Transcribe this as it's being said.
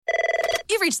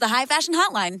You've reached the High Fashion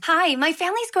Hotline. Hi, my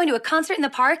family's going to a concert in the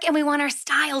park, and we want our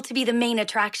style to be the main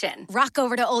attraction. Rock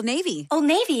over to Old Navy. Old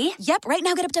Navy? Yep, right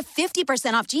now get up to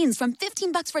 50% off jeans from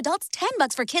 $15 for adults,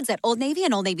 $10 for kids at Old Navy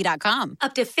and OldNavy.com.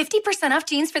 Up to 50% off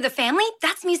jeans for the family?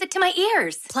 That's music to my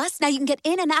ears. Plus, now you can get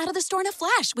in and out of the store in a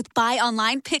flash with buy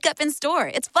online, pick up in store.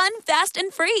 It's fun, fast,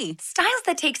 and free. Styles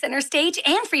that take center stage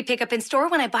and free pickup in store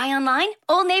when I buy online?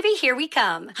 Old Navy, here we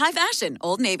come. High fashion,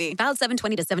 Old Navy. Valid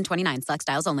 7/20 to 7/29. Select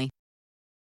styles only.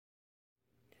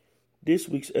 This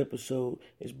week's episode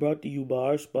is brought to you by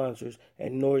our sponsors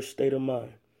at Norris State of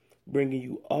Mind, bringing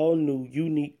you all new,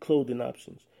 unique clothing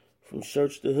options, from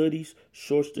shirts to hoodies,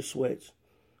 shorts to sweats.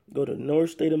 Go to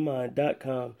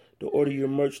norrisstateofmind.com to order your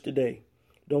merch today.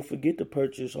 Don't forget to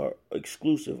purchase our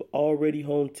exclusive Already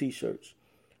Home t-shirts.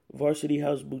 Varsity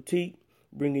House Boutique,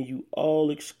 bringing you all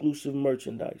exclusive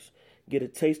merchandise. Get a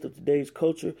taste of today's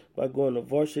culture by going to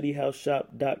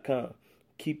varsityhouseshop.com.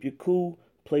 Keep you cool,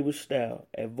 play with style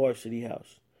at Varsity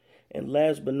House. And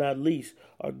last but not least,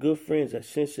 our good friends at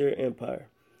Sincere Empire,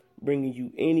 bringing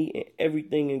you any and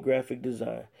everything in graphic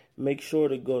design. Make sure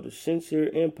to go to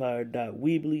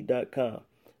sincereempire.weebly.com.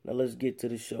 Now let's get to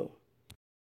the show.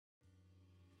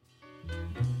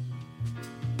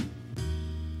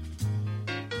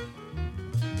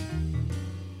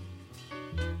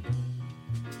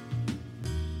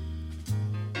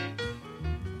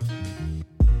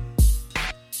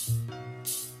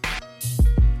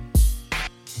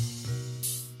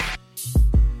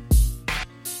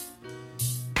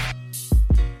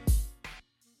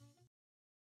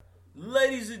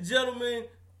 Ladies and gentlemen,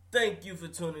 thank you for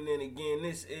tuning in again.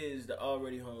 This is the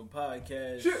Already Home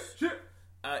Podcast. Shit.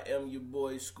 I am your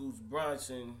boy, Scoots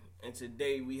Bronson, and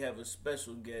today we have a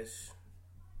special guest.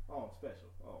 Oh, special.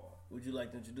 Oh. Would you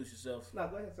like to introduce yourself? No,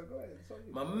 go ahead. Go ahead.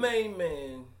 My main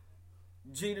man,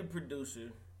 G the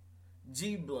producer,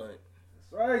 G Blunt.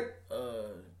 That's right.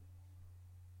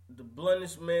 The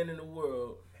bluntest man in the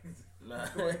world. Nah.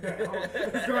 It's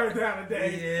going down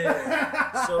today.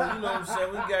 Yeah. So, you know what I'm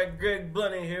saying? We got Greg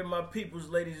Blunt in here, my peoples,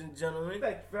 ladies and gentlemen.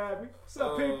 Thank you for having me. What's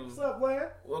up, people? What's up, Land?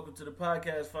 Welcome to the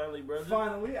podcast, finally, brother.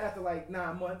 Finally, after like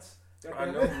 9 months. I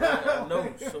know, man. I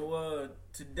know. So,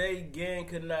 today, Gan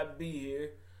could not be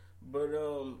here, but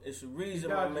it's a reason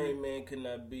my main man could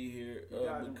not be here,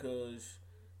 because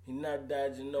he not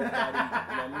dodging nobody.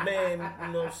 My man, you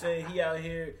know what I'm saying? He out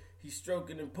here. He's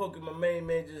stroking and poking. My main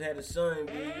man just had a son,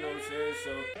 B, you know what I'm saying?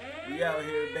 So, we out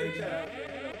here, baby.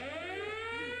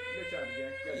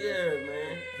 Yeah,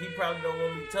 man. He probably don't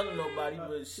want me telling nobody,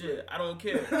 but shit, I don't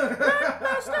care. You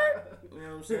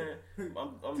know what I'm saying?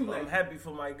 I'm happy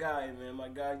for my guy, man. My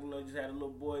guy, you know, just had a little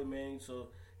boy, man. So,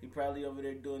 he probably over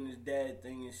there doing his dad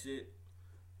thing and shit.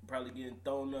 Probably getting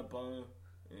thrown up on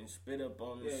and spit up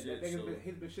on and shit. So,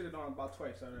 he's been shitted on about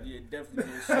twice already. Yeah,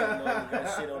 definitely been shitting on. Got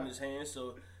shit on his hands,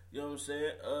 so... You know what I'm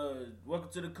saying? Welcome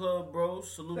to the club, bro.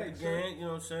 Salute the gang. You know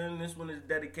what I'm saying? This one is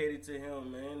dedicated to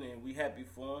him, man, and we happy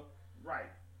for him.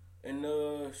 Right. And,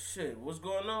 shit, what's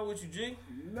going on with you, G?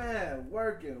 Man,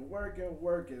 working.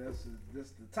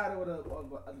 That's the title of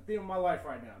the theme of my life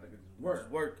right now. Work.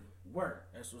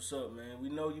 That's what's up, man. We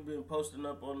know you've been posting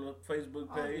up on the Facebook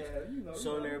page,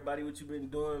 showing everybody what you've been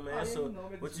doing, man.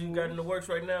 What you got in the works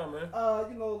right now, man?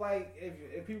 Like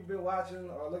if people been watching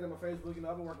or looking at my Facebook,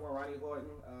 I've been working with Ronnie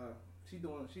Horton. She's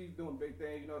doing big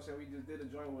things. You know what I'm saying? We just did a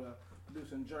joint with a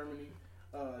producer in Germany.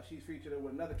 She's featured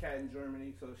with another cat in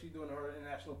Germany, so she's doing her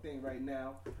international thing right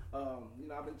now.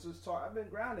 I've been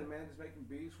grounded, man, just making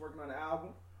beats, working on the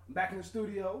album. I'm back in the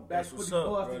studio, back to put these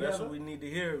bars together. That's what we need to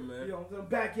hear, man. You know, I'm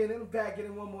back in it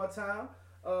one more time.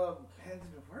 Man, it's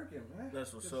been working, man.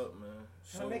 That's what's up, man.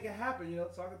 Trying to make it happen, you know,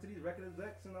 talking to these record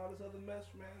execs and all this other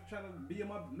mess, man. Trying to be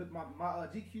my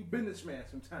GQ businessman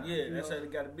sometimes. Yeah, that's how it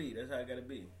got to be. That's how it got to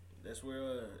be. That's where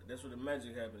the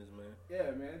magic happens, man.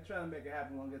 Yeah, man. Trying to make it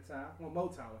happen one good time. One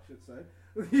more time, I should say.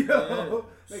 You know,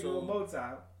 make it one more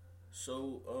time.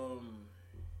 So,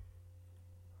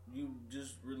 you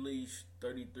just released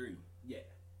 33. Yeah.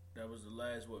 That was the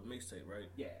last, mixtape, right?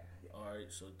 Yeah. Alright,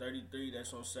 so 33,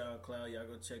 that's on SoundCloud. Y'all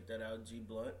go check that out, G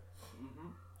Blunt.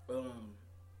 Mm-hmm.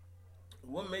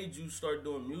 What made you start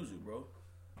doing music, bro?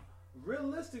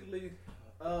 Realistically,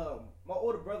 my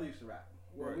older brother used to rap.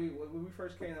 Right. When we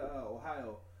first came to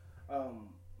Ohio,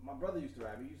 my brother used to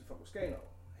rap. He used to fuck with Skano.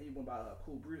 He went by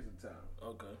Cool Breeze at the time.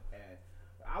 Okay. And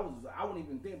I wouldn't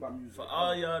even think about music. For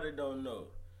all y'all that don't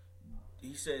know,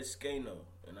 he said Skano.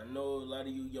 And I know a lot of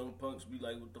you young punks be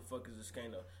like, what the fuck is a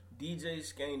Skano? DJ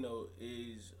Skano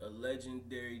is a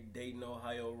legendary Dayton,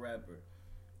 Ohio rapper.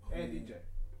 And DJ.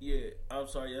 Yeah, I'm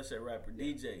sorry, I said rapper.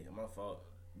 Yeah. DJ, my fault.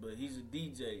 But he's a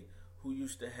DJ who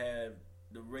used to have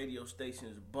the radio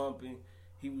stations bumping.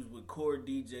 He was with Core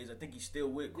DJs. I think he's still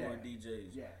with Core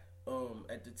DJs. Yeah.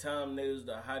 At the time, they was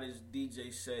the hottest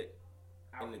DJ set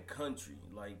in the country.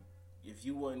 Like, if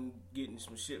you wasn't getting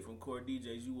some shit from Core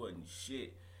DJs, you wasn't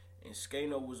shit. And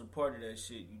Skano was a part of that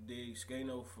shit. You dig?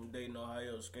 Skano from Dayton,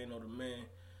 Ohio. Skano the man.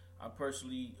 I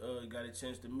personally got a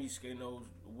chance to meet Skano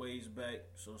ways back.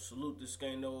 So salute to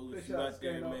Skano. If you out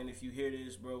there, man, if you hear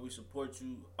this, bro, we support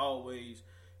you always.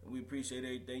 And we appreciate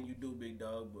everything you do, big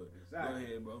dog. But go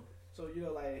ahead, bro. So, you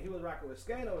know, like, he was rocking with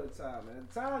Skano at the time. And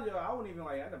at the time, yo, I wouldn't even,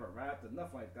 like, I never rapped or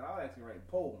nothing like that. I was actually writing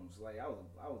poems. Like, I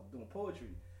was doing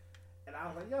poetry. And I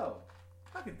was like, yo,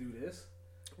 I could do this.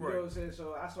 You know what I'm saying?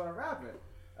 So I started rapping.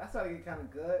 I started getting kind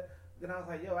of good. Then I was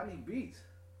like, yo, I need beats.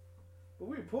 But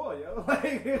we were poor, yo.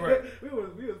 Like, we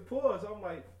was poor. So I'm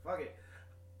like, fuck it.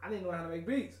 I didn't know how to make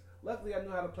beats. Luckily, I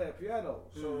knew how to play a piano.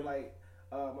 So, like,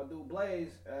 my dude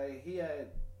Blaze, he had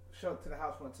showed up to the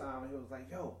house one time, and he was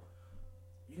like, yo,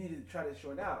 you need to try this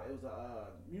joint out. It was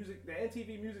the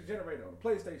MTV music generator on the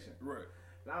PlayStation. Right.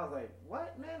 And I was like,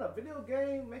 what, man? A video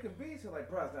game making beats? And like,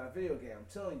 bro, it's not a video game. I'm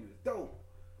telling you, it's dope.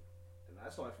 And I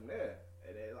started from there.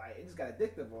 And it just got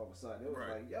addictive all of a sudden. It was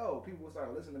like, yo, people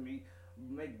started listening to me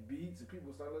make beats, and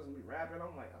people started listening to me rapping.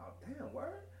 I'm like, oh, damn,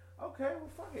 word? Okay, well,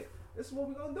 fuck it. This is what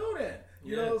we're gonna do then.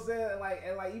 You know what I'm saying?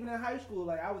 And like even in high school,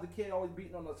 like I was the kid always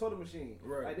beating on the soda machine.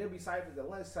 Right. Like there'd be ciphers at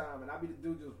lunchtime, and I'd be the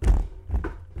dude just,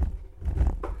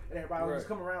 and everybody would just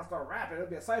come around and start rapping. There'd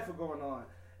be a cipher going on,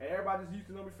 and everybody just used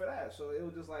to know me for that. So it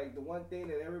was just like the one thing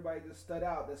that everybody just stood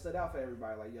out for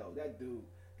everybody. Like, yo, that dude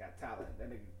got talent. That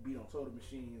nigga beat on soda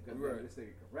machines. This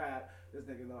nigga can rap. This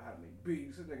nigga know how to make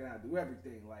beats. This nigga know how to do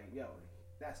everything. Like, yo,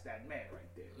 that's that man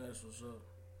right there. That's what's up.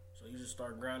 So you just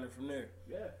start grinding from there.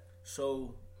 Yeah.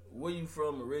 So where you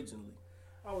from originally?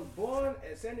 I was born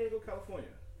in San Diego, California.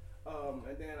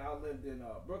 And then I lived in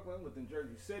Brooklyn, lived in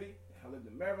Jersey City. I lived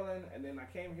in Maryland. And then I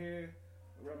came here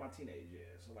around my teenage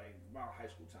years. So like around high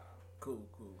school time. Cool.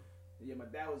 And yeah, my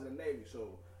dad was in the Navy.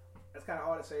 So that's kind of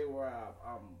hard to say where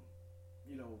I'm,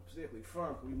 you know, specifically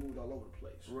from, because we moved all over the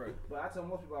place. Right. But I tell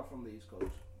most people I'm from the East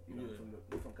Coast. You know,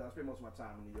 cause I spent most of my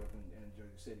time in New York and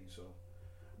Jersey City. So.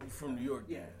 You from New York?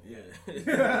 Yeah.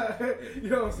 You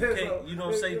know what I'm saying? You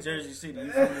don't say Jersey City.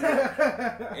 You from New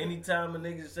York. Anytime a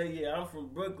nigga say, yeah, I'm from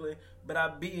Brooklyn, but I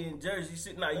be in Jersey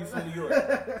City, nah, you from New York.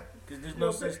 Because there's no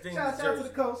such thing as Jersey.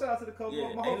 Shout out to the coast.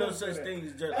 Yeah, ain't no such thing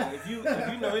as Jersey. Like, if you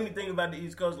know anything about the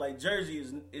East Coast, like Jersey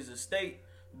is a state,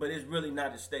 but it's really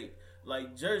not a state.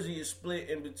 Like Jersey is split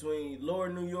in between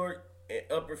Lower New York and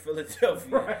Upper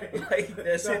Philadelphia. Right. Like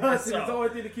that's it. That's the only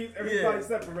thing to keep everybody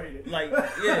separated. Like,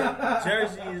 yeah,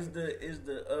 Jersey is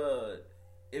the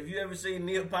if you ever seen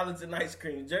Neapolitan ice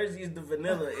cream, Jersey is the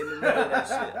vanilla in the middle of that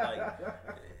shit. Like,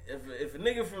 if a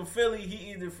nigga from Philly,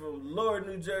 he either from Lower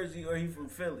New Jersey or he from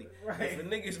Philly. Right. If a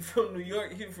nigga's from New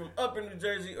York, he from Upper New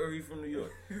Jersey or he from New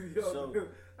York. So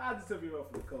I just tell people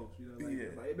from the coast, you know,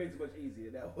 like, it makes it much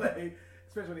easier that way.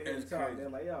 Especially when they hear you talk, they're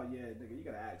like, "Oh yeah, nigga, you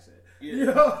got an accent." Yeah, you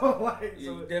know, like yeah,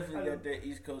 so you definitely got that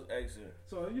East Coast accent.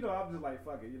 So you know, I'm just like,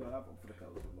 fuck it, you know, I'm from the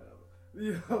coast or whatever.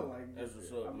 You know, like that's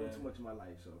what's up, I've man. lived too much in my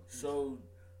life, so. So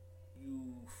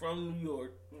you from New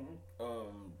York,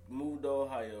 moved to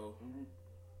Ohio,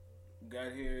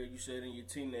 got here. You said in your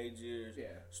teenage years,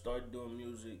 started doing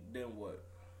music. Then what?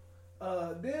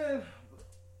 Then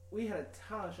we had a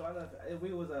talent show. I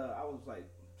was like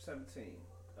 17.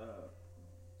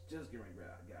 Just getting ready to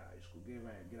get out of high school,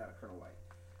 get out of Colonel White.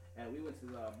 And we went to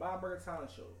the Bob Burger Talent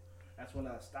Show. That's when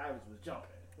Stivers was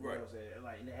jumping. You know what I'm saying?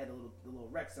 Like, and they had the little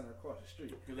rec center across the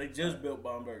street. Because they just built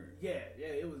Bob Burger. Yeah,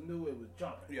 it was new, it was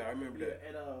jumping. Yeah, I remember that.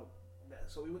 And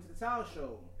so we went to the talent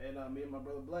show, and me and my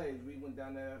brother Blaze, we went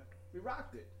down there, we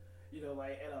rocked it. You know,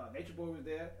 like, and Nature Boy was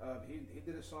there. He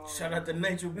did a song. Shout out to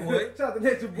Nature Boy. Shout out to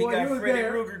Nature Boy. He got was Freddie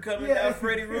there. Ruger coming out.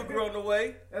 Freddie Ruger on the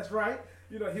way. That's right.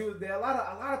 You know, he was there. A lot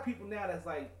of people now that's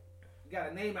like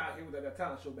got a name out here with that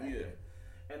talent show back then.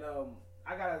 And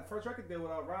I got a first record deal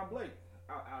with Ron Blake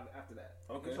out after that.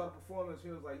 Okay. He saw the performance.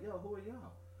 He was like, "Yo, who are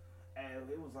y'all?" And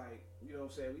it was like, you know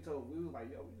what I'm saying? We was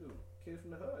like, "Yo, we just kids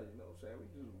from the hood." You know what I'm saying?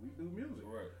 We do music.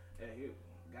 Right. And he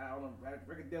got on a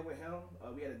record deal with him.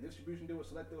 We had a distribution deal with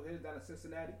Selecto Hits down in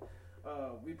Cincinnati.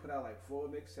 We put out like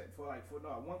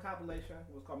one compilation.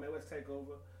 It was called Midwest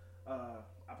Takeover.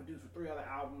 I produced for 3 other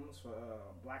albums, for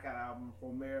Blackout album,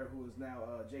 for Mayor, who is now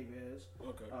Jay Viz.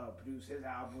 Okay. Produced his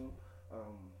album.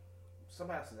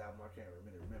 Somebody else's album, I can't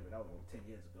remember. That was like 10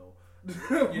 years ago.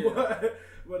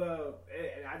 but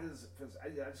and I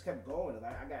just kept going. And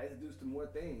I got introduced to more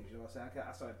things. You know what I'm saying?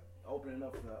 I started opening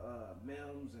up for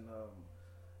Mims and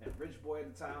Rich Boy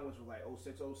at the time, which was like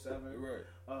 06, 07. Right.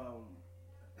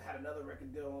 had another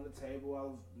record deal on the table. I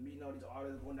was meeting all these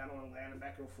artists, going down on Atlanta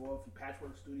back and forth from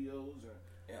Patchwork Studios.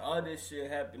 And all this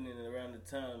shit happening around the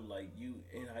time, like, you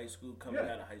in high school, coming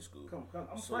out of high school.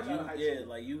 I'm so fresh you, out of high school. Yeah,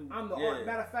 like you. I'm the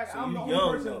matter of fact, so I'm the only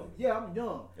young, person. though. Yeah, I'm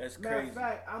young. That's matter crazy. Of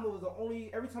fact, I was the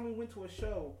only. Every time we went to a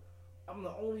show, I'm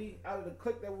the only out of the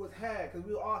clique that was had because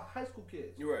we were all high school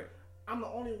kids. You're right. I'm the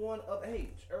only one of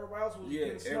age. Everybody else was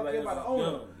getting snuck everybody in by else the was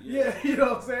owner. young. Yeah, you know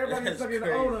what I'm saying? Everybody That's gets stuck in the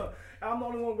crazy. owner. I'm the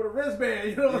only one with a wristband.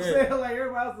 You know what I'm saying? Like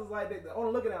everybody else was like, the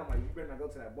owner looking at me like, you better not go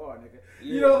to that bar, nigga.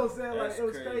 Yeah, you know what I'm saying? Like that's it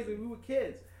was crazy. crazy. We were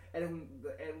kids, and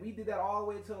we did that all the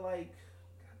way till I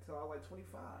was like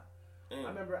 25. I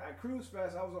remember at Cruise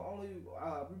Fest, I was the only.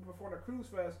 We performed at Cruise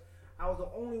Fest. I was the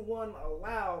only one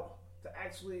allowed to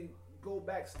actually go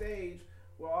backstage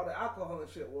where all the alcohol and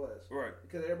shit was. Right.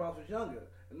 Because everybody else was younger.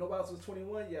 And nobody else was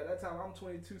 21 yet. At that time, I'm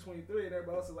 22, 23, and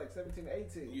everybody else is like 17 to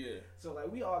 18. Yeah. So,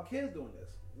 like, we all kids doing this.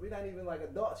 We're not even, like,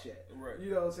 adults yet. Right.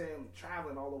 You know what I'm saying?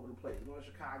 Traveling all over the place. Going to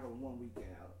Chicago one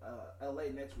weekend, L.A.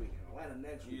 next weekend, Atlanta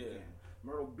next weekend,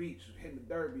 Myrtle Beach, hitting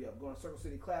the Derby up, going to Circle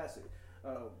City Classic.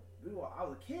 I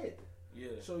was a kid.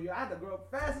 Yeah. So I had to grow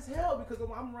up fast as hell because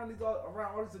I'm around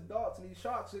all these adults and these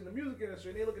sharks in the music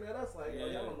industry, and they looking at us like,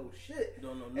 y'all don't know shit.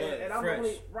 Don't know nothing. And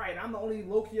I'm the only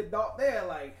low key adult there.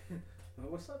 Like,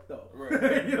 what's up though?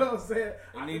 Right. You know what I'm saying?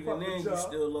 And even then, you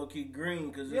still low key green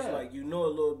because it's like you know a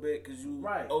little bit because you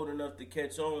old enough to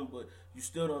catch on, but you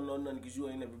still don't know nothing because you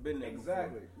ain't never been there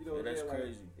exactly. before. You know, that's like,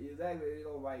 crazy. Exactly. You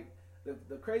know, like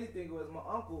the crazy thing was my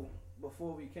uncle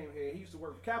before we came here, he used to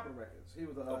work for Capitol Records. He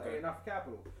was a A&R for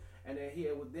Capitol. And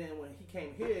then when he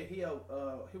came here, he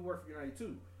worked for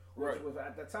U92, which was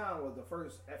at that time was the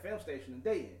first FM station in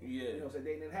Dayton. Yeah, you know, so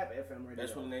Dayton didn't have FM radio.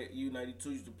 That's when U92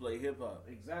 used to play hip hop.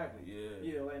 Exactly. Yeah.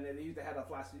 You know, and then they used to have a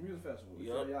Fly City Music Festival.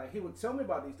 Yep. So like he would tell me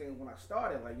about these things when I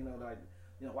started, like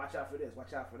watch out for this,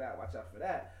 watch out for that, watch out for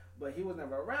that. But he was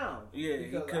never around. Yeah, he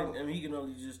couldn't. He can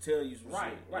only just tell you some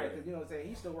shit. Right, because you know what I'm saying.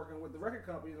 He's still working with the record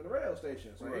companies and the radio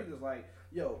stations, so he's just like,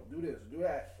 yo, do this, do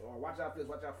that, or watch out for this,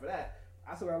 watch out for that.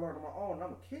 I still gotta learn on my own. And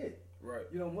I'm a kid. Right.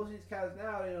 You know, most of these cats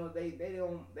now, you know,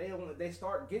 they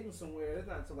start getting somewhere. It's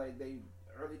not until like they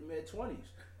early to mid 20s.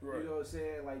 Right. You know what I'm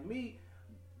saying? Like me,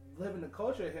 living the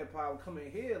culture of hip hop, coming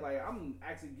here, like I'm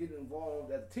actually getting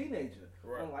involved as a teenager.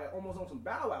 Right. I'm like almost on some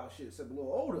Bow Wow shit, except a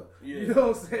little older. Yeah. You know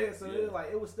what I'm saying? So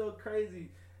it was still crazy.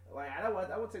 Like I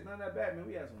would take none of that back, man.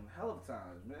 We had some hell of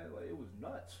times, man. Like it was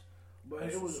nuts. But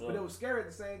it was scary at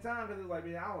the same time because it was like,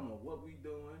 man, I don't know what we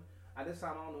doing. At this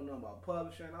time, I don't know nothing about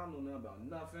publishing. I don't know nothing about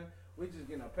nothing. We just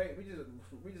getting pay. We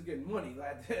just getting money. Like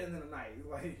at the end of the night,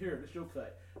 like here, this your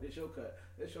cut. This your cut.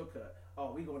 This your cut.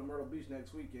 Oh, we going to Myrtle Beach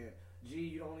next weekend. Gee,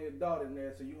 you the only adult in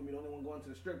there, so you gonna be the only one going to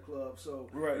the strip club. So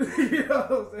right, you know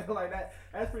what I'm saying? Like that.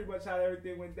 That's pretty much how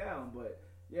everything went down. But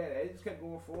yeah, it just kept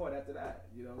going forward after that.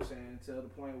 You know what I'm saying? Until the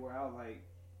point where I was like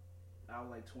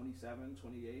 27,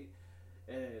 28.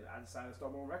 And I decided to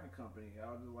start my own record company.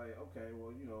 I was just like, okay,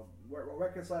 well, you know,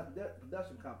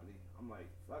 record/production company. I'm like,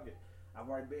 fuck it. I've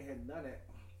already been here and done it.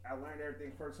 I learned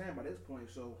everything firsthand by this point,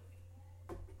 so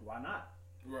why not?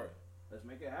 Right. Let's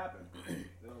make it happen.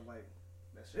 You know, like,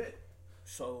 that's it.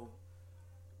 So,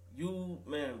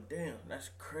 damn,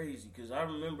 that's crazy. Because I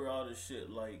remember all this shit,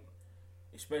 like,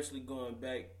 especially going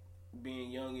back,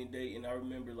 being young and dating. I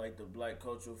remember, like, the Black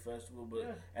Cultural Festival.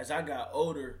 But as I got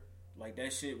older, like,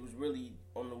 that shit was really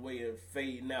on the way of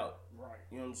fading out. Right.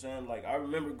 You know what I'm saying? Like, I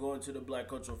remember going to the Black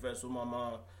Cultural Festival with my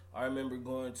mom. I remember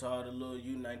going to all the little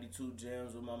U92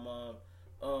 jams with my mom.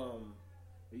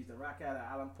 We used to rock out at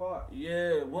Allen Park.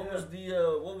 Yeah. What was the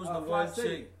Fly one City.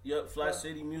 chick? Yep, Fly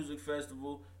City Music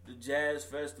Festival, the Jazz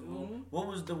Festival. Mm-hmm. What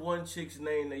was the one chick's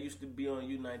name that used to be on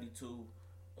U92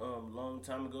 long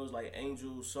time ago? It was like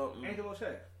Angel something. Angel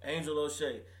O'Shea. Angel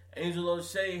O'Shea. Angel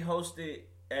O'Shea hosted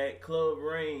at Club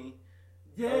Rain.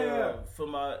 Yeah.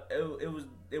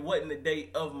 It wasn't the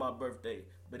date of my birthday,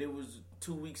 but it was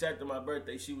 2 weeks after my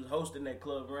birthday. She was hosting that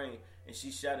Club Rain, and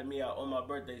she shouted me out on my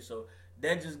birthday. So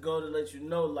that just go to let you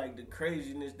know, like, the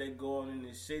craziness that go on in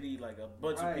this city. Like, a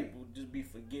bunch of people just be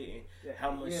forgetting how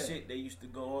much shit they used to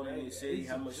go on in this city,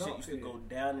 how much shit used to go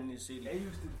down in this city. They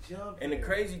used to jump. And the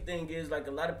crazy thing is, like,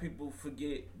 a lot of people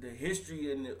forget the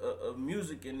history and of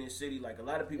music in this city. Like, a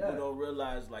lot of people don't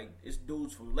realize, like, it's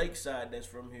dudes from Lakeside that's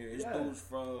from here. It's dudes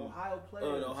from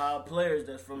Ohio Players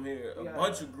that's from here. A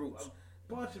bunch of groups.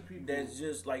 Bunch of people. That's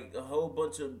just, like, a whole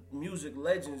bunch of music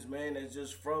legends, man, that's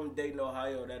just from Dayton,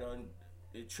 Ohio, that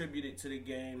attributed to the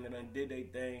game, that did their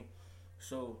thing.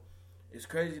 So it's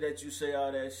crazy that you say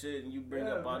all that shit and you bring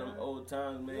up all them old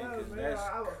times, man, because that's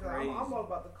crazy. I'm all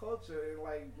about the culture, and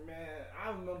like, man,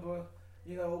 I remember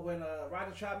You know, when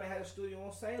Roger Troutman had a studio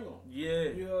on Salem. Yeah.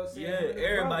 You know what I'm saying? Yeah,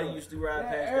 everybody used to ride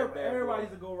past that bad boy. Everybody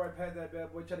used to go right past that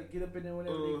bad boy, try to get up in there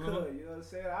whenever they could. You know what I'm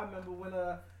saying? I remember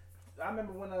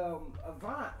when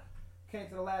Avant came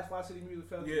to the last Fly City Music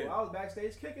Festival. Yeah. I was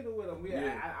backstage kicking it with him. We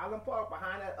at Island Park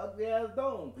behind that ugly ass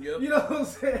dome. Yep. You know what I'm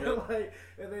saying? Yep. Like,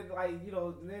 and then like, you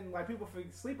know, then like people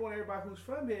sleep on everybody who's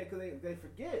from here because they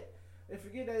forget. They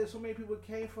forget that so many people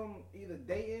came from either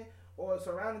Dayton or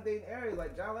surrounding Dayton area,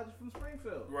 like John Legend from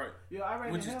Springfield. Right. You know, I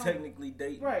ran Which into is him. technically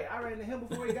Dayton. Right. I ran into him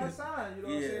before he got signed. You know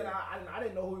what I'm saying? Yeah. I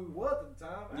didn't know who he was at the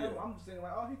time. Yeah. I'm just thinking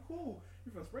like, oh, he cool.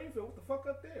 You from Springfield? What the fuck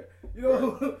up there? You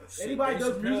know, Right. anybody Shit,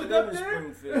 does Chappelle music live up in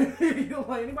there? Springfield. You know,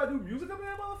 like anybody do music up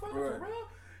there, motherfucker? Right.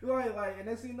 For real? Like, and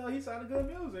next thing you know, he sounded good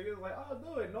music. It was like, oh,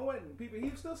 do it. No one, people, he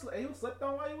was slept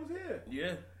on while he was here.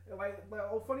 Yeah. Like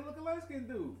old funny looking light skinned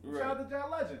dude. Right. Shout out to John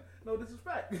Legend. No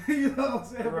disrespect. You know what I'm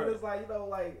saying? Right. But it's like, you know,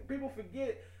 like people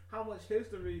forget how much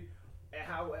history and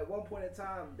how at one point in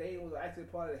time Dayton was actually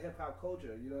part of the hip hop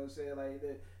culture. You know what I'm saying? Like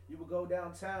that you would go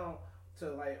downtown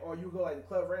to like, or you would go like the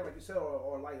Club Rain, like you said,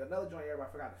 or like another joint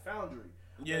everybody forgot, the Foundry.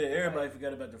 Yeah, Like, everybody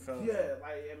forgot about the Foundry. Yeah,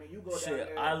 like I mean you go down Shit,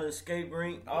 there. Island Skate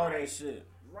Rink, all Right. that shit.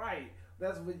 Right.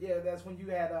 That's when you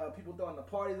had people throwing the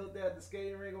parties up there at the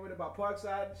skating rink over there by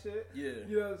Parkside and shit. Yeah.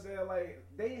 You know what I'm saying? Like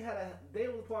they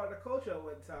was part of the culture at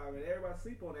one time, and everybody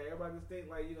sleep on that. Everybody just think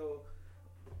like, you know,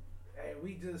 hey,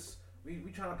 we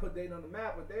trying to put Dayton on the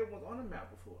map, but they was on the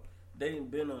map before. They ain't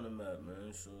been on the map,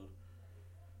 man. So,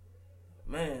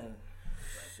 man,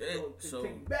 shit. So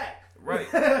take it back.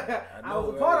 Right. I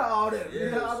was a part of all this.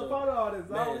 Yeah, I was a part of all this.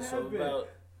 I Man, always have been.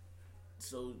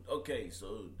 So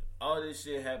all this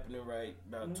shit happening right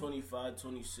about 25,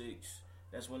 26.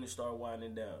 That's when it started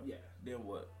winding down. Yeah. Then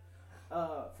what?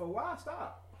 For a while, I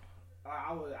stopped.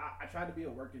 I tried to be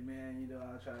a working man. You know,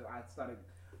 I started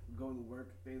going to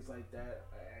work, things like that,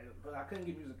 but I couldn't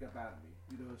get music up out of me.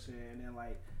 You know what I'm saying? And then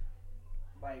like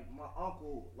my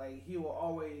uncle, like he will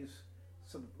always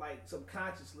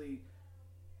subconsciously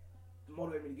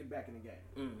motivate me to get back in the game.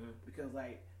 Mm-hmm. Because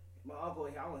like my uncle,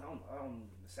 I don't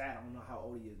know how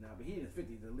old he is now, but he in his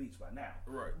 50s at least by now.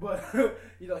 Right. But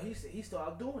you know, he's still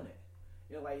out doing it.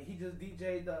 You know, like he just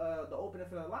DJ'd the opening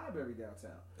for the library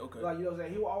downtown. Okay. Like, you know what I'm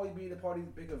saying? He will always be the part of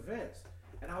these big events.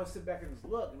 And I would sit back and just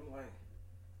look and I'm like,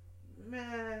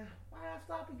 man, why I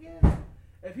stop again?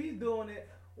 If he's doing it,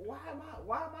 why am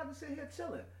I just sitting here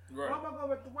chilling? Right. Why am I going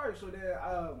back to work? So then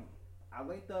I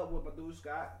linked up with my dude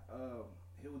Scott.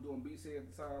 He was doing BC at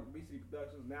the time, BC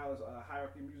Productions. Now it's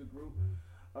Hierarchy Music Group.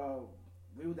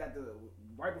 We was at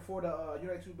right before the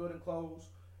United 2 building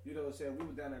closed. You know what I'm saying? We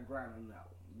was down there grinding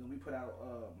out. Then we put out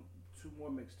 2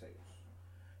 more mixtapes.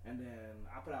 And then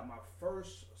I put out my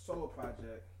first solo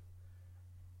project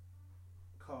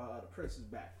called The Prince Is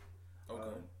Back.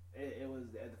 Okay. It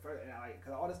was at the first, and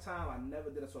cause all this time I never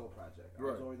did a solo project. I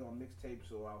was always on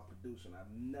mixtapes or I was producing. I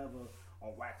never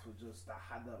on wax was just the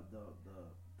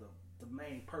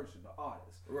main person, the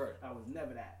artist. Right. I was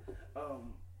never that.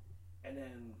 And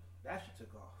then that shit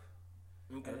took off.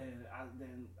 Okay. And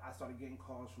then I started getting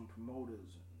calls from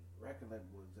promoters and record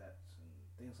label execs and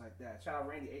things like that. Shout out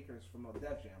Randy Akers from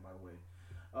Def Jam, by the way.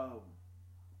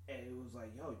 And it was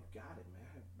like, yo, you got it,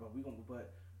 man.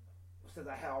 But since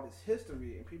I had all this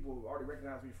history and people already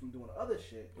recognized me from doing other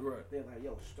shit, right? They're like,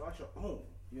 yo, start your own.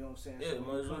 You know what I'm saying? Yeah, so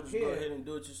might as well just go ahead and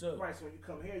do it yourself. Right. So when you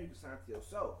come here, you can sign to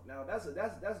yourself. Now that's a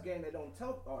game they don't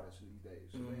tell artists these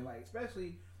days. So they like,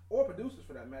 especially or producers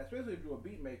for that matter. Especially if you're a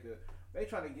beat maker, they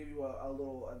try to give you a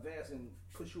little advance and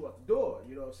push you out the door.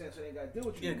 You know what I'm saying? So they ain't got to deal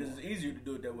with you. Yeah, because it's easier to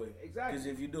do it that way. Exactly. Because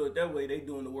if you do it that way, they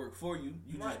doing the work for you.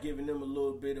 You just giving them a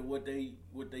little bit of what they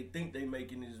think they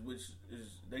making which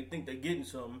is they think they getting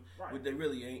something, but they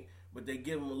really ain't. But they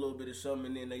give them a little bit of something,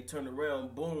 and then they turn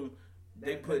around, boom,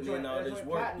 they putting in all this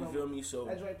work. You feel me? So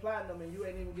that joint platinum, and you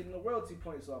ain't even getting the royalty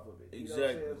points off of it.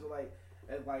 Exactly. You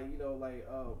know what I'm saying?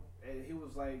 So and he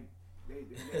was like, they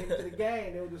came to the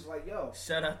game. They were just like, yo.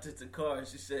 Shout out to Takar.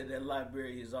 She said that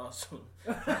library is awesome.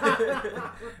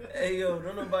 Hey yo,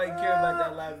 don't nobody care about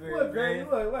that library,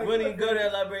 man. When you go to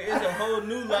that library, it's a whole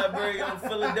new library in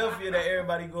Philadelphia that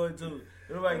everybody going to.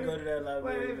 Nobody go to that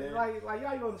library, man. Like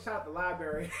y'all going to shout out the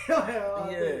library.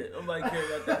 Yeah, nobody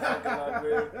care about that fucking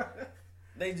library.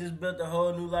 They just built a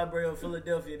whole new library in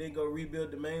Philadelphia. They go rebuild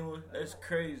the main one. That's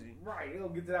crazy. Right, they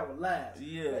gonna get to that one last.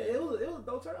 Yeah, it was a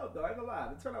dope turnout though. I ain't gonna lie,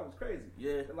 the turnout was crazy.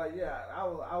 Yeah, I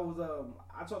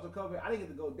talked to a couple. I didn't get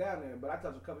to go down there, but I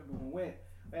talked to a couple people who went.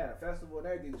 They had a festival and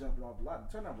everything jumping off the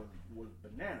lot. The turnout was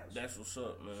bananas. That's what's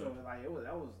up, man. So I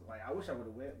wish I would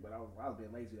have went, but I was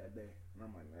being lazy that day. And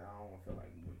I'm like, man, I don't feel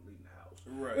like leaving the house.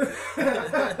 Right.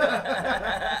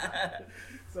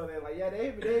 So they're like, yeah, they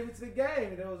hit me into the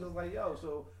game. And it was just like, yo,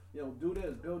 so, do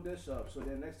this, build this up. So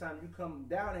then next time you come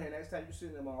down here, next time you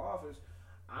sit in my office,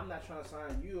 I'm not trying to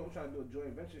sign you. I'm trying to do a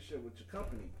joint venture shit with your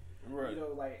company. Right.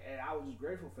 And I was just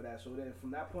grateful for that. So then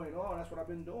from that point on, that's what I've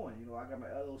been doing. I got my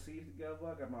LLCs together.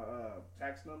 I got my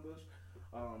tax numbers.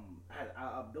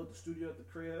 I built the studio at the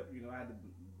crib. I had to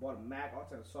bought a Mac, all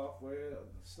types of software,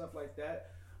 stuff like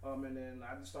that. And then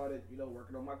I just started,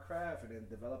 working on my craft and then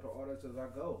developing artists as I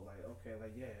go. Like, okay,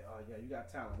 you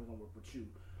got talent. We're gonna work with you.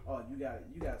 Oh, you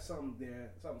got something there,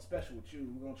 something special with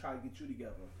you. We're gonna try to get you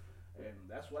together. And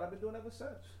that's what I've been doing ever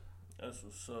since. That's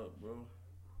what's up, bro.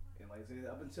 And like I said,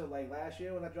 up until like last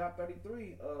year when I dropped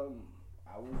 33,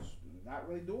 I was not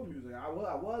really doing music. I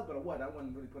was, but I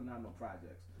wasn't really putting out no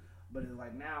projects. But it's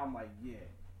like now I'm like, yeah,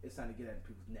 it's time to get at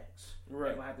people's necks. Right.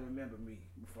 They're gonna have to remember me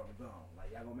before I'm gone.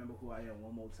 Like y'all gonna remember who I am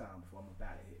one more time before I'm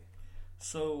out of here.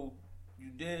 So you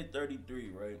did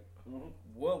 33, right? Mm-hmm.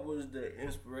 What was the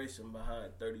inspiration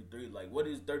behind 33? Like, what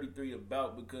is 33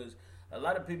 about? Because a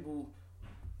lot of people,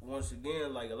 once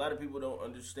again, like a lot of people don't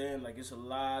understand. Like, it's a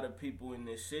lot of people in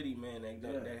this city, man,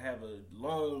 that have a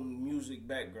long music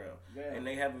background, and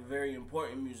they have a very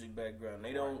important music background.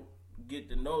 They don't get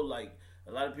to know, like,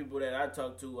 a lot of people that I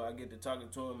talk to, I get to talking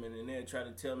to them, and then they try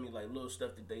to tell me like little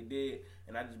stuff that they did,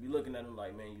 and I just be looking at them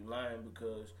like, man, you lying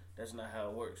because that's not how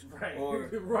it works. Right.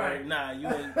 Or, right. Or nah, you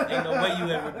ain't no way you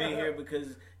ever been here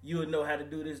because you would know how to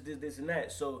do this, and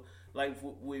that. So like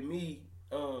with me,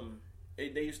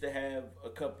 they used to have a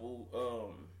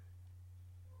couple.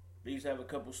 They used to have a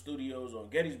couple studios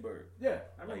on Gettysburg. Yeah,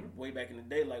 I remember. Like way back in the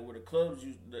day, like where the clubs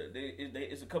used.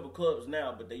 It's a couple clubs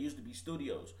now, but they used to be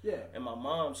studios. Yeah. And my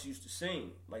mom, she used to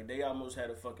sing. Like they almost had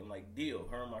a fucking like deal.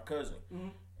 Her and my cousin. Mm-hmm.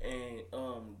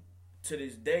 And to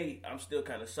this day, I'm still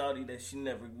kind of salty that she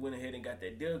never went ahead and got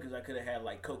that deal because I could have had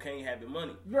like cocaine having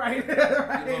money. Right. You know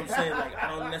what I'm saying? Like I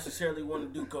don't necessarily want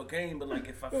to do cocaine, but like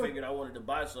if I figured I wanted to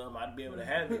buy something, I'd be able to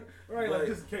have it. Right, but, like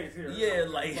just in case here. Yeah,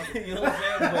 like you know what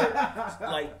I'm saying?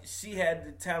 But like she had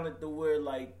the talent to where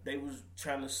like they was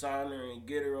trying to sign her and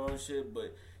get her on shit,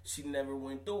 but she never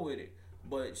went through with it.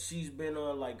 But she's been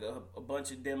on like a bunch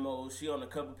of demos. She on a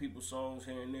couple people's songs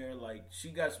here and there. Like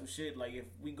she got some shit. Like if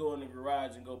we go in the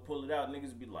garage and go pull it out,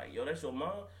 niggas be like, "Yo, that's your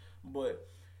mom." But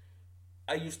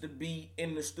I used to be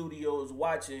in the studios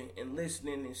watching and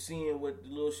listening and seeing what the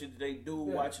little shit that they do,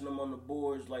 watching them on the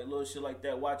boards, like little shit like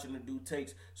that, watching them do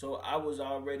takes. So I was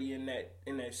already in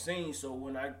that scene. So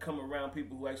when I come around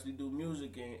people who actually do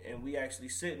music and we actually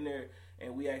sitting there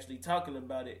and we actually talking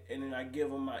about it, and then I give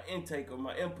them my intake or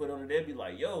my input on it, they'd be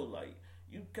like, "Yo, like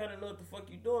you kind of know what the fuck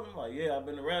you doing?" I'm like, "Yeah, I've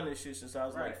been around this shit since I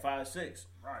was like 5, 6."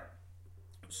 Right.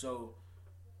 So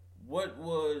what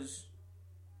was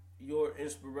your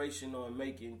inspiration on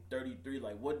making 33?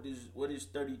 Like what is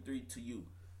 33 to you?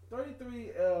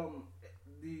 33,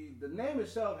 the name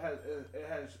itself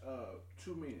has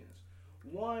two meanings.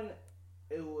 One,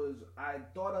 I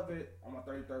thought of it on my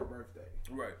 33rd birthday.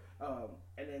 Right.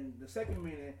 And then the second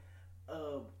meaning,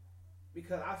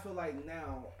 because I feel like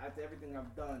now after everything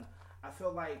I've done, I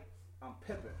feel like I'm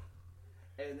Pippen,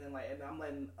 and I'm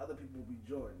letting other people be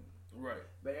Jordan. Right.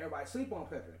 But everybody sleep on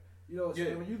Pippen. You know what I'm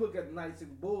saying? When you look at the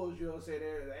 96 Bulls, you know what I'm saying?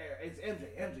 It's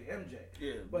MJ.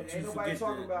 Yeah, but ain't nobody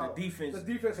talking about the defense. The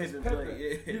defense is Pippen Pippen.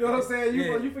 Yeah. You know what I'm saying?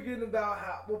 You forgetting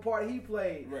about what part he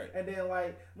played. Right. And then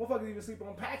like motherfuckers even sleep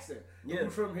on Paxton. Yeah.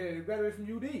 From here, better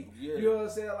from UD. Yeah. You know what I'm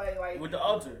saying? Like with the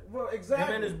altar. Well, exactly.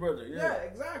 Him and his brother. Yeah,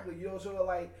 exactly. You know, so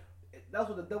like that's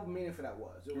what the double meaning for that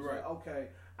was. It was right. like, okay,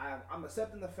 I'm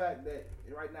accepting the fact that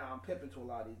right now I'm Pippen to a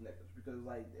lot of these niggas because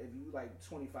like if you like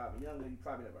 25 and younger, you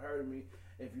probably never heard of me.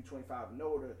 If you're 25 and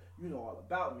older, you know all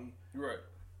about me. Right.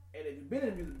 And if you've been in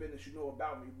the music business, you know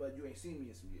about me, but you ain't seen me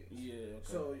in some years. Yeah.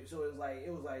 Okay. So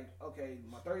it was like okay,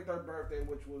 my 33rd birthday,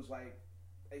 which was like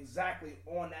exactly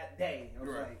on that day. I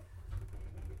was like,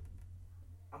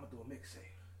 I'm gonna do a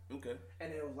mixtape. Okay.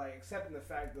 And it was like accepting the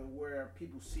fact of where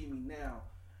people see me now,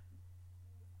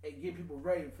 and get people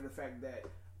ready for the fact that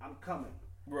I'm coming.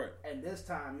 Right. And this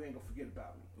time you ain't gonna forget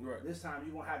about me. Right. This time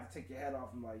you gonna have to take your head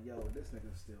off and like, yo, this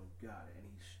nigga still got it, and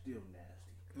he's still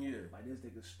nasty. Yeah. Like this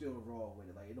nigga's still raw with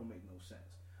it. Like it don't make no sense.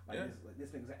 Like this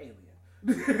nigga's an alien.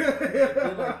 I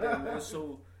like that, man.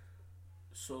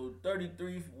 So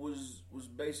 33 was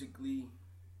basically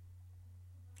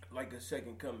like a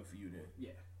second coming for you then.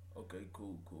 Yeah. Okay.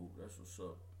 Cool. That's what's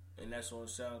up. And that's on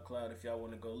SoundCloud if y'all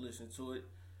want to go listen to it.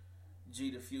 G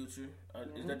the Future.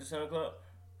 Is that the SoundCloud?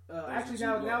 Actually,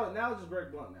 now it's just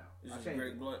Greg Blunt now. It's just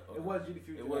Greg Blunt. Okay. It was G the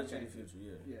Future. It was G the Future.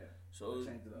 Yeah. Yeah. So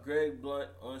Greg Blunt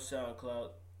on SoundCloud.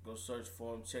 Go search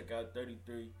for him. Check out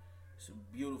 33. It's a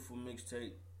beautiful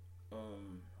mixtape.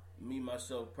 Me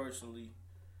myself personally,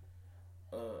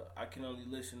 I can only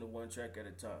listen to one track at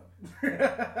a time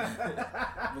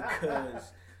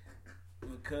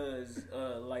because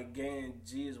like Gan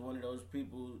G is one of those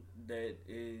people that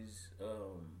is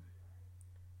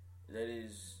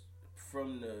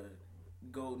from the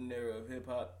golden era of hip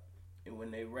hop, and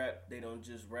when they rap, they don't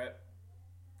just rap.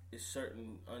 It's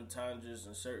certain entendres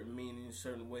and certain meanings,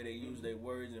 certain way they use their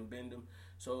words and bend them.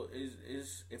 So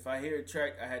it's if I hear a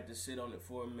track, I had to sit on it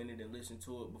for a minute and listen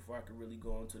to it before I could really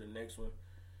go on to the next one.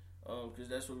 Because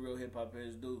that's what real hip hop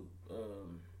heads do.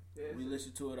 We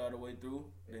listen to it all the way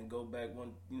through, then go back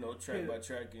track by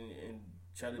track and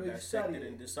try to dissect it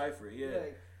and decipher it.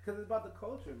 Yeah, because it's about the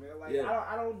culture, man. Like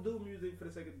I don't do music for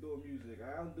the sake of doing music.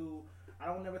 I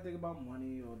don't never think about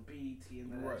money or BET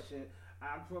and that shit.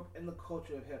 I grew up in the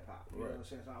culture of hip hop. You know what I'm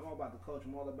saying? So I'm all about the culture.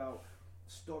 I'm all about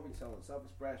storytelling,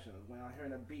 self-expression. When I'm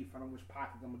hearing a beef, I know which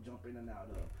pockets I'm gonna jump in and out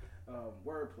of.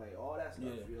 Wordplay, all that stuff.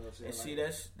 Yeah. You know what I'm saying? And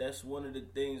see, that's one of the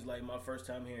things. Like my first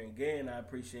time hearing Gan, I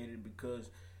appreciated it because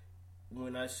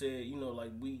when I said,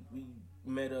 like we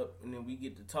met up and then we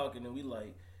get to talking and he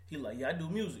like, yeah, I do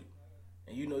music.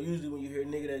 And usually when you hear a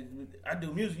nigga that I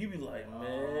do music, you be like,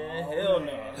 man, hell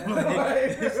no.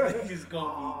 This nigga's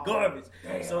gonna be garbage.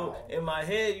 Damn. So in my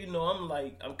head,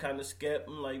 I'm kind of scared.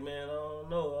 I'm like, man, I don't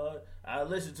know. I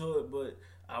listen to it, but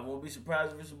I won't be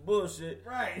surprised if it's some bullshit.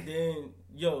 Right. Then,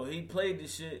 he played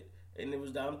this shit, and it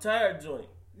was the I'm Tired joint.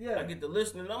 Yeah. I get to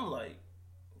listening, and I'm like,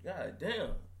 God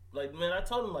damn. Like, man, I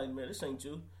told him, like, man, this ain't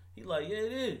you. He like, yeah,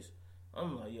 it is.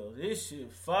 I'm like, yo, this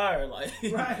shit fire. Like,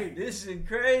 this shit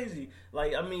crazy.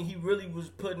 Like, I mean, he really was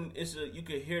putting, you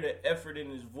could hear the effort in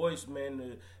his voice,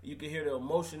 man. You could hear the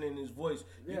emotion in his voice.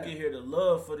 Yeah. You could hear the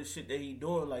love for the shit that he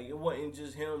doing. Like, it wasn't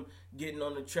just him getting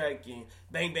on the track and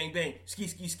bang, bang, bang, ski,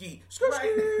 ski, ski, skirt,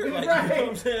 skirt. Like, you know what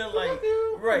I'm saying? Like,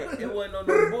 it wasn't on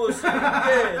no bullshit.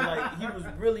 Yeah, like, he was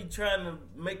really trying to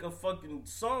make a fucking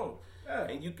song. Yeah.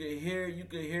 And you could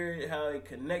hear how it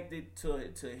connected to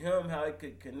him, how it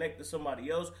could connect to somebody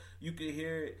else. You could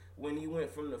hear it when he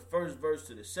went from the first verse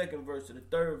to the second verse to the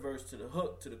third verse to the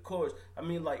hook to the chorus. I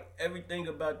mean, like, everything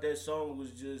about that song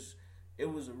was just, it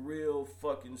was a real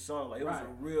fucking song. Like, it was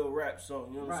a real rap song,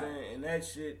 you know what I'm saying? And that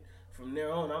shit, from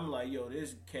there on, I'm like, yo,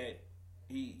 this cat,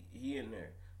 he in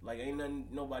there. Like, ain't nothing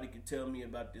nobody could tell me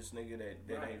about this nigga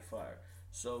that ain't fire.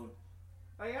 So,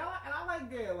 like, I like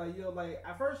Gan. Like, like,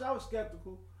 at first I was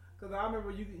skeptical because I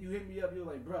remember you hit me up. You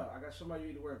were like, bro, I got somebody you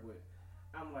need to work with.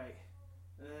 I'm like,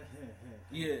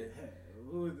 yeah,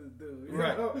 who is this dude? You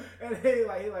know? And he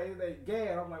like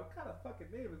Gan. I'm like, what kind of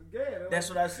fucking name is Gan? That's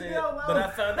what I said. But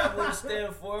I found out what it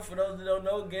stands for. For those that don't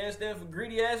know, Gan stands for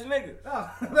greedy ass nigga.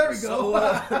 Oh, there we go.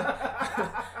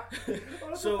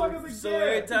 So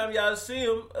every time y'all see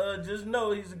him, just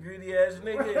know he's a greedy ass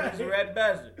nigga and he's a rat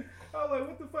bastard. I was like,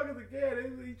 what the fuck is a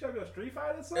Gan? He trying to be a Street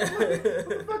Fighter or something? What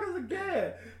the fuck is a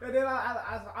Gan? And then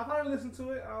I finally listened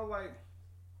to it. I was like,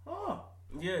 huh.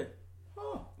 Yeah.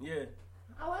 Huh. Yeah.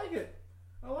 I like it.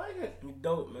 You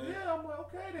dope, man. Yeah, I'm like,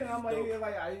 okay then. I'm like,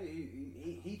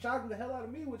 he charging the hell out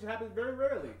of me, which happens very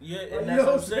rarely. Yeah, and that's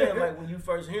what I'm saying. Like, when you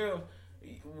first hear him,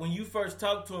 when you first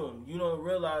talk to him, you don't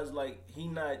realize, like, he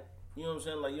not, you know what I'm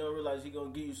saying? Like, you don't realize he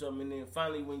gonna give you something. And then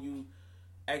finally, when you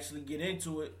actually get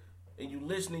into it, and you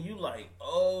listening, you like,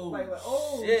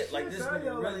 shit, like this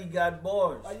nigga really got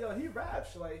bars. Like, he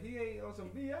raps, like he ain't on some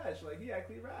BS, like he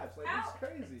actually raps, like he's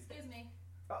crazy. Excuse me.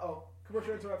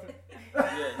 Commercial interruption.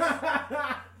 Yes.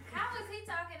 How is he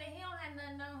talking and he don't have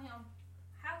nothing on him?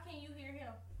 How can you hear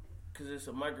him? Cause it's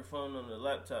a microphone on the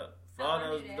laptop. For all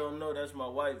those that don't know, that's my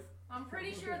wife. I'm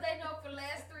pretty sure they know for the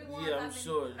last 3 months. Yeah, I'm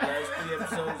sure. The last 3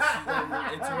 episodes, she's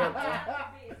gonna interrupt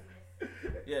him.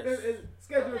 Yes.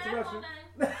 Schedule interruption.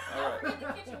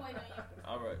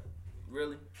 All right.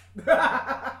 Really?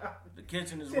 The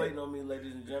kitchen is waiting on me,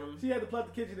 ladies and gentlemen. She had to plug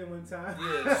the kitchen in one time.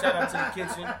 Yeah, shout out to the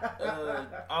kitchen.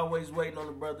 Always waiting on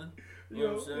the brother. You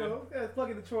know what I'm saying? Yeah, plug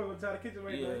in the Troy one time. The kitchen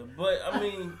waiting on you. But I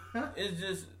mean, it's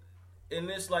just, and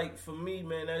it's like, for me,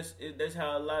 man, that's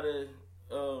how a lot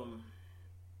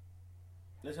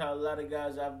of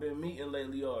guys I've been meeting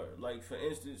lately are. Like, for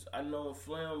instance, I know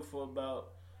Flam for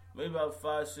about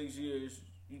 5-6 years.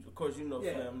 Of course, you know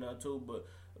Flam now too, but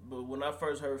when I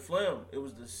first heard Flam, it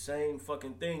was the same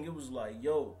fucking thing. It was like,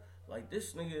 yo, like,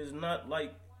 this nigga is not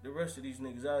like the rest of these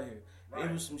niggas out here. Right.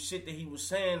 It was some shit that he was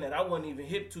saying that I wasn't even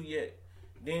hip to yet.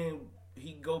 Then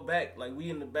he go back, like, we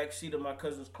in the back seat of my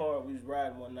cousin's car, we was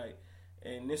riding one night,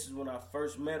 and this is when I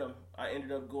first met him. I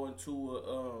ended up going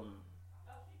to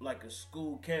like a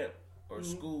school camp or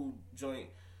school joint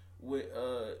with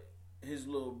his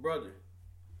little brother.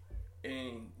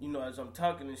 And, you know, as I'm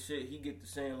talking and shit, he get to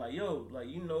saying, like, yo, like,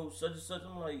 you know, such and such.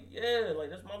 I'm like, yeah, like,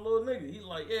 that's my little nigga. He's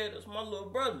like, yeah, that's my little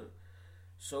brother.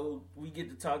 So we get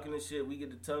to talking and shit. We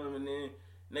get to tell him, and then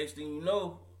next thing you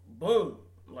know, boom.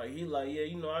 Like, he like, yeah,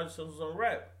 you know, I just was on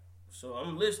rap. So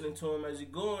I'm listening to him as he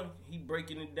going. He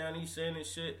breaking it down. He saying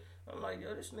this shit. I'm like,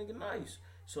 yo, this nigga nice.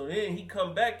 So then he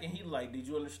come back, and he like, did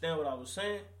you understand what I was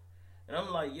saying? And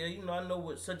I'm like, yeah, you know, I know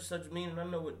what such and such mean, and I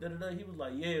know what da-da-da. He was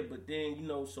like, yeah, but then, you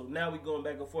know, so now we going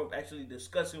back and forth actually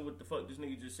discussing what the fuck this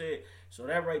nigga just said. So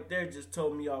that right there just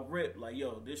told me off rip, like,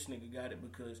 yo, this nigga got it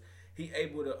because he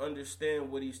able to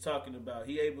understand what he's talking about.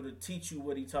 He able to teach you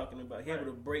what he's talking about. He able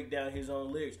to break down his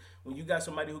own lyrics. When you got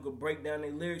somebody who could break down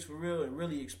their lyrics for real and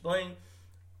really explain,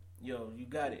 yo, you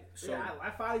got it. So yeah, I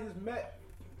finally just met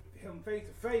him face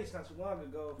to face not too long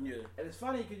ago. Yeah. And it's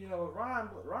funny because, you know,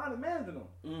 Ron is managing him.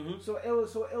 Mm-hmm. So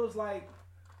it was like,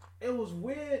 it was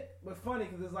weird but funny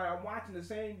because it's like I'm watching the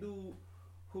same dude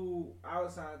who I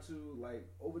was signed to like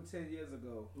over 10 years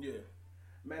ago. Yeah.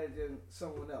 Managing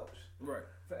someone else. Right.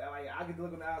 Like, I get to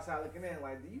look on the outside looking in,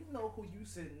 like, do you know who you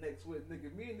sitting next with,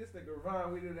 nigga? Me and this nigga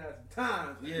Ron, we did that some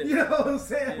times. Yeah. You know what I'm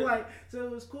saying? Yeah. Like, so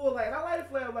it was cool. Like, and I like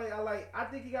Flair. I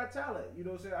think he got talent. You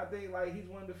know what I'm saying? I think, like, he's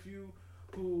one of the few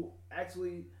who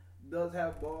actually does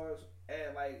have bars,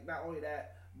 and, like, not only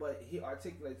that, but he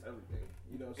articulates everything.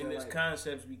 You know what I'm saying? And his like,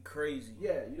 concepts be crazy.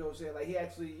 yeah, you know what I'm saying? Like, he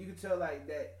actually, you can tell, like,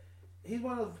 that he's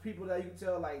one of those people that you can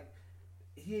tell, like,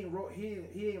 he ain't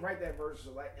write that verse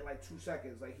like in like 2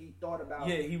 seconds. Like, he thought about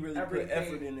He really everything. put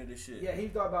effort into this shit. Yeah, he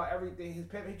thought about everything. He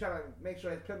trying to make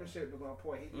sure his penmanship was on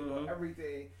point. He knew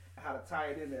everything, how to tie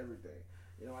it into everything.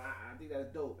 You know, I think that's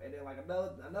dope. And then like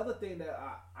another thing that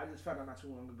I just found out not too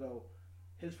long ago,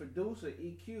 his producer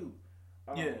EQ.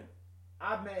 I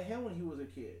met him when he was a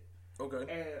kid. Okay.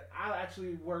 And I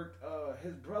actually worked.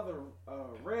 His brother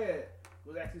Red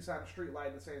was actually signed to Streetlight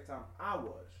at the same time I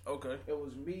was. Okay. It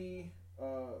was me.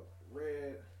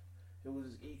 Red, it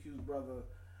was EQ's brother,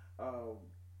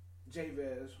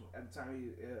 Javez. At the time he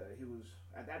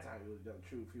was Young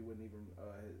Truth. He wasn't even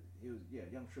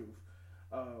Young Truth.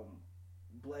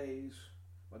 Blaze,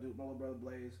 my little brother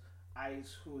Blaze,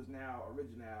 Ice, who is now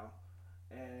Original,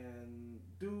 and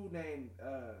dude named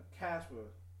Casper.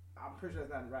 I'm pretty sure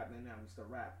that's not his rap name now. He's still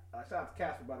rap. Shout out to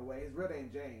Casper, by the way. His real name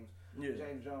James. Yeah.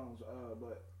 James Jones.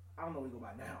 But I don't know what he go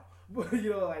by now. But you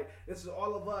know, like, this is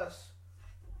all of us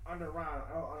underground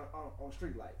on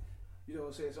Streetlight. You know what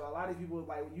I'm saying? So a lot of people,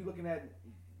 like, when you looking at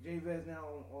Javez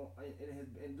now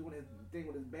and doing his thing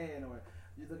with his band, or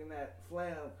you're looking at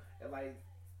Flam, and like,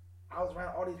 I was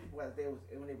around all these people when they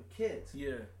were kids.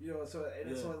 Yeah. You know, so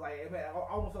it's like, I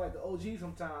almost feel like the OG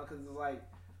sometimes, because it's like,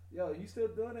 yo, you still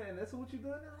doing it, and that's what you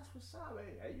doing now? That's what's up,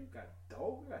 hey, you got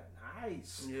dope, you got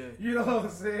nice. Yeah. You know what I'm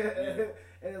saying? Yeah.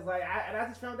 And it's like, I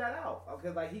just found that out,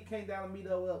 because like, he came down to meet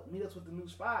us with the new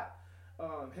spot,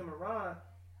 him and Ron,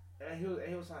 and he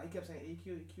was like, he kept saying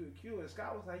EQ, and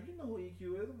Scott was like, you know who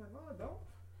EQ is? I'm like, no, I don't.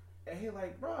 And he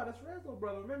like, bro, that's Red's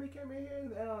brother. Remember he came in here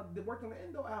and worked on the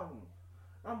Endo album.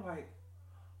 I'm like,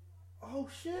 oh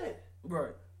shit,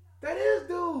 right? That is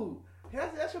dude.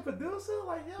 That's your producer?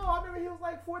 Like, yo, I remember he was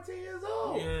like 14 years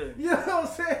old. Yeah. You know what I'm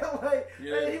saying? Like,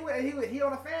 man, he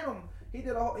on the Phantom. He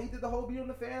did the whole beat on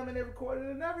the Phantom, and they recorded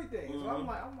it and everything. Mm-hmm. So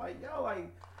I'm like, yo,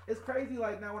 like, it's crazy.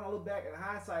 Like, now when I look back in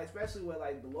hindsight, especially with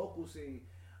like the local scene,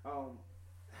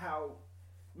 how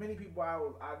many people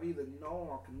I've either known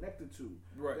or connected to.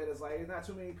 Right. That it's like, there's not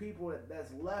too many people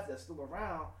that's left that's still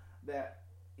around that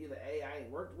either A, I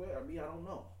ain't worked with, or B, I don't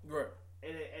know. Right.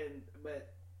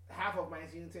 But half of them I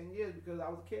ain't seen in 10 years because I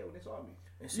was a kid when they saw me.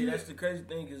 And see, that's the crazy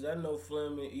thing, because I know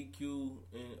Flam and EQ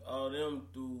and all them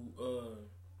through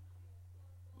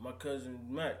my cousin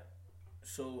Mac.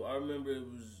 So I remember it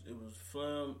was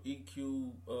Flam,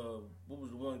 EQ, what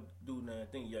was the one dude name? I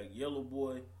think like Yellow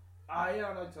Boy. Yeah,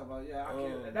 I know you're talking about. Yeah, I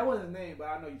can't. That wasn't his name, but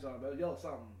I know you're talking about. Yellow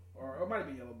something. Or it might have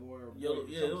been Yellow Boy. Or Yellow,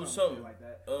 yeah, it was something like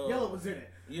that. Yellow was in it.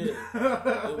 Yeah,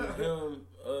 it was him.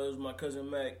 It was my cousin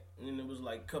Mac, and it was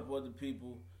like a couple other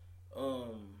people.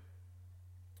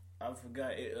 I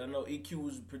forgot. I know EQ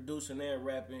was producing and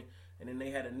rapping, and then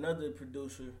they had another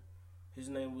producer. His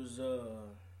name was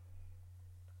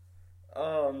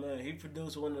oh man, he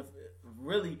produced one of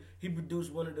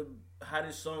the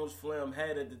hottest songs Flam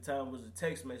had at the time was a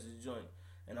text message joint.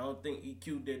 And I don't think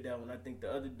EQ did that one. I think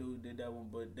the other dude did that one.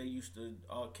 But they used to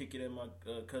all kick it at my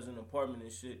cousin's apartment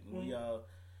and shit. And we all,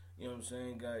 you know what I'm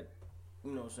saying, got,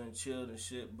 you know what I'm saying, chilled and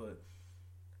shit. But,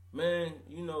 man,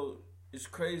 you know, it's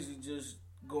crazy just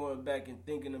going back and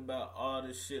thinking about all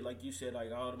this shit. Like you said,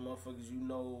 like all the motherfuckers you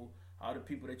know, all the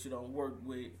people that you don't work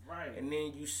with. Right. And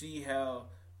then you see how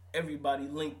everybody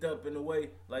linked up in a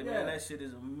way. Like, man, that shit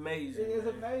is amazing. It is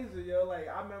amazing, yo. Like,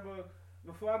 I remember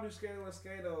before I knew Skater with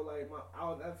Skato, like,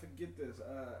 I'll never forget this.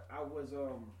 I was,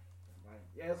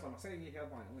 it's on my second year, I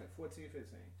was like 14,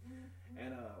 15.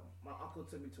 And my uncle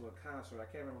took me to a concert. I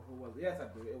can't remember who it was. Yes, I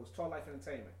do. It was Tall Life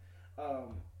Entertainment.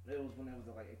 It was when it was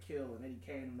like a Kill and Eddie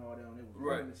Kane and all that, and it was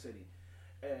right in the city.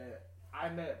 And I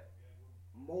met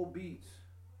Mo Beats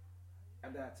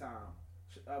at that time.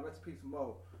 Rest in peace,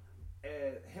 Mo.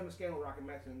 And him and Skater were rocking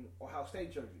matching Ohio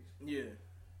State jerseys. Yeah.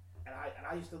 And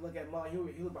I used to look at Mo. He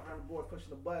was behind the boards pushing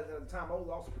the buttons. At the time, I was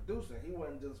also producing. He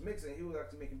wasn't just mixing. He was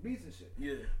actually making beats and shit.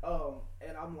 Yeah.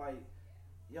 And I'm like,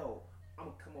 yo, I'm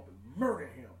gonna come up and murder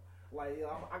him. Like, yo,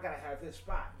 I gotta have this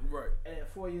spot. Right. And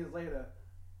 4 years later,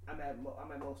 I'm at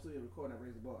Mo's studio recording at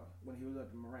Razor Bar when he was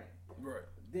up in Moraine. Right.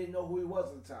 Didn't know who he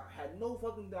was at the time. Had no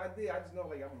fucking idea. I just know,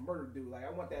 like, I'm a murder dude. Like, I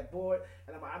want that boy,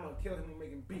 and I'm gonna kill him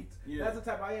making beats. Yeah. That's the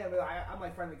type I am. I'm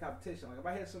like friendly competition. Like, if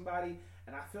I hit somebody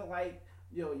and I feel like,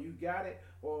 yo, you got it,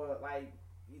 or like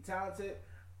you talented,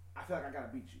 I feel like I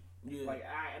gotta beat you. Yeah. Like,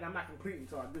 and I'm not complete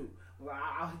until I do. Like,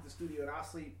 I'll hit the studio and I'll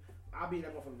sleep. I'll be in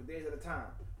that motherfucker for days at a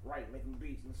time, right, making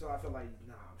beats. And so I feel like,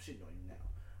 nah, I'm shitting on you now.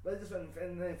 But it's just in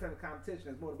front of competition,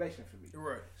 it's motivation for me.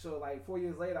 Right. So like 4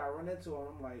 years later, I run into him.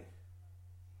 I'm like,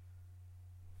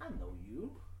 I know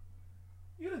you.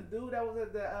 You the dude that was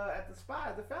at the spot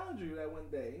at the Foundry that one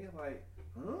day. He's like,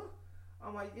 huh?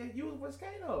 I'm like, yeah, you was with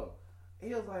Skato.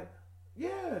 He was like,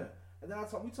 yeah. And then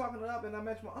we talking it up, and I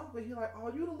mentioned my uncle. He like,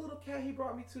 oh, you the little cat he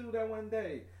brought me to that one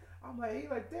day. I'm like, he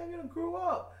like, damn, you done grew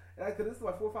up. And cause this is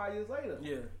like 4 or 5 years later.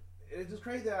 Yeah. It's just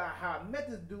crazy how I met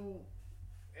this dude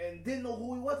and didn't know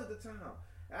who he was at the time.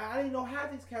 I didn't know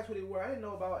half these cats who they were. I didn't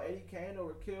know about Eddie Kane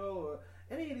or Kill or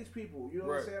any of these people. You know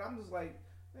what I'm saying? I'm just like,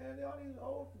 man,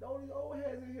 all these old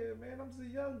heads in here, man. I'm just a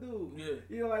young dude. Yeah.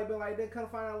 You know, but they come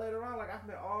find out later on, like, I've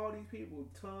met all these people,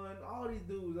 all these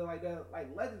dudes that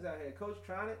like legends out here. Coach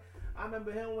Tronic, I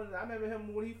remember him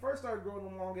when he first started growing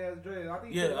them long ass dreads. I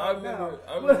think I remember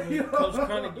Coach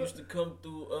Tronic used to come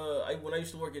through. When I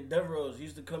used to work at Devereaux's, he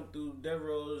used to come through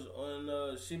Devereaux's on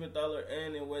Siebenthaler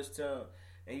and in West Town.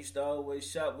 And he used to always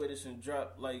shop with us and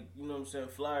drop, like, you know what I'm saying,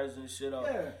 flyers and shit off.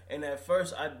 Yeah. And at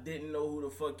first, I didn't know who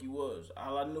the fuck he was.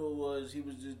 All I knew was he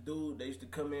was this dude. They used to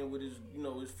come in with his, you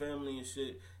know, his family and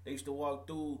shit. They used to walk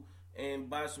through and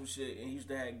buy some shit. And he used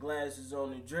to have glasses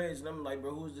on and dreads. And I'm like,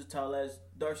 bro, who's this tall ass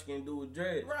dark skinned dude with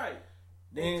dreads? Right.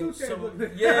 Then like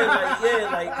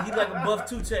he like a buff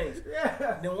 2 Chainz.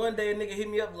 Yeah. Then one day a nigga hit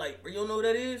me up like, bro, you don't know who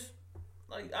that is?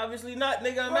 Like, obviously not,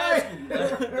 nigga, I'm asking you.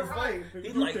 Right.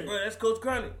 He's like, bro, that's Coach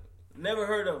Chronic. Never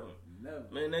heard of him. Never.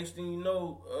 Man, next thing you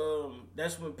know,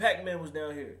 that's when Pac-Man was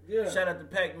down here. Yeah. Shout out to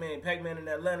Pac-Man. Pac-Man in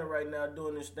Atlanta right now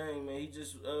doing this thing, man. He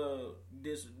just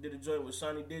did a joint with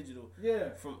Sony Digital.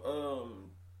 Yeah.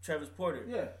 From Travis Porter.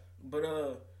 Yeah. But,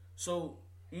 so,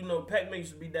 you know, Pac-Man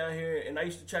used to be down here, and I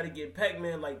used to try to get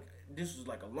Pac-Man, like, this was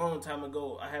like a long time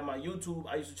ago. I had my YouTube.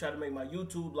 I used to try to make my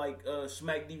YouTube, like,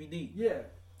 Smack DVD. Yeah.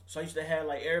 So I used to have,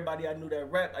 like, everybody I knew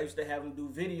that rap, I used to have them do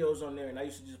videos on there, and I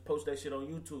used to just post that shit on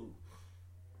YouTube.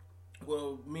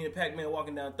 Well, me and Pac-Man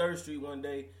walking down 3rd Street one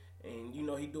day, and, you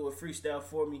know, he do a freestyle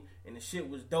for me, and the shit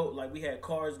was dope. Like, we had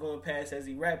cars going past as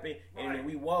he rapping, and then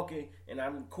we walking, and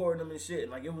I'm recording him and shit.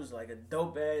 And, like, it was, like, a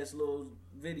dope-ass little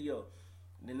video.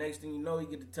 The next thing you know, he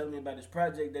get to tell me about this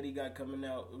project that he got coming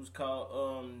out. It was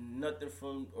called Nothing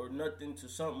to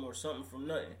Something or Something from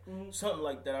Nothing. Mm-hmm. Something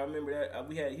like that. I remember that.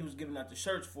 He was giving out the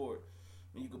shirts for it.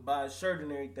 And you could buy a shirt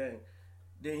and everything.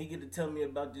 Then he get to tell me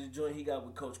about this joint he got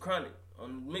with Coach Chronic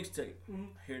on the mixtape.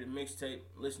 Mm-hmm. I hear the mixtape,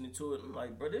 listening to it. I'm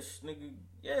like, bro, this nigga,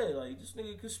 this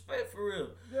nigga could spit for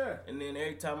real. Yeah. And then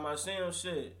every time I see him,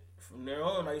 shit, from there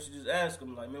on, I used to just ask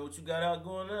him, like, man, what you got out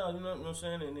going now? You know what I'm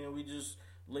saying? And then we just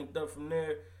linked up from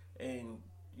there, and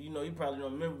you know, he probably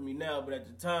don't remember me now, but at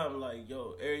the time, like,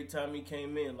 yo, every time he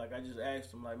came in, like, I just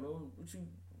asked him, like, man,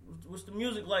 what's the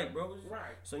music like, bro?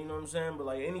 Right. So, you know what I'm saying? But,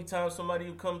 like, anytime somebody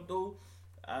would come through,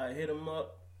 I hit him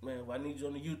up, man, I need you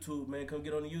on the YouTube, man, come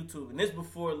get on the YouTube. And this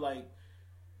before niggas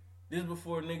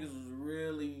was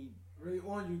really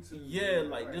on YouTube. Yeah,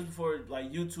 like, right. This before,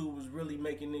 like, YouTube was really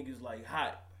making niggas, like,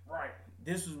 hot. Right.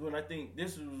 This was when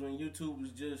YouTube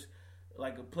was just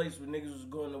like a place where niggas was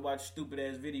going to watch stupid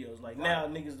ass videos. Like, now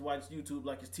niggas watch YouTube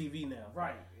like it's TV now.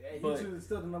 Right. But YouTube is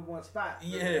still the #1 spot.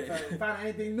 Yeah. Find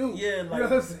anything new. Yeah, like, you know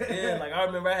what I'm saying? Yeah, like I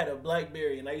remember I had a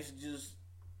BlackBerry and I used to just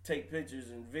take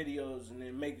pictures and videos and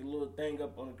then make a little thing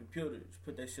up on the computer. Just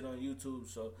put that shit on YouTube.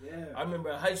 So yeah. I remember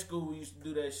in high school we used to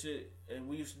do that shit, and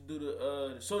we used to do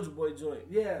the Soulja Boy joint.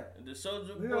 Yeah. And the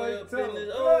Soulja Boy up in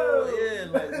this.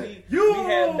 Like we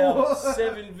had about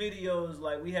 7 videos.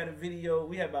 Like we had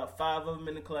about 5 of them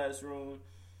in the classroom.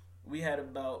 we had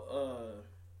about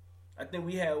I think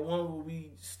we had one where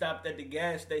we stopped at the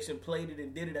gas station, played it,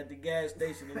 and did it at the gas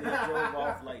station, and then drove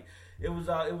off. Like it was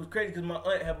crazy because my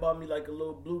aunt had bought me like a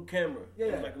little blue camera,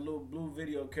 it was like a little blue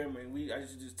video camera, and I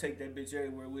used to just take that bitch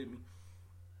everywhere with me.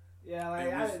 Yeah, like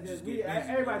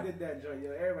everybody did that joint.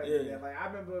 Everybody did that. Like I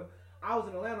remember, I was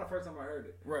in Atlanta the first time I heard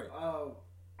it. Right.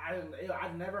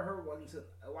 I never heard one until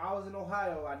while I was in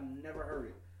Ohio. I never heard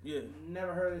it. Yeah.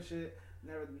 Never heard of shit.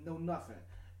 Never know nothing.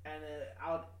 And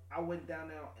I went down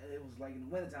there, and it was like in the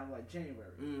wintertime, like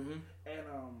January. Mm-hmm. And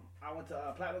I went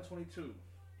to Platinum 22,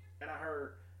 and I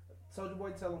heard Soulja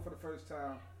Boy tell him for the first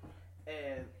time,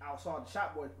 and I saw the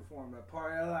Shop Boys perform at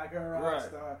Party Like a Rock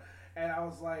Star, and I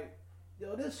was like,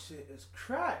 yo, this shit is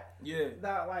crack. Yeah.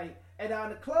 Now, and now in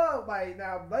the club,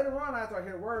 now later on after I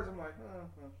hear the words, I'm like,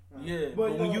 yeah.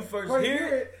 But when you first hear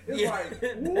it, it's like,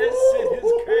 that shit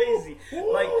is crazy.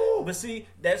 Like, but see,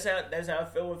 that's how I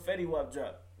feel when Fetty Wap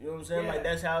dropped. You know what I'm saying? Yeah. Like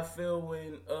that's how I feel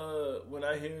when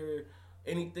I hear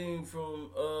anything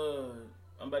from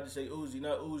I'm about to say Uzi,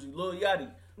 not Uzi, Lil Yachty,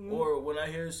 or when I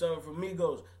hear something from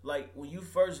Migos. Like when you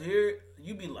first hear it,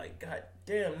 you be like, God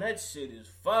damn, that shit is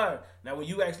fire. Now when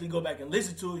you actually go back and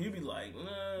listen to it, you be like,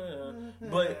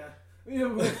 but. Yeah,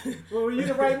 but when you in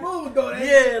the right mood though,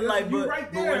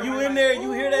 but when you in there,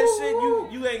 you hear that shit,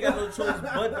 you ain't got no choice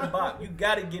but to bop. You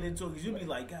gotta get into it because you be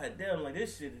like, God damn, like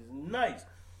this shit is nice.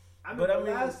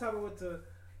 Last time I went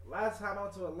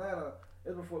to Atlanta, it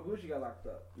was before Gucci got locked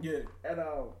up. Yeah. And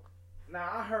now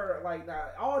I heard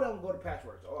all of them go to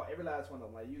Patchworks. Every last one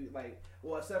of them.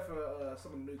 Except for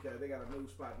some of the new cats, they got a new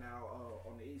spot now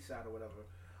on the east side or whatever.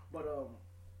 But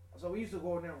so we used to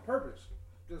go in there on purpose,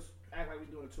 just act like we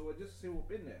doing a tour, just to see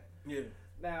what's in there. Yeah.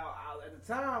 Now at the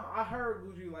time, I heard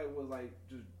Gucci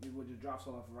would just drop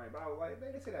something left and right, but I was like,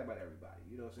 man, they say that about everybody.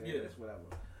 You know what I'm saying? Yeah. It's whatever.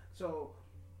 So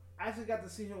I actually got to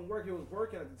see him work. He was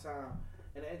working at the time,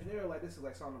 and the engineer this is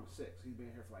like song number 6. He's been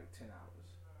here for like 10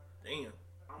 hours. Damn.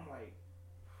 I'm like,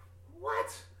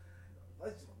 what?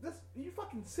 Like this? Are you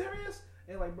fucking serious?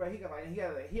 And bro, he had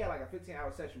like a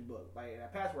 15-hour session book. Like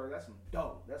at Password, that's some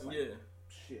dope. That's like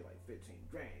shit, like 15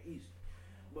 grand easy.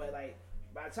 But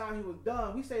by the time he was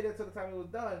done, we stayed there till the time he was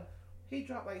done. He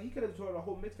dropped he could have toured a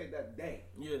whole mixtape that day.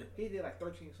 Yeah. He did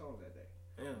 13 songs that day.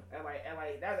 Yeah.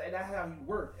 And that's how he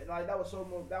worked. And that was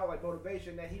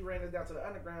motivation that he ran us down to the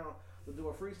underground to do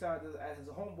a freestyle at his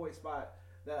homeboy spot.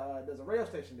 There's a radio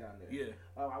station down there. Yeah.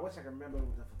 I wish I could remember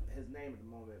his name at the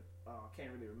moment.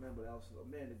 Can't really remember. That was a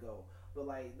minute ago. But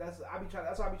that's why I be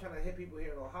trying to hit people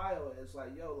here in Ohio. It's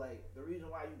the reason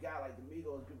why you got the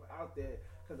Migos people out there,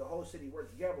 because the whole city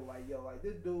worked together.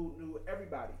 This dude knew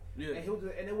everybody. Yeah. And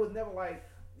it was never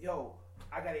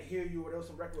I gotta hear you, or there was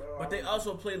some record. But they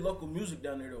also play local music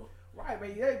down there though. Right,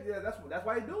 man. Yeah, that's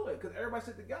why they do it, because everybody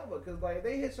sit together. Because if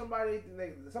they hit somebody,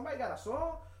 somebody got a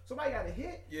song, somebody got a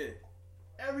hit. Yeah.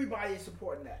 Everybody is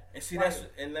supporting that. And see, that's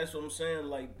what I'm saying.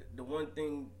 The one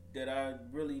thing that I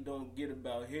really don't get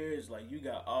about here is you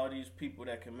got all these people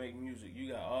that can make music.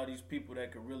 You got all these people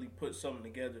that can really put something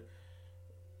together.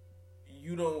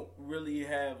 You don't really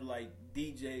have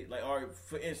DJ,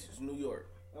 for instance, New York.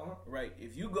 Uh-huh. Right?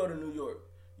 If you go to New York,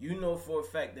 you know for a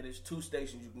fact that it's 2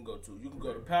 stations you can go to. You can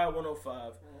go to Power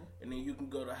 105, and then you can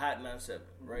go to Hot 97,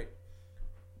 right?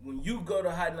 When you go to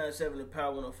Hot 97 and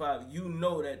Power 105, you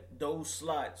know that those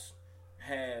slots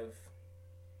have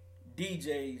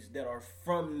DJs that are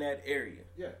from that area.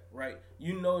 Yeah. Right?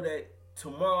 You know that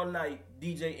tomorrow night,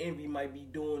 DJ Envy might be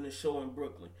doing a show in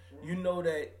Brooklyn. Mm-hmm. You know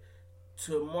that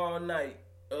tomorrow night,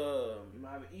 you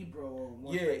might have Ebro.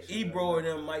 Ebro or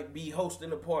them might be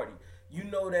hosting a party. You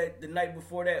know that the night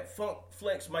before that, Funk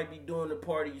Flex might be doing a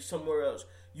party somewhere else.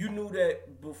 You knew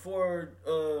that before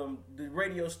the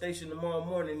radio station tomorrow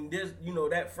morning,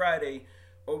 that Friday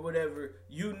or whatever,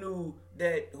 you knew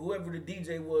that whoever the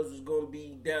DJ was going to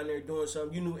be down there doing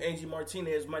something. You knew Angie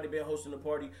Martinez might have been hosting a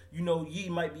party. You know Yee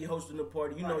might be hosting a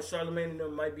party. You know Charlamagne and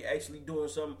them might be actually doing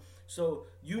something. So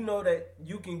you know that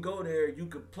you can go there, you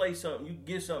could play something, you can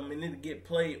get something, and it'll get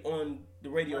played on the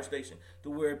radio station to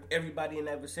where everybody in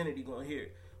that vicinity going to hear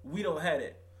it. We don't have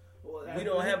that. Well, we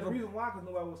don't have the reason why, because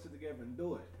nobody will sit together and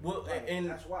do it. Well, and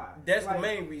that's why. That's the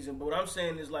main reason. But what I'm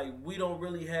saying is we don't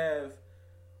really have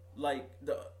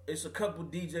it's a couple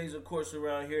DJs of course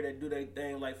around here that do their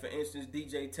thing. For instance,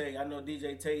 DJ Tay. I know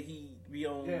DJ Tay. He be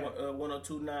on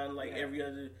 102.9 every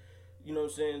other. You know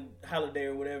what I'm saying, holiday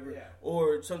or whatever. Yeah.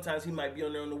 Or sometimes he might be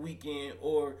on there on the weekend,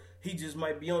 or he just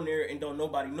might be on there and don't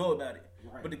nobody know about it.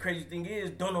 Right. But the crazy thing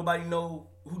is, don't nobody know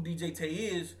who DJ Tay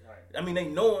is. Right. I mean, they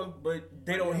know him, but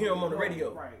they don't hear him on the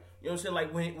radio. Right. You know what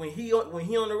I'm saying? When he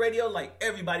on the radio,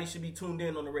 everybody should be tuned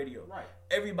in on the radio. Right.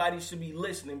 Everybody should be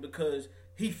listening because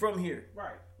he from here.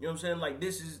 Right. You know what I'm saying? Like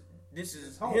this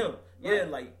is home. him. Right. Yeah,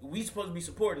 like we supposed to be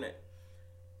supporting that.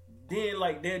 Then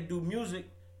like they do music,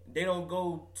 they don't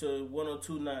go to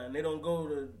 102.9. They don't go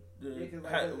to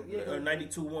or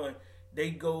 92.1.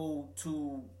 They go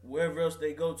to wherever else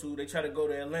they go to. They try to go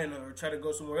to Atlanta or try to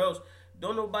go somewhere else.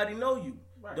 Don't nobody know you.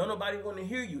 Right. Don't nobody want to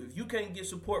hear you. If you can't get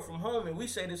support from home, and we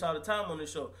say this all the time on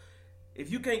this show,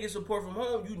 if you can't get support from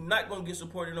home, you're not going to get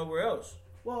supported nowhere else.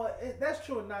 Well, that's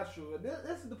true and not true.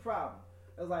 This is the problem.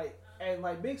 It's like, and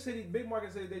like big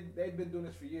market cities, they've been doing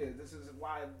this for years. This is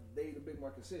why they the big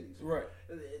market cities. Right.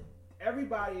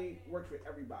 Everybody works with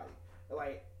everybody.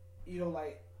 Like, you know,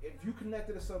 like if you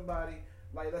connected to somebody,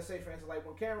 like let's say for instance, like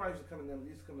when Cameron used to come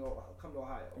to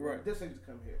Ohio. Right. This used to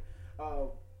come here.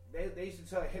 They used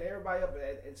to hit everybody up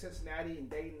in Cincinnati and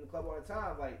Dayton the club all the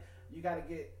time. Like you got to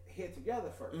get hit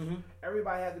together first. Mm-hmm.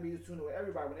 Everybody has to be tuned with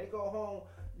everybody. When they go home,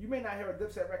 you may not hear a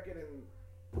Dipset record in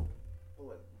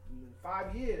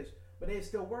 5 years, but they're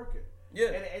still working. Yeah.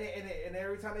 And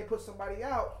every time they put somebody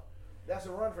out, that's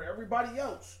a run for everybody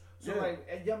else. So like,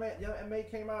 and Young M.A.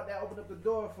 came out, that opened up the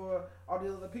door for all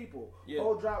the other people. Yeah.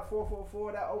 Whole Drop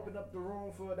 444, that opened up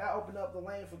the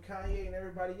lane for Kanye and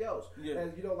everybody else. Yeah.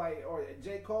 And, you know, like, or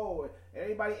J. Cole, or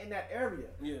anybody in that area.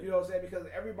 Yeah. You know what I'm saying? Because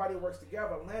everybody works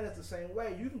together. Atlanta's the same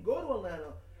way. You can go to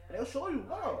Atlanta and they'll show you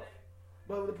love.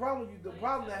 But the problem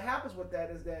that happens with that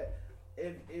is that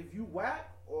if you whack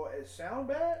or it sound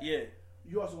bad,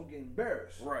 you also gonna get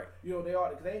embarrassed. Right. You know, they gonna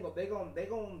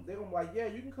be like, yeah,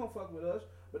 you can come fuck with us,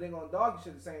 but they gonna dog you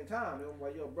shit at the same time. They're gonna be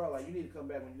like, yo, bro, like you need to come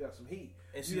back when you got some heat.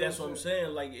 And see, that's what I'm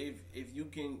saying. Like if you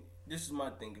can, this is my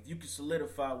thing. If you can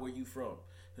solidify where you from,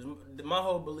 because my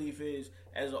whole belief is,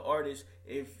 as an artist,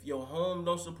 if your home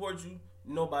don't support you,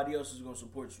 nobody else is gonna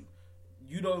support you.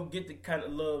 You don't get the kind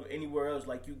of love anywhere else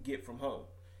like you get from home.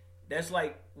 That's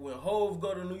like when Hov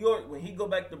go to New York, when he go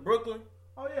back to Brooklyn.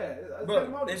 Oh yeah,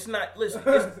 bro, it's not. Listen,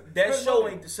 that show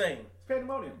ain't the same. It's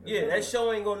pandemonium. That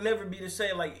show ain't gonna never be the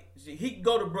same. Like he could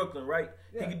go to Brooklyn, right?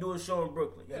 Yeah. He could do a show in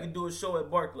Brooklyn. Yeah. He could do a show at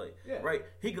Barclay, right?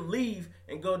 He could leave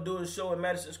and go do a show at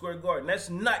Madison Square Garden. That's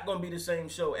not gonna be the same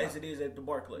show as it is at the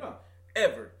Barclay,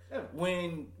 ever.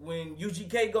 When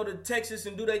UGK go to Texas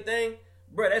and do their thing,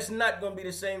 bro, that's not gonna be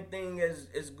the same thing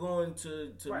as going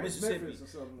to Mississippi.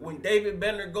 When David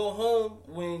Banner go home,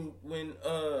 when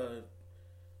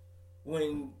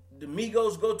the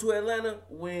Migos go to Atlanta,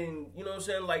 when you know what I'm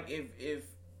saying, like if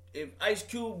Ice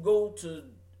Cube go to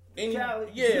any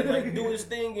like do his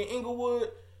thing in Inglewood,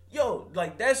 yo,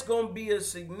 like that's gonna be a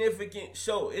significant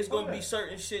show. It's gonna be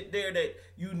certain shit there that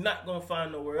you're not gonna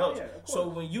find nowhere else. So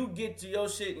when you get to your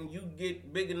shit and you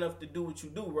get big enough to do what you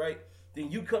do, right?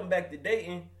 Then you come back to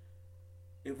Dayton.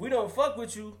 If we don't fuck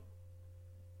with you,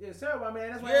 it's terrible, man.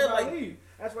 That's why everybody leave.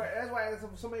 That's why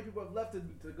so many people have left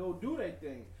to go do their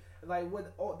thing. Like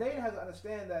Dayton has to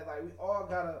understand that like we all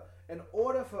gotta, in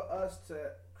order for us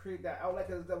to create that outlet.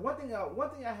 Because the one thing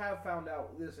I have found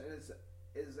out is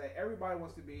that everybody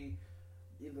wants to be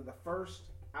either the first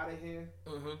out of here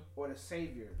or the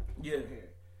savior from here.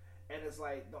 And it's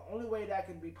like the only way that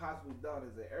can be possibly done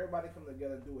is that everybody come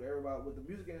together and do it. Everybody with the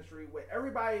music industry, with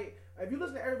everybody. If you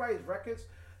listen to everybody's records,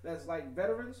 that's like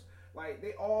veterans, like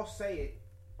they all say it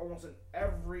almost in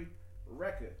every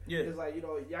record. Yeah, it's like, you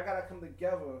know, y'all gotta come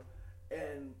together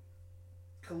and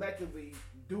collectively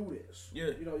do this.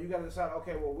 Yeah, you know, you gotta decide.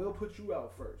 Okay, well, we'll put you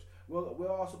out first. We'll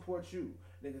all support you.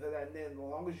 And then as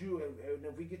long as you and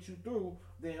if we get you through,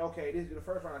 then okay, this is the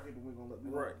first round of people we're gonna look.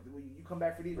 You come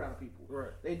back for these round of people. Right.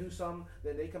 They do something,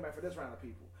 then they come back for this round of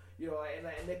people. You know, and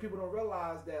then people don't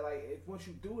realize that like if once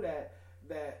you do that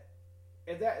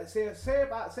say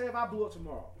if I blew up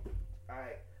tomorrow, all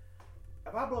right.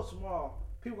 If I blow up tomorrow,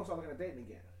 people gonna start looking at dating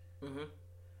again.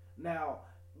 Mm-hmm. Now,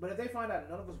 but if they find out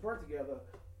none of us work together,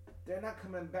 they're not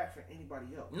coming back for anybody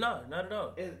else. No, not at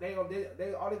all. They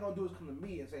all they gonna do is come to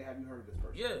me and say, "Have you heard of this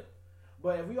person?" Yeah.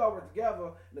 But if we all work together,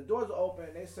 and the doors are open,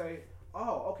 and they say,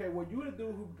 "Oh, okay, well, you the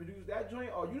dude who produced that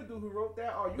joint, or you the dude who wrote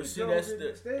that, or you the dude who did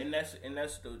this thing."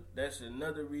 That's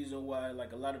another reason why,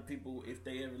 like a lot of people, if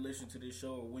they ever listen to this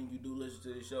show, or when you do listen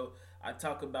to this show, I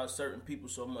talk about certain people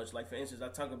so much. Like for instance, I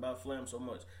talk about Flam so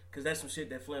much because that's some shit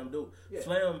that Flam do. Yeah.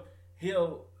 Flam,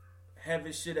 he'll have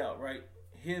his shit out, right?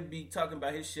 He'll be talking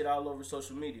about his shit all over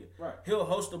social media. Right. He'll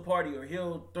host a party or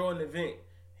he'll throw an event.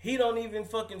 He don't even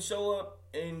fucking show up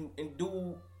and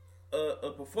do a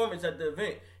performance at the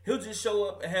event. He'll just show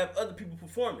up and have other people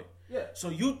performing. Yeah. So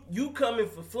you coming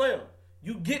for Flam.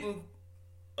 You getting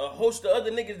a host of other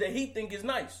niggas that he think is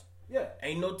nice. Yeah.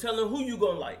 Ain't no telling who you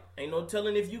gonna like. Ain't no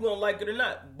telling if you gonna like it or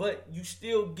not. But you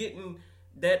still getting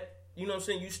that, you know what I'm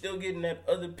saying? You still getting that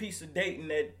other piece of dating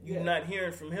that you're not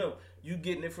hearing from him. you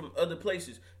getting it from other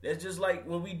places. That's just like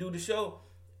when we do the show.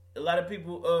 A lot of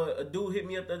people, a dude hit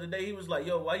me up the other day. He was like,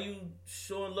 yo, why you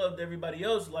showing love to everybody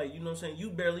else? Like, you know what I'm saying? You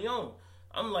barely on.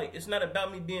 I'm like, it's not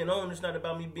about me being on. It's not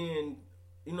about me being,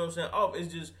 you know what I'm saying, off.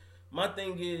 It's just, my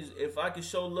thing is, if I can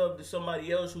show love to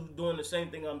somebody else who's doing the same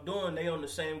thing I'm doing, they on the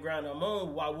same grind I'm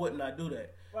on, why wouldn't I do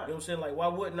that? Right. You know what I'm saying? Like, why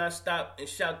wouldn't I stop and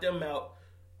shout them out?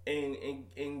 And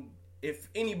if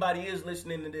anybody is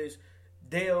listening to this,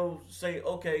 they'll say,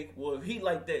 okay, well, if he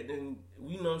like that, then,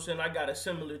 you know what I'm saying, I got a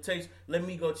similar taste. Let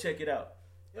me go check it out.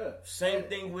 Yeah. Same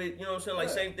thing with, you know what I'm saying, like,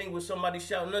 same thing with somebody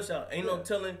shouting us out. Ain't no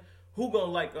telling who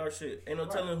gonna like our shit. Ain't no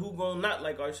telling who gonna not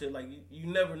like our shit. Like, you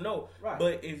never know. Right.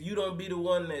 But if you don't be the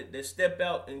one that step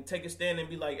out and take a stand and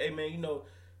be like, hey, man, you know,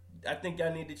 I think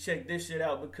y'all need to check this shit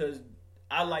out because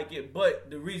I like it, but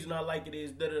the reason I like it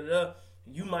is da-da-da,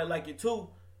 you might like it too.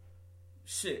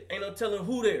 Shit, ain't no telling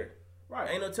who there. Right.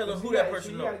 Ain't no telling who that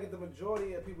person knows. You gotta get the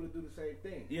majority of people to do the same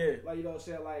thing. Yeah. Like, you know what I'm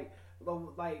saying?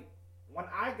 Like when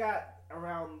I got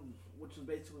around, which was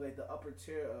basically like the upper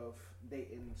tier of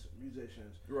dating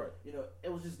musicians. Right. You know,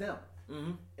 it was just them.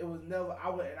 Mm-hmm. It was never, I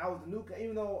was the new,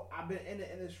 even though I've been in the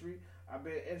industry, I've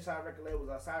been inside record labels,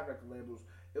 outside record labels,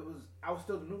 I was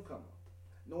still the newcomer.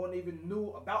 No one even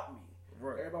knew about me.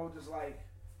 Right. Everybody was just like,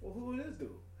 well, who is this dude?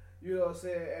 You know what I'm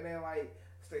saying? And then like,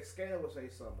 Scanner would say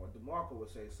something, or DeMarco would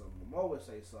say something, or Mo would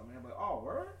say something, and I'm like, oh,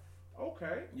 word?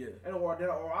 Okay. Yeah. And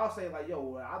or I'll say like, yo,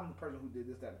 well, I'm the person who did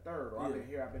this, that, and third, or I've been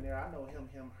here, I've been there, I know him,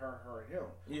 her, him.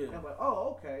 Yeah. And I'm like,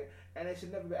 oh, okay. And it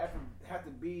should never have to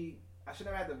be, I should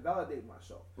never have to validate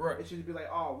myself. Right. It should be like,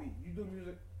 oh, you do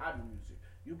music, I do music.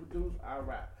 You produce, I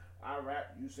rap. I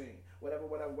rap, you sing. Whatever.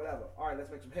 All right,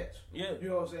 let's make some hits. Yeah. You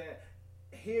know what I'm saying?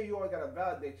 Here you always gotta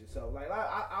validate yourself. Like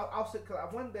I'll sit, cause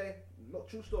one day, look,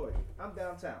 true story. I'm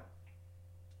downtown.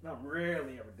 I'm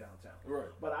rarely ever downtown. Right.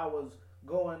 But I was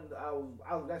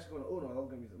actually going to Uno.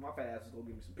 My fat ass is gonna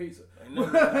give me some pizza. So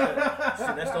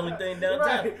that's the only thing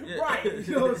downtown. Right. Yeah. Right.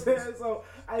 You know what I'm saying? So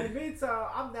in the meantime,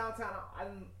 I'm downtown.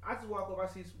 I just walk over. I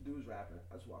see some dudes rapping.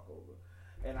 I just walk over,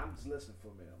 and I'm just listening for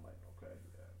a minute. I'm like, okay.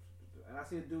 Yeah. And I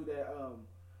see a dude that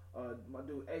my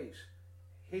dude H.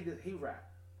 He rap.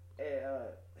 And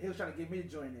he was trying to get me to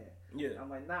join in. Yeah. I'm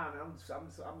like, nah, man,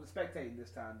 I'm spectating this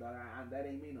time, dog. That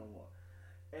ain't me no more.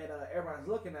 And everybody's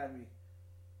looking at me,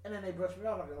 and then they brush me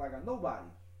off like a nobody.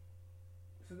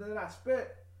 So then I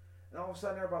spit, and all of a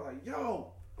sudden everybody's like,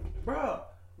 yo, bro,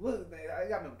 look, I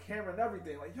got me on camera and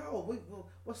everything. Like, yo,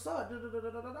 what's up? Da, da, da,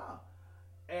 da, da, da.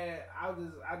 And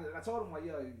I told him like,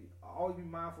 yo, always be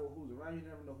mindful of who's around. You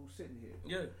never know who's sitting here.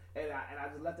 Yeah. And I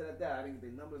just left it at that. I didn't get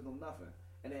their numbers, no nothing.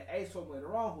 And then Ace told me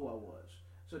later on who I was.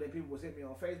 So then people was hitting me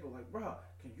on Facebook like, bro,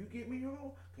 can you get me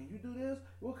on? Can you do this?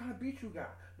 What kind of beat you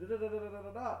got? Da, da, da, da, da,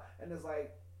 da, da. And it's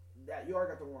like, that you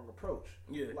already got the wrong approach.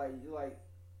 Yeah. Like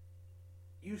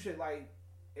you should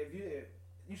if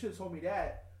you should have told me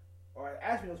that or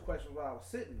asked me those questions while I was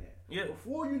sitting there. Yeah.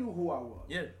 Before you knew who I was.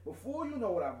 Yeah. Before you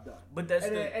know what I've done. But that's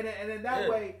and then that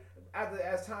way,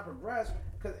 as time progressed,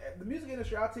 because the music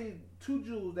industry, I'll tell you two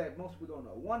jewels that most people don't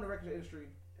know. One, the record industry,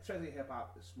 especially hip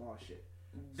hop, is small shit.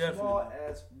 Definitely. Small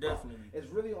as definitely. It's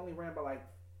really only ran by like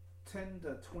 10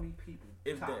 to 20 people.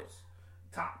 If tops.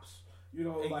 Tops. You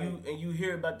know, and you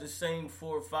hear about the same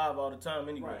 4 or 5 all the time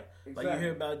anyway. Right, exactly. Like you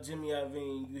hear about Jimmy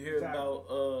Iovine, you hear about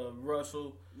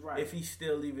Russell, if he's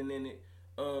still even in it.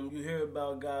 You hear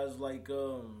about guys like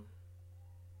man,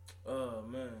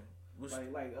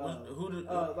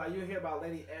 like you hear about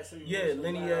Lenny S.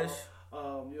 Lenny S.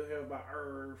 You'll hear about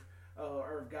Irv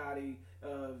Gotti.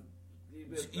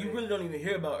 You really don't even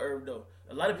hear about Irv though.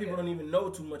 A lot of people don't even know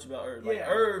too much about Irv. Like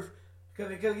Irv,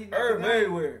 because Irv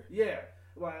everywhere. Yeah.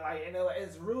 Like, and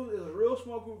it's a real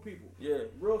small group of people. Yeah,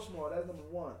 real small. That's number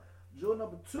one. Jewel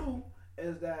number 2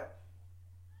 is that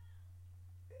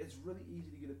it's really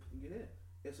easy to get in.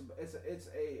 It's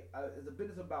a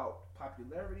business about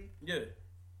popularity. Yeah,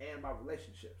 and about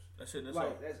relationships. That's it. That's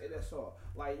all. That's all.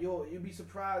 Like you'll be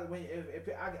surprised when if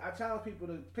I challenge people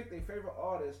to pick their favorite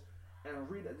artist and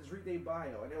read their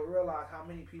bio, and they'll realize how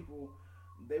many people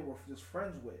they were just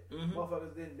friends with. Mm-hmm.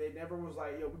 Motherfuckers they never was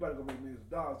like, yo, we better go make millions of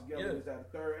dollars together. This,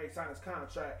 that, third, hey, sign this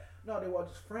contract. No, they were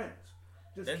just friends.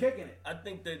 Kicking it. I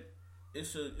think that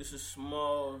it's a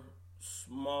small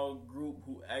group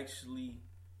who actually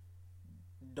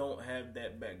don't have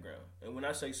that background. And when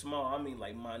I say small, I mean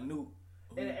like minute who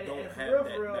don't have that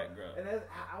background.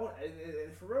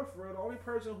 And for real, the only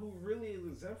person who really is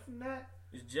exempt from that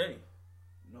is Jay.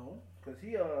 No, because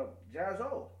he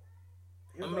Jaz-O.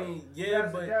 But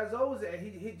Jaz-O was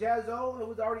Jaz-O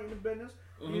was already in the business.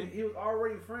 Mm-hmm. He was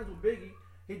already friends with Biggie.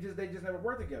 They just never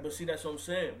worked together. But see, that's what I'm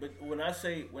saying. But when I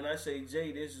say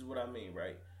Jay, this is what I mean,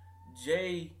 right?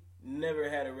 Jay never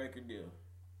had a record deal.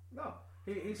 No,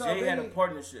 he saw Jay Biggie, had a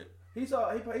partnership. He saw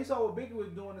what Biggie was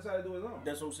doing, decided to do his own.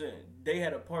 That's what I'm saying. They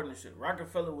had a partnership.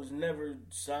 Rockefeller was never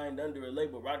signed under a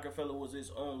label. Rockefeller was his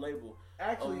own label.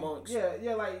 Actually, amongst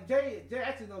like Jay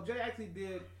actually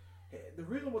did the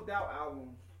Reason Without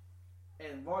album,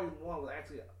 and Volume 1 was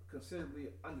actually considerably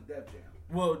under Def Jam.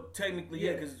 Well, technically,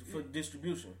 yeah, because for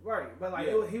distribution. Right, but like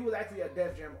he was actually a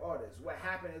Def Jam artist. What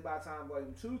happened is by the time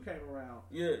Volume 2 came around,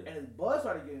 and his buzz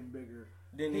started getting bigger,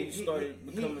 then he started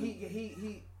becoming.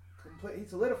 He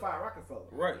solidified Rockefeller,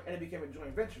 right, and it became a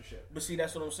joint venture ship. But see,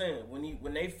 that's what I'm saying.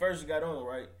 When they first got on,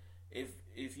 right,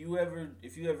 if you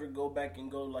ever go back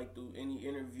and go like through any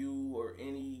interview or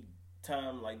any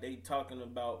time like they talking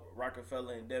about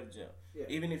Rockefeller and Def Jam,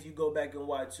 even if you go back and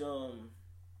watch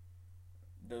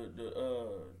the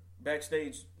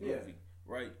Backstage movie,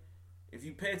 right? If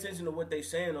you pay attention to what they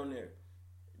saying on there,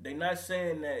 they not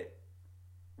saying that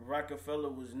Rockefeller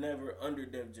was never under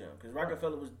Def Jam, because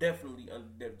Rockefeller was definitely under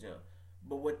Def Jam.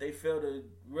 But what they fail to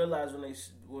realize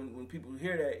when people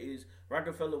hear that is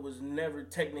Rockefeller was never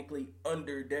technically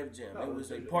under Def Jam. No, it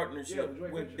was a partnership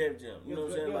with Def Jam. You know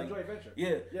what I'm saying? Like joint venture.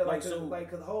 Yeah, like so, like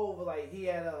cause Hov, like he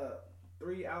had a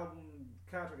 3-album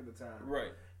contract at the time,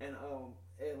 right?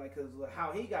 And like cause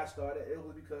how he got started, it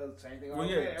was because same thing. Well,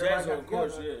 Jazzo, of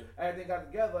course, everything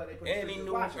got together. And they put he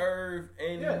knew Irv, and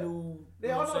he knew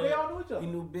they all knew each other. He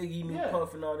knew Biggie, he knew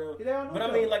Puff, and all them. But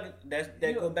I mean, like that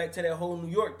go back to that whole New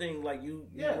York thing. Like you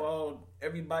all,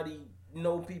 everybody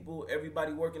know people,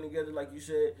 everybody working together, like you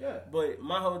said. Yeah. But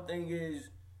my whole thing is,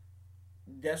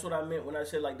 that's what I meant when I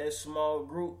said like that small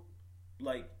group.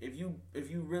 Like if you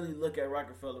really look at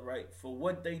Rockefeller, right, for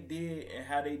what they did and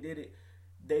how they did it,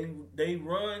 they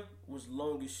run was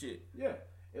long as shit. Yeah,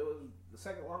 it was the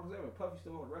second longest ever. Puffy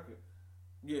still on record.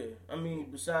 Yeah, I mean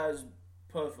besides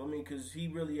Puff, I mean because he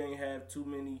really ain't have too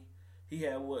many. He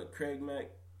had what, Craig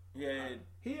Mack.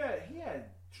 He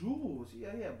had jewels. He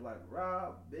had Black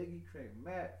Rob, Biggie, Craig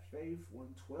Mack, Faith,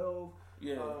 112.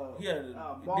 Yeah, he had.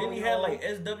 Didn't he have like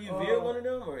SWV or one of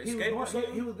them or Escape or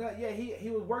something? He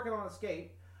was working on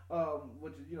Escape,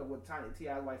 which is with Tiny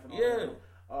T.I.'s wife and all. Yeah.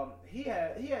 He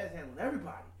had his hand on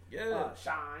everybody. Yeah.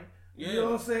 Shine. Yeah. You know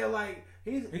what I'm saying? Like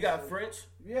he got French.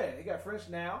 Yeah, he got French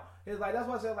now. It's like that's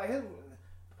why I said like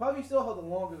Puffy still holds the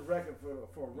longest record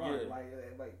for a run. Yeah.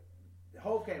 Like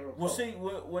Hov came real close. Well, see,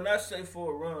 when I say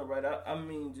for a run, right, I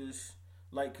mean just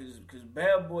like because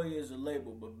Bad Boy is a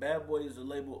label, but Bad Boy is a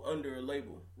label under a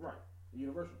label. Right.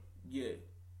 Universal. Yeah.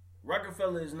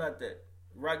 Rockefeller is not that.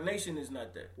 Rock Nation is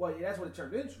not that. Well, yeah, that's what it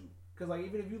turned into. Because like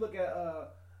even if you look at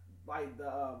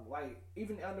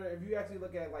even under, if you actually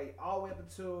look at like all the way up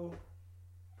until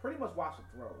pretty much Watch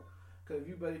the Throne. Because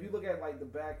if you look at like the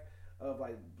back of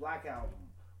like Black Album,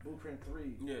 Blueprint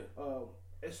 3,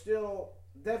 it's still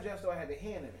Def Jam still had their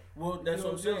hand in it. Well, that's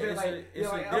what I'm saying. It's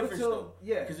like, a difference though.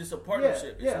 Yeah, because it's a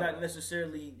partnership. It's not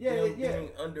necessarily them being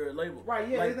under a label. Right?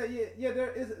 Yeah,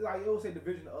 there is like it will say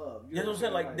division of. That's what I'm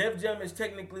saying. Like Def Jam is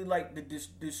technically like the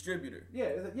distributor. Yeah,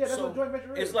 that's what joint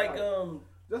venture is. It's like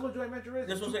that's what joint venture is.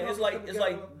 That's what I'm saying. It's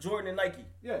like Jordan and Nike.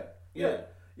 Yeah.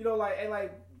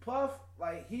 Like Puff,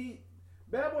 like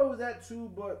Bad Boy was that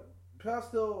too, but Puff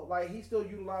still he still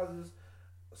utilizes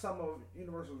some of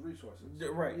Universal's resources.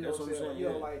 Right. That's what I'm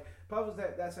saying. Like Puff was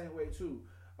that same way too.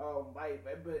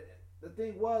 But the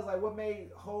thing was like what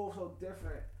made Hov so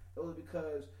different. It was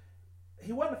because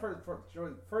he wasn't the first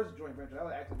joint venture. That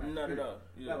was actually not at all.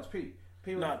 Yeah. That was P.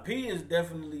 P is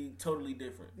definitely totally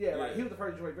different. Yeah, like he was the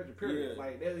first joint venture. Period. Yeah.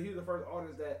 Like he was the first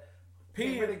artist that.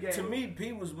 To me,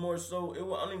 P was more so.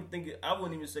 I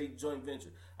wouldn't even say joint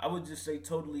venture. I would just say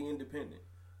totally independent.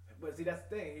 But see, that's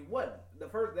the thing. He wasn't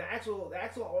the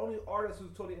actual only artist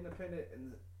who's totally independent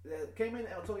and that came in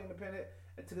totally independent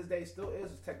and to this day still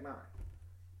is Tech Nine.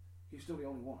 He's still the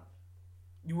only one.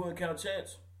 You wouldn't count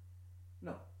Chance?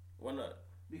 No. Why not?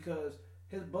 Because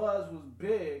his buzz was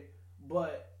big,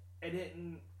 but it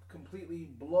didn't completely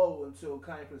blow until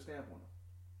Kanye put a stamp on him.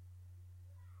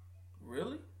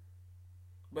 Really?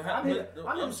 But how?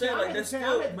 I'm saying like that's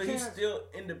still, but he's still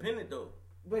independent though.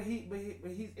 But he's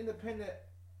independent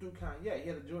through Kanye. He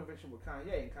had a joint venture with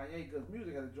Kanye, and Kanye Good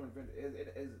Music has a joint venture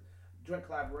is joint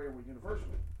collaborator with Universal,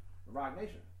 Rock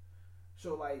Nation.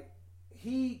 So like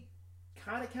he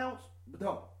kind of counts, but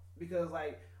don't, because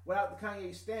like without the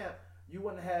Kanye stamp, you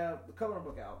wouldn't have the Coloring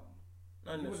Book album.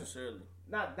 Not necessarily.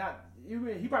 Not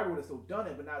he probably would have still done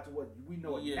it, but not to what we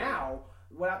know it now.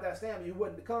 Without that stamp,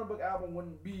 the Coloring Book album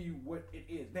wouldn't be what it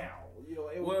is now.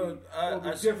 It would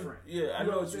be different. I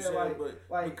know what you're saying,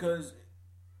 but because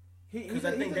Because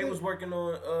I think they was working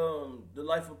on The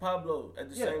Life of Pablo at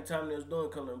the same time they was doing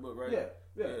Coloring Book, right?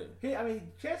 Yeah.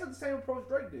 Chance had the same approach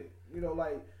Drake did.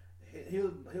 Like he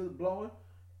was blowing.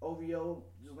 OVO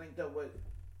just linked up with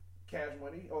Cash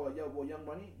Money or Young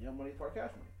Money. Young Money is part of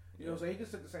Cash Money. You know what I'm saying? He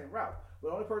just took the same route. But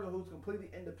the only person who's completely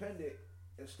independent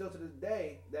and still to this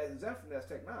day that is exempt from that's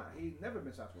Tech Nine. He's never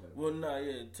been signed with label.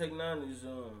 Well, Tech Nine is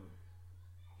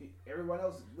everyone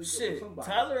else is shit. Somebody.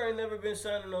 Tyler ain't never been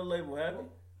signed to no label, have he?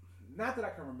 Not that I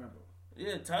can remember.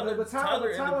 Yeah, Tyler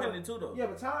independent too though. Yeah,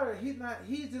 but Tyler, he's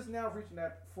just now reaching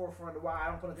that forefront of why I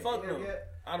don't put him in there yet.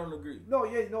 I don't agree. No,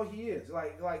 he is.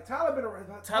 Like Tyler been around.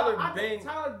 Tyler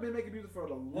been making music for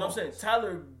the long. No, I'm saying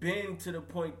Tyler been to the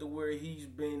point to where he's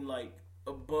been like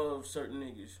above certain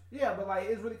niggas. Yeah, but like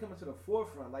it's really coming to the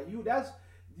forefront. Like if you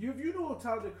knew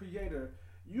Tyler the Creator,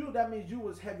 that means you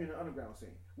was heavy in the underground scene.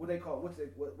 What they call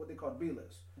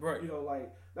B-list. Right.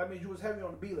 Like that means you was heavy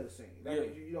on the B-list scene. That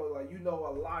means you know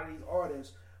a lot of these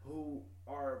artists who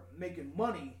are making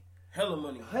money, hella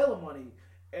money,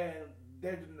 and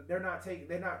they're not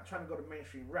trying to go the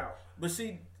mainstream route. But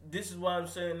see, this is why I'm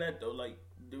saying that though. Like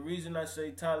the reason I say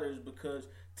Tyler is because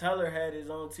Tyler had his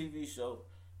own TV show.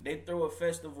 They throw a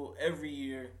festival every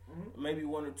year, maybe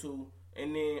one or two,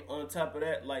 and then on top of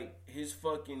that, like his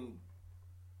fucking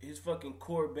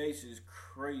core base is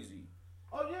crazy.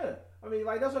 Oh yeah, I mean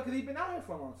like that's why because he's been out here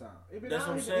for a long time. That's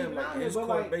what I'm saying. Like his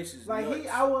core base is nuts.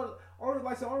 I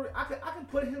can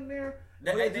put him there.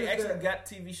 They actually got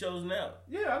TV shows now.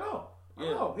 Yeah, I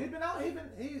know. He's been out.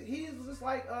 He's just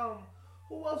like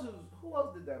who else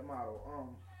did that model?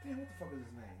 Damn, what the fuck is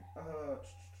his name?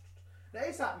 The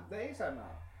ASAP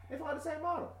now. They follow the same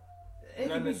model. It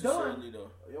Not can be done.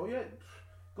 Though. Oh yeah.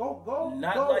 Go.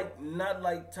 Not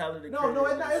like Tyler the Creator. No,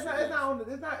 it's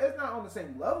not on the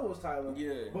same level as Tyler.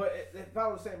 Yeah. But it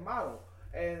follows the same model,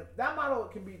 and that model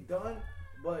can be done,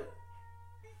 but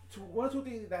one or two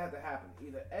things that have to happen.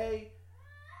 Either A,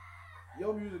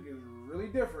 your music is really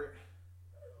different,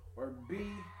 or B,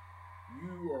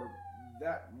 you are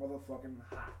that motherfucking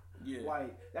hot. Yeah.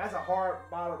 Like that's a hard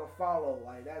model to follow.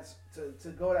 Like that's to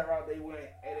go that route they went,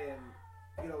 and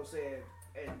then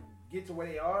and get to where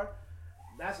they are.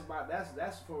 That's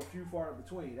for a few far in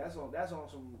between. That's on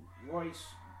some Royce,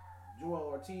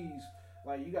 Joel Ortiz.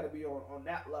 Like you got to be on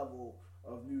that level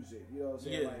of music. You know what I'm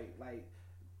saying? Yeah. Like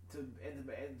to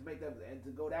make that and to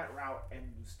go that route and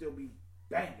still be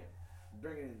banging,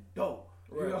 bringing in dope.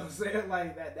 Right. You know what I'm saying?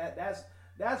 Like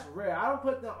that's rare. I don't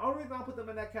put them. Only reason I put them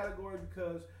in that category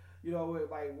because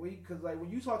when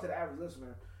you talk to the average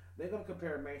listener, they're gonna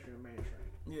compare mainstream to mainstream.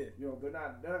 Yeah. They're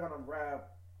not gonna grab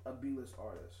a B-list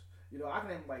artist. I can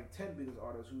name like 10 B-list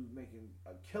artists who's making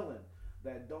a killing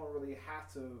that don't really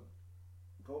have to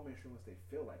go mainstream unless they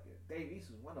feel like it. Dave East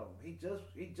is one of them. He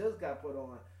just got put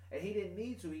on, and he didn't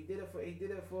need to. He did it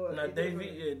for. Now Dave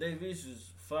East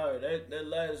is fire. That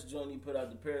last joint he put out,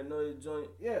 the Paranoia joint.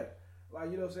 Yeah. Like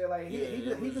you know what I'm saying, like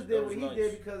he just did what he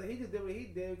did because he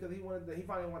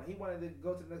finally wanted to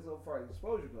go to the next level as far as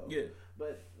exposure goes. Yeah,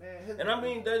 but man, and I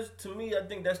mean that's to me, I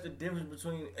think that's the difference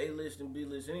between A-list and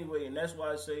B-list anyway, and that's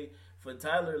why I say for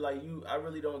Tyler, I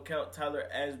really don't count Tyler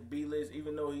as B-list,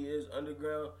 even though he is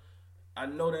underground. I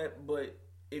know that, but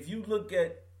if you look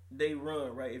at they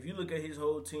run right, if you look at his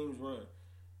whole team's run,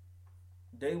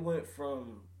 they went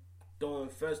from throwing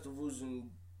festivals and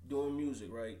doing music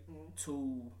right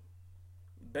to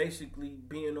basically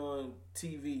being on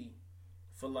TV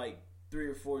for like 3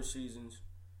 or 4 seasons,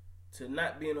 to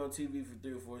not being on TV for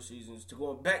 3 or 4 seasons, to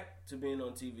going back to being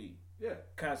on TV. Yeah.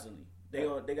 Constantly.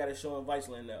 They got a show on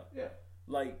Viceland now. Yeah.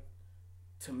 Like,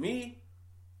 to me,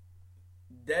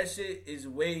 that shit is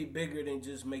way bigger than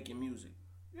just making music.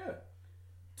 Yeah.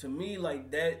 To me,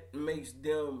 like, that makes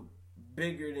them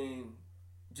bigger than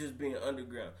just being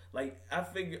underground. Like, I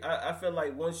feel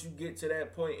like once you get to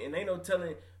that point, and ain't no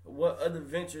telling what other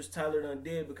ventures Tyler done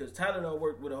did, because Tyler done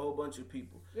worked with a whole bunch of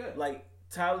people. Yeah. Like,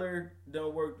 Tyler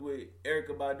done worked with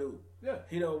Erykah Badu. Yeah.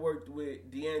 He done worked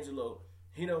with D'Angelo.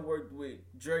 He done worked with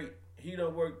Drake. He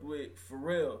done worked with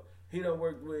Pharrell. He done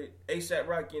worked with A$AP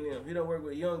Rocky and them. He done worked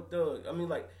with Young Thug. I mean,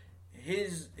 like,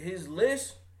 his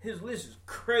list is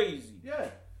crazy.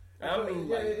 Yeah.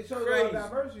 It shows crazy. how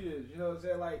diverse he is. You know what I'm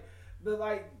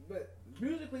saying? But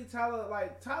musically, Tyler's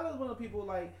one of the people,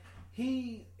 like,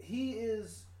 he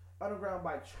is underground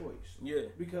by choice. Yeah.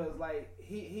 Because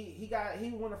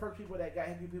he one of the first people that got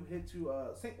people hit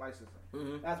to sync licensing.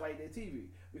 Mm-hmm. That's why he did TV,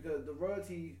 because the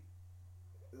royalty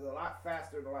is a lot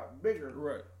faster and a lot bigger.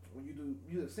 Right. When you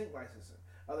do sync licensing,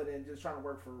 other than just trying to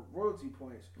work for royalty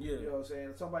points. Yeah. You know what I'm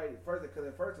saying? Because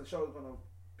at first the show is gonna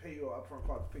pay you an upfront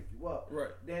cost to pick you up. Right.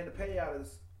 Then the payout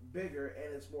is bigger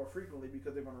and it's more frequently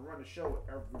because they're going to run the show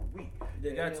every week.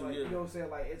 They got to, like, yeah. You know what I'm saying?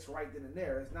 Like, it's right then and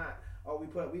there. It's not, we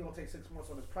going to take 6 months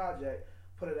on this project,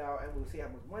 put it out, and we'll see how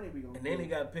much money we going to And then it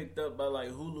got picked up by, like,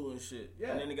 Hulu and shit.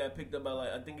 Yeah. And then it got picked up by, like,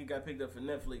 I think it got picked up for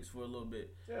Netflix for a little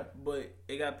bit. Yeah. But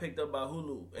it got picked up by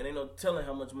Hulu. And ain't no telling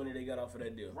how much money they got off of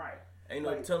that deal. Right. Ain't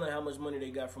no telling how much money they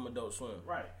got from Adult Swim.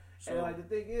 Right. So, and, like, the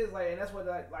thing is, like, and that's what,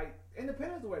 like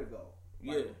independent's the way to go.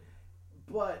 Like, yeah.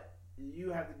 But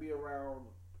you have to be around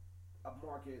a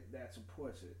market that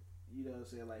supports it. You know what I'm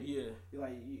saying? Like, yeah.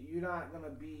 Like, you're not going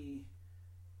to be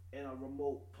in a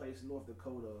remote place in North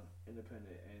Dakota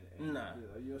independent. And nah.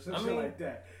 You know, something like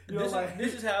that. You this, know, like,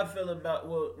 this is how I feel about,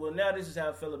 well, now this is how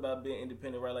I feel about being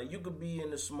independent, right? Like, you could be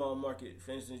in a small market.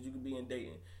 For instance, you could be in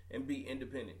Dayton and be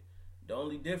independent. The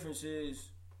only difference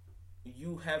is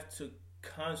you have to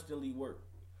constantly work.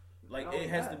 Like, it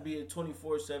has to be a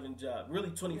 24/7 job. Really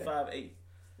 25/8.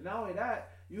 Not only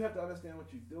that, you have to understand what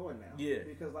you're doing now. Yeah.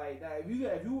 Because, like, if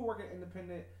you were working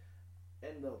independent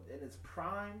in its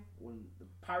prime, when the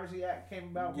Piracy Act came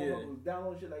about, motherfuckers was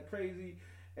downloading shit like crazy,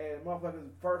 and motherfuckers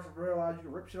first realized you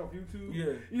could rip shit off YouTube.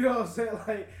 Yeah. You know what I'm saying?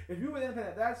 Like, if you were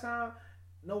independent at that time,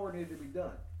 no work needed to be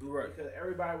done. Right. Because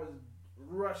everybody was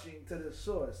rushing to the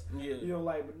source. Yeah. You know,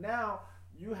 like, but now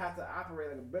you have to operate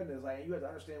like a business, like, you have to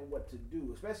understand what to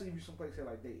do, especially if you're someplace here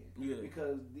like Dayton. Yeah.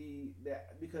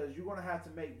 Because you're gonna have to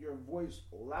make your voice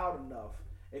loud enough.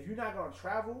 If you're not gonna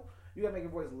travel, you gotta make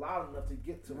your voice loud enough to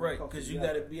get to right. Because you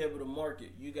gotta be able to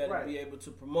market, you gotta be able to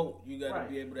promote, you gotta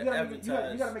be able to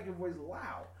advertise. You gotta make your voice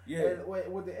loud. Yeah. And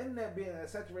with the internet being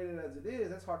as saturated as it is,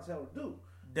 that's hard to tell to do.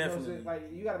 Definitely. You know,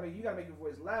 like, you gotta make your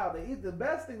voice loud. The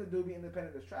best thing to do, be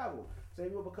independent, is travel.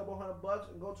 Save you up a couple $100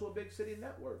 and go to a big city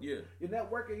network. Yeah. Your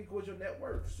networking equals your net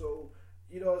worth. So,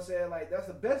 you know what I'm saying? Like, that's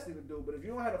the best thing to do. But if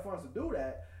you don't have the funds to do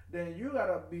that, then you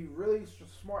gotta be really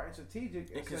smart and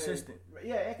strategic and consistent. And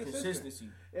consistent. Consistency.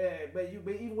 Yeah, but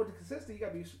even with the consistency, you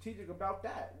gotta be strategic about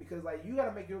that, because, like, you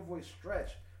gotta make your voice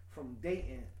stretch from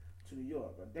Dayton to New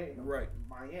York, or Dayton to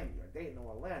Miami, or Dayton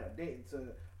to Atlanta, Dayton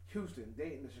to Houston,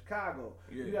 Dayton to Chicago.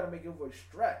 Yeah. You gotta make your voice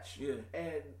stretch. Yeah.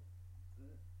 And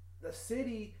if the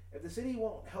city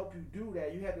won't help you do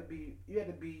that, you have to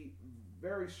be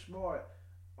very smart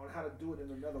on how to do it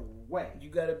in another way. You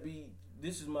gotta be.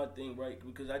 This is my thing, right?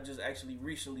 Because I just actually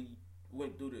recently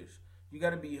went through this. You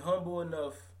gotta be humble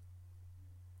enough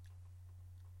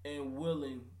and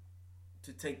willing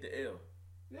to take the L.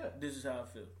 Yeah. This is how I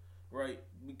feel, right?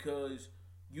 Because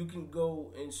you can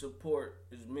go and support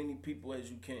as many people as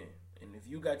you can, and if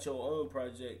you got your own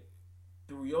project,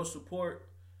 through your support,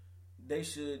 they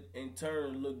should in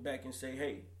turn look back and say,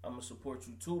 hey, I'm going to support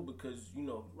you too, because, you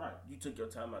know, you took your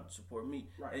time out to support me.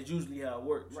 Right. That's usually how it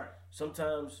works. Right.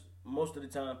 Sometimes, most of the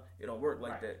time, it don't work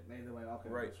like that. They're like, okay,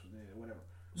 right. Whatever.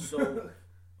 So,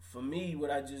 for me,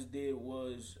 what I just did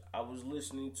was I was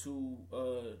listening to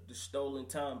the Stolen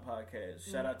Time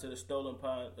podcast. Shout out to the Stolen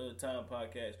Time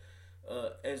podcast.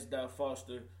 S.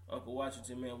 Foster, Uncle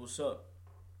Washington, man, what's up?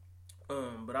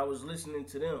 But I was listening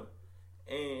to them,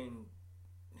 and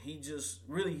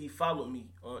he followed me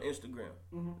on Instagram.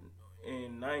 Mm-hmm.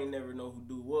 And I ain't never know who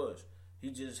dude was. He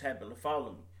just happened to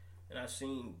follow me. And I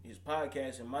seen his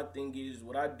podcast, and my thing is,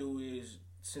 what I do is,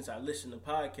 since I listen to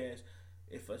podcasts,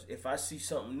 if I see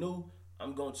something new,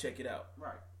 I'm going to check it out.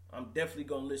 Right. I'm definitely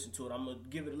going to listen to it. I'm going to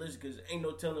give it a listen, because ain't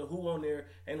no telling who on there,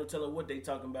 ain't no telling what they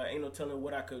talking about, ain't no telling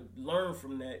what I could learn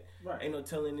from that. Right. Ain't no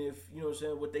telling if, you know what I'm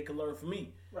saying, what they could learn from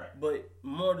me. Right. But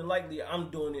more than likely, I'm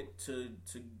doing it to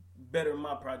better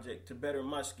my project, to better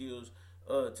my skills,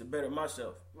 to better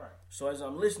myself. Right. So as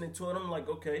I'm listening to it, I'm like,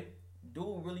 okay,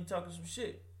 dude really talking some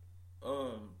shit.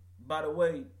 By the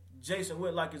way, Jason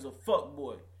Whitlock is a fuck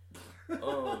boy.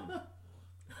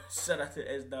 Shout out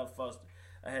to S. Foster.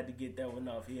 I had to get that one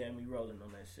off. He had me rolling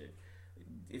on that shit.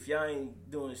 If y'all ain't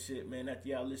doing shit, man, after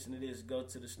y'all listen to this, go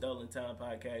to the Stolen Time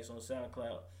podcast on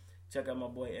SoundCloud. Check out my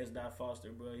boy S.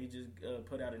 Foster, bro. He just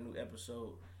put out a new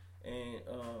episode. And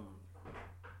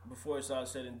before it's all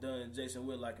said and done, Jason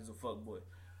Whitlock is a fuck boy.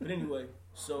 But anyway,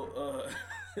 so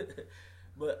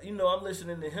but you know, I'm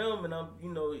listening to him, and I'm,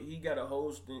 you know, he got a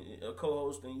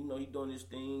co-host, and you know, he doing his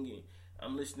thing, and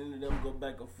I'm listening to them go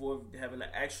back and forth, having an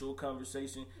actual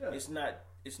conversation. Yeah.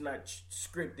 It's not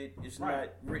scripted. It's not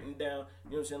written down.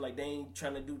 You know what I'm saying? Like, they ain't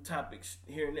trying to do topics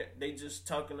here and there. They just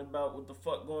talking about what the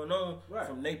fuck going on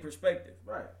from their perspective.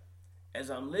 Right.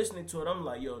 As I'm listening to it, I'm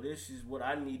like, yo, this is what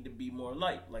I need to be more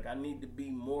like. Like, I need to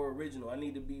be more original. I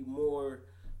need to be more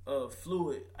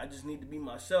fluid. I just need to be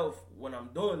myself when I'm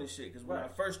doing this shit. Because when I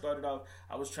first started off,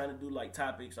 I was trying to do, like,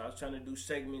 topics. I was trying to do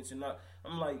segments. And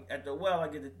I'm like, after a while, I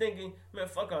get to thinking, man,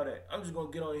 fuck all that. I'm just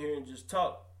going to get on here and just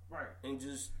talk Right. And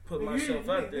just put myself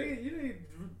out there. You need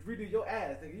to redo your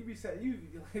ass. Nigga. You be saying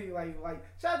you like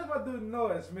shout out to my dude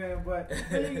Norris, man. But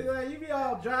you be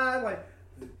all dry like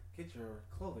get your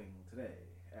clothing today.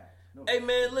 Hey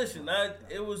man, listen,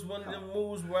 it was one of them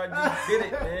moves where I just did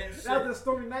it, man. That was the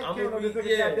Stormy Night came on this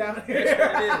nigga got down here.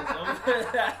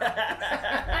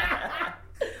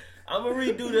 I'm gonna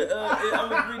redo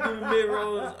the mid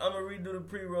rolls. I'm gonna redo the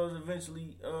pre rolls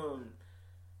eventually.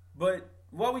 But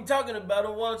while we talking about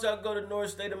them, why don't y'all go to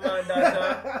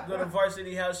NorthStateOfMind.com, go to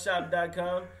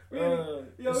VarsityHouseShop.com,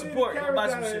 support, go buy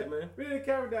some shit, man. We need a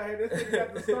camera down here. This nigga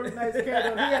got the Stormy Nights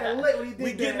camera. He had it lit when he did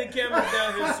We getting the cameras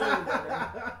down here soon, man.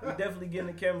 We definitely getting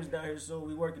the cameras down here soon.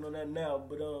 We working on that now,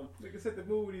 but nigga set the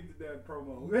mood when he did that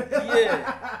promo.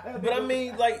 Yeah, but I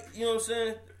mean, like, you know what I'm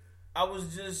saying? I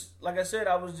was just, like I said,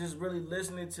 I was just really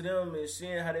listening to them and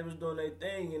seeing how they was doing their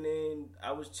thing, and then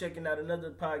I was checking out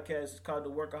another podcast. It's called the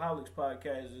Workaholics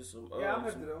Podcast. It's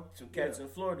some cats in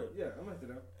Florida. Yeah, I'm into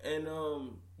them. And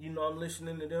you know, I'm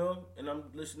listening to them, and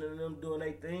I'm listening to them doing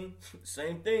their thing.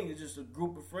 Same thing. It's just a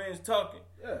group of friends talking.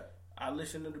 Yeah. I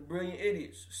listen to the Brilliant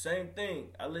Idiots. Same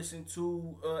thing. I listen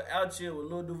to Out Chill with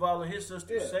Lil Duval and his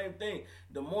sister. Yeah. Same thing.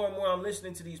 The more and more I'm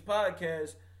listening to these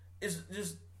podcasts, it's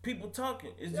just people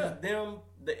talking. It's just them,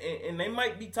 and they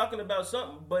might be talking about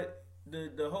something, but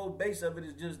the whole base of it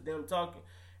is just them talking.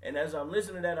 And as I'm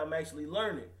listening to that, I'm actually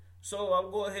learning. So I'll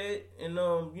go ahead and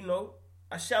you know,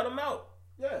 I shout them out.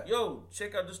 Yeah. Yo,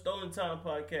 check out the Stolen Time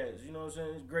podcast. You know what I'm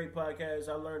saying? It's a great podcast.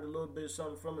 I learned a little bit of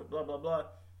something from it. Blah blah blah.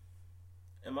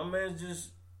 And my man's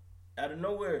just out of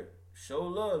nowhere show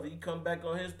love. He come back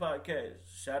on his podcast,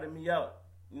 shouted me out.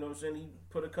 You know what I'm saying? He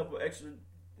put a couple extra,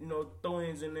 you know,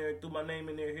 throw-ins in there, threw my name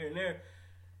in there, here and there.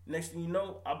 Next thing you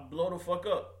know, I blow the fuck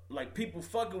up. Like, people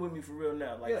fucking with me for real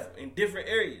now. Like, in different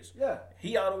areas. Yeah.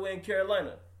 He all the way in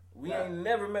Carolina. We ain't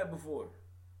never met before.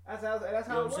 That's how you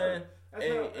know what I'm saying? That's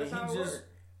and he just,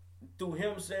 through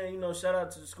him saying, you know, shout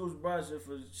out to the Scoots Bronson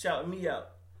for shouting me out.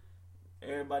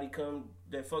 Everybody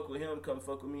that fuck with him, come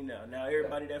fuck with me now. Now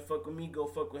everybody that fuck with me, go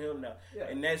fuck with him now. Yeah.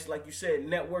 And that's, like you said,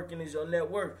 networking is your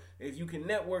network. If you can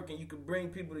network and you can bring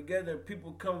people together and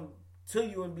people come to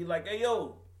you and be like, hey,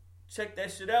 yo, check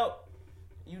that shit out.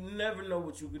 You never know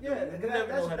what you could do. You never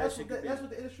know how that shit could be. That's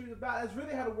what the industry is about. That's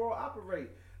really how the world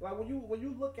operates. Like, when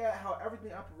you look at how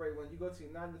everything operates, when you go to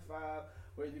your 9 to 5,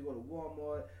 where you go to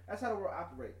Walmart, that's how the world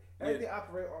operates. Everything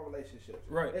operates on relationships.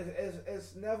 Right.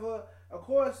 It's never, of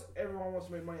course, everyone wants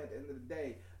to make money at the end of the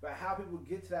day, but how people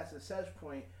get to that success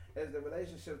point is the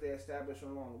relationship they establish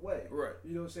along the way. Right.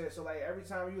 You know what I'm saying? So, like, every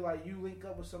time you link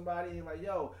up with somebody and, like,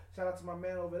 yo, shout out to my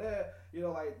man over there, you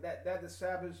know, like, that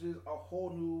establishes a whole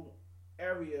new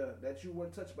area that you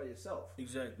wouldn't touch by yourself.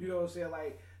 Exactly. You know what I'm saying?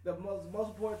 Like, the most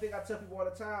important thing I tell people all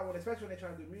the time, especially when they're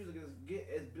trying to do music,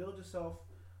 is build yourself.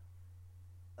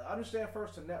 Understand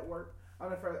first to network.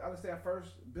 Understand first,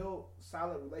 build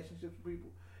solid relationships with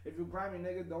people. If you're a grimy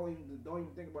nigga, don't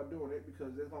even think about doing it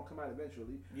because it's gonna come out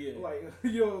eventually. Yeah. Like,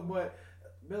 you know, but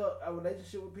build a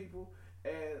relationship with people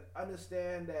and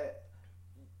understand that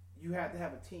you have to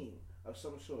have a team of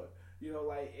some sort. You know,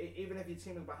 like, even if your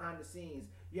team is behind the scenes,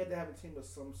 you have to have a team of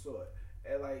some sort.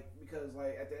 And, like, because,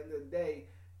 like, at the end of the day,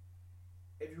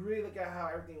 if you really look at how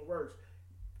everything works,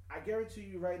 I guarantee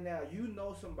you right now, you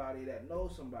know somebody that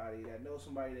knows somebody that knows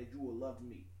somebody that you would love to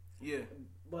meet. Yeah.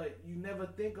 But you never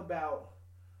think about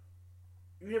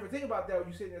that when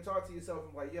you sit there and talk to yourself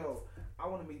and like, yo, I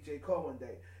want to meet J. Cole one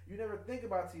day. You never think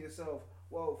about to yourself,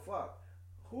 well, fuck,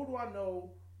 who do I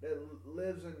know that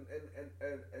lives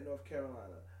in North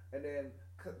Carolina? And then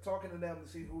talking to them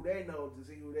to see who they know,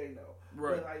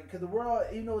 Right. But, like, because the world,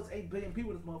 even though it's 8 billion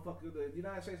people, this motherfucker, the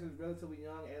United States is relatively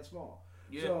young and small.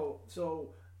 Yeah.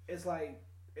 So it's like,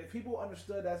 if people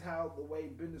understood that's how the way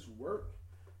business work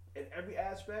in every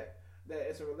aspect, that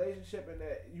it's a relationship and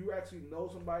that you actually know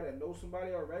somebody that knows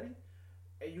somebody already,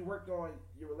 and you worked on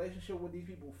your relationship with these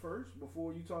people first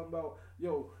before you talking about,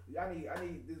 yo, I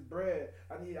need this bread,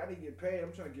 I need to get paid,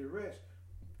 I'm trying to get rich.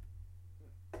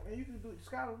 And you can do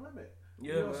sky the limit.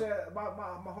 Yeah, you know what I'm saying?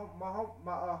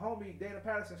 My homie Dana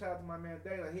Patterson, shout out to my man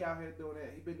Dana. He out here doing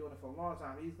it. He been doing it for a long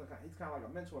time. He's kind of like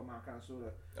a mentor of mine, kind of sort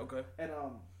of. Okay. And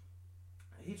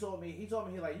he told me he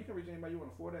like, you can reach anybody you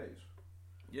want in 4 days.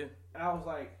 Yeah. And I was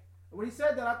like, when he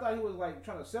said that, I thought he was like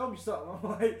trying to sell me something.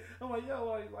 I'm like, yo,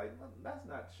 like that's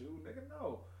not true, nigga.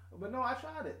 No, but no, I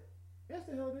tried it. Yes,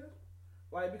 the hell it is.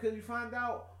 Like, because you find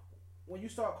out. When you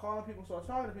start calling people, start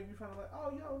talking to people, you find out like,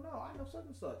 oh, yo, no, I know such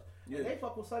and such. Yeah. And they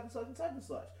fuck with such and such and such and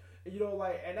such. And, you know,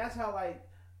 like, and that's how, like,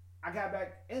 I got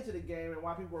back into the game and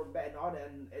why people were betting all that.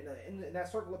 And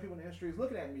that circle of people in the industry is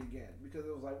looking at me again because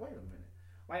it was like, wait a minute.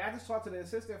 Like I just talked to the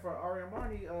assistant for Ari and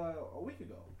Marnie a week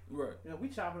ago. Right. You know, we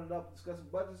chopping it up, discussing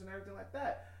budgets and everything like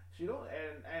that. She don't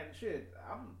and shit.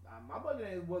 I'm my budget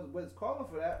ain't was calling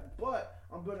for that, but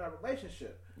I'm building a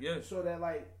relationship. Yeah. So that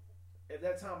like, if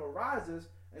that time arises,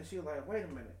 and she's like, wait a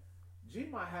minute, G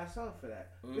might have something for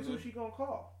that. Guess who she gonna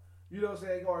call? You know what I'm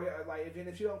saying? Or like,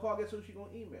 if she don't call, guess who she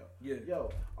gonna email? Yeah. Yo,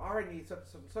 I already need such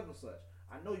and such.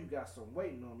 I know you got some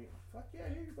waiting on me. Fuck yeah,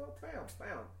 here you go,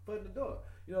 bam, foot in the door.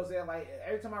 You know what I'm saying? Like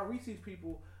every time I reach these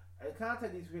people, and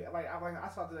contact these people, like I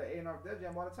talk to the A&R Def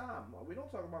Jam all the time. We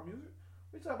don't talk about music.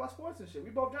 We talk about sports and shit. We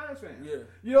both Giants fans. Yeah.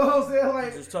 You know what I'm saying?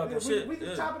 Like just talking shit. We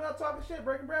just chopping up, talking shit,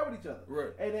 breaking bread with each other.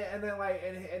 Right. And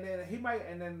then he might,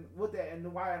 and then with that,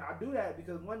 and why I do that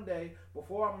because one day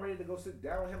before I'm ready to go sit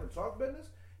down with him and talk business,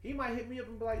 he might hit me up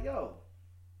and be like, "Yo,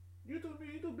 you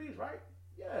do beats, right?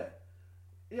 Yeah.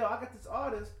 Yo, I got this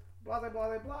artist, blah blah blah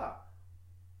blah blah.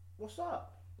 What's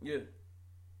up? Yeah.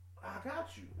 I got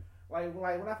you. Like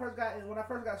when I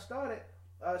first got started.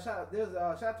 Shout out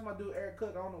to my dude Eric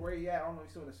Cook. I don't know where he at. I don't know if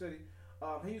he's still in the city.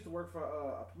 He used to work for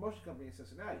a promotion company in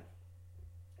Cincinnati,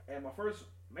 and my first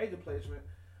major placement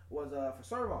was for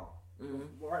Servon.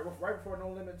 Right before No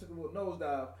Limit took a little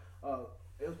nosedive.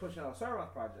 It was pushing out a Servon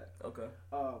project. Okay.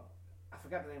 I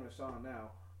forgot the name of the song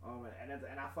now. And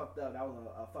I fucked up. That was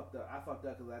I fucked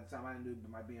up because at the time I didn't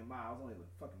do my BMI. I was only like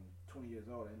fucking 20 years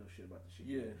old. I didn't know shit about the shit.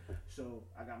 Yeah. So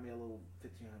I got me a little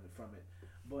 1,500 from it,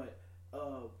 but.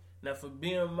 Now for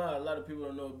BMI, a lot of people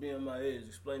don't know what BMI is.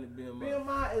 Explain the BMI.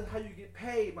 BMI is how you get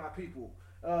paid, my people.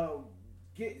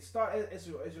 It's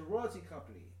your royalty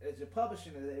company. It's your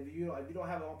publishing. If you don't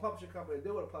have a publishing company to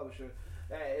deal with a publisher,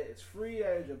 it's free.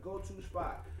 That is your go-to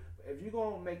spot. If you're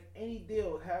gonna make any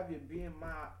deal, have your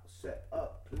BMI set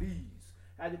up, please.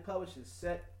 Have your publishing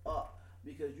set up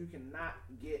because you cannot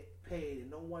get paid,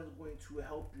 and no one's going to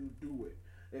help you do it.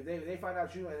 If they find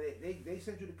out you and they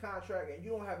send you the contract and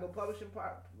you don't have no publishing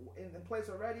in place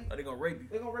already, are they gonna rape you?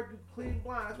 They're gonna rape you clean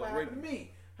blind. That's what happened to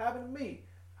me. Happened to me.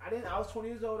 I was 20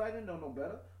 years old. I didn't know no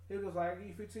better. He was like, I give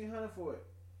you $1,500 for it.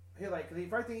 Cause the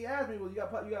first thing he asked me was, you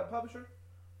got a publisher?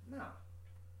 Nah.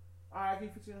 All right, I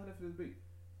give you $1,500 for this beat.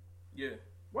 Yeah.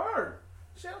 Word.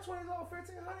 Shit, I'm 20 years old, $1,500,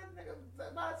 nigga.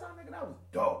 By the time, nigga, that was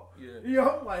dope. Yeah. You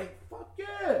know, I'm like, fuck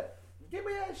yeah, give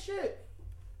me that shit.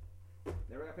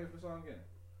 Never got paid for the song again.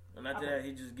 And after that,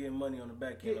 he just getting money on the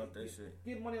back end off that shit.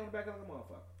 Getting money on the back end of the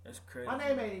motherfucker. That's crazy. My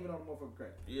name ain't even on the motherfucking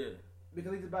credit. Yeah.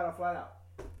 Because he just bought it flat out.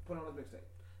 Put it on his mixtape.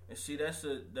 And see,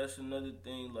 that's another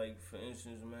thing. Like for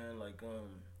instance, man, like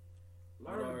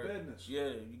learn the business.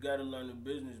 Yeah, you gotta learn the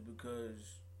business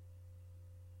because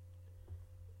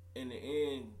in the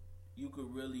end, you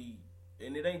could really,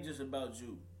 and it ain't just about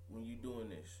you when you doing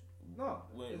this. No,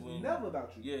 it's never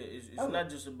about you. Yeah, it's not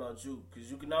just about you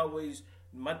because you can always.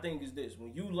 My thing is this: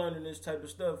 when you learning this type of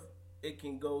stuff, it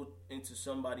can go into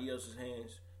somebody else's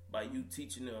hands by you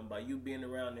teaching them, by you being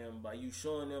around them, by you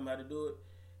showing them how to do it.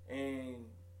 And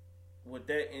what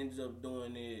that ends up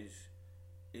doing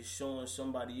is showing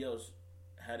somebody else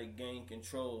how to gain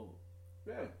control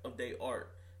of their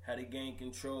art, how to gain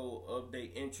control of their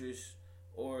interests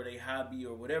or their hobby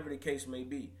or whatever the case may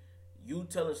be. You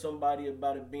telling somebody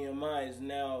about a BMI is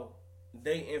now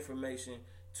their information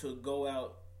to go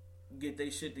out, get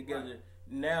their shit together. Right.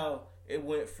 Now it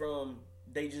went from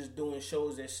they just doing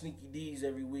shows at Sneaky D's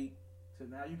every week. So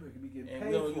now you could be getting paid. And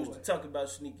we don't used to talk about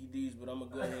Sneaky D's, but I'm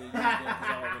gonna go ahead and use that because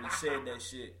I already said that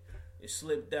shit. It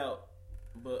slipped out.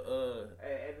 But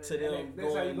to them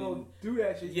next time you go do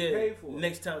that shit, you pay for it.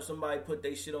 Next time somebody put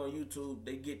their shit on YouTube,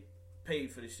 they get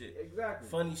paid for the shit. Exactly.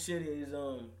 Funny shit is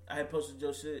I had posted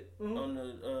your shit on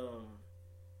the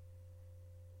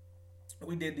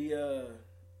we did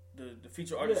the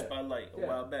feature artist spotlight a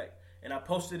while back, and I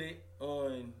posted it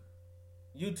on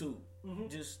YouTube.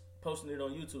 Just posting it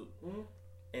on YouTube,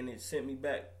 and it sent me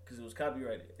back because it was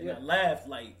copyrighted, and I laughed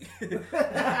like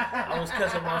I was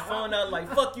cussing my phone out like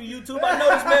 "fuck you, YouTube." I know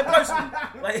this man personally.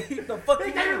 Like the fuck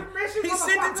you do? He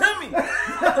sent it to me.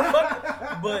 What the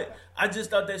fuck? But I just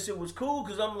thought that shit was cool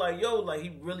because I'm like, yo, like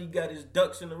he really got his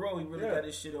ducks in a row. He really got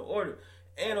his shit in order.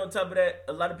 And on top of that,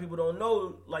 a lot of people don't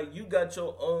know, like you got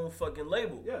your own fucking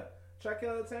label. Yeah. Track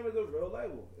Entertainment is a real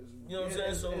label. You know what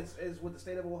I'm saying? It's with the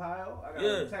state of Ohio. I got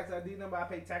a tax ID number. I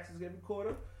pay taxes every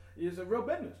quarter. It's a real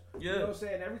business. Yeah. You know what I'm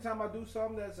saying? Every time I do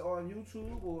something that's on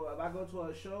YouTube or if I go to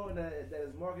a show and that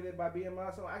is marketed by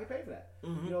BMI, so I get paid for that. You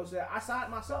know what I'm saying? I saw it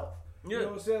myself. You know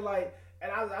what I'm saying? Like,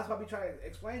 and that's why I be trying to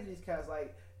explain to these cats,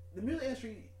 like, the music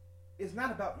industry is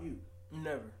not about you.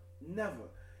 Never.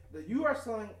 You are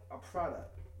selling a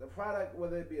product. The product,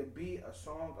 whether it be a beat, a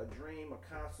song, a dream, a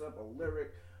concept, a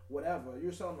lyric, whatever,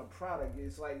 you're selling a product.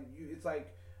 It's like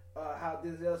how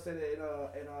Denzel said it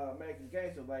in American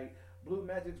Gangster, like Blue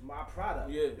Magic's my product.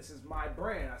 Yeah. This is my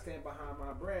brand. I stand behind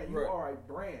my brand. You are a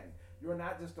brand. You're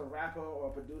not just a rapper or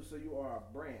a producer. You are a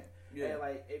brand. Yeah. And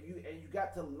like you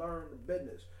got to learn the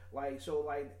business. Like so,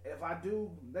 like if I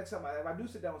do next time, if I do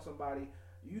sit down with somebody,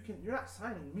 you're not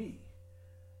signing me.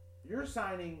 You're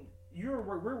signing. We're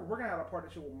gonna have a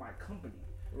partnership with my company.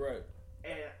 Right.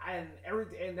 And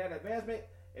that advancement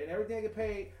and everything I get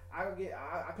paid,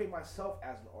 I pay myself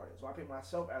as an artist. So I pay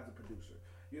myself as a producer.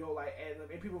 You know, like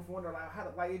and people wonder like how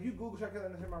to, like if you Google check it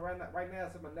right now,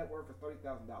 it says my net worth is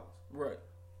 $30,000. Right.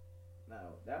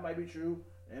 Now that might be true.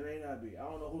 It may not be. I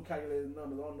don't know who calculated the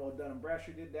numbers. I don't know if Dun &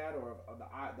 Bradstreet did that or the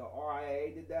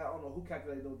RIAA did that. I don't know who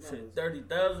calculated those numbers.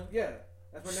 30,000? Yeah.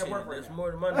 That's my net worth right that's now. That's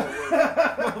more than my net worth.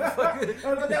 That's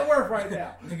my net worth right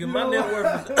now. Nigga, my net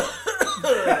worth is...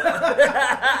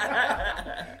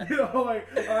 you know, like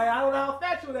I don't know how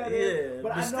factual that is,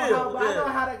 but I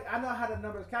know how the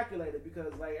numbers calculated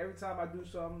because like every time I do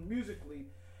something musically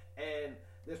and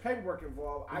there's paperwork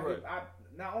involved, I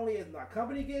not only is my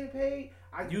company getting paid,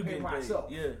 I get paid myself.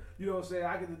 Yeah. You know what I'm saying?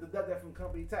 I get to deduct that from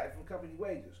company tax, from company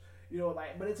wages. You know,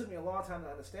 like, but it took me a long time to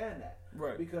understand that.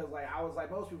 Right. Because, like, I was like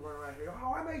most people running around here,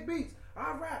 I make beats,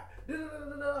 I rap,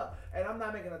 and I'm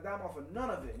not making a dime off of none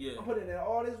of it. Yeah. I'm putting in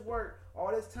all this work,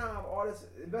 all this time,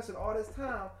 investing all this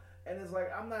time, and it's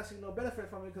like, I'm not seeing no benefit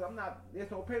from it because there's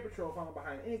no paper trail from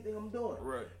behind anything I'm doing.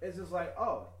 Right. It's just like,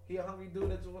 oh, he a hungry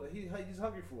dude, he's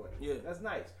hungry for it. Yeah. That's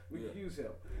nice. We can use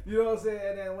him. You know what I'm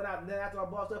saying? And then after I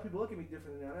bossed up, people look at me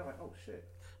differently now. They're like, oh, shit.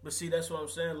 But see, that's what I'm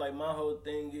saying. Like, my whole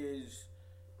thing is,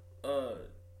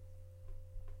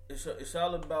 it's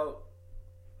all about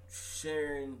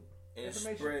sharing and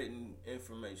spreading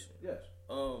information. Yes.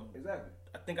 Exactly.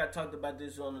 I think I talked about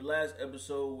this on the last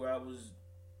episode where I was,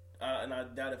 and I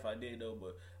doubt if I did though,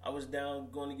 but I was down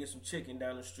going to get some chicken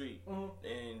down the street,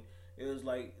 and it was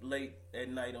like late at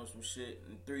night on some shit,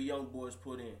 and 3 young boys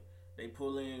pull in. They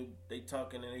pull in, they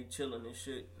talking and they chilling and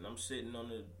shit, and I'm sitting on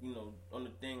the, on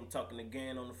the thing talking to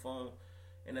Gan on the phone,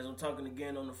 and as I'm talking to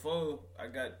Gan on the phone, I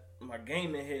got my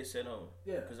gaming headset on.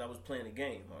 Yeah. Because I was playing a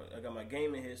game. I got my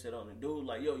gaming headset on. The dude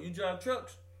like, yo, you drive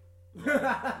trucks? Like,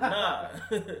 nah.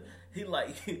 He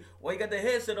like, why you got the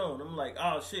headset on? I'm like,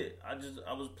 oh shit,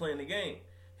 I was playing the game.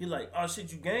 He like, oh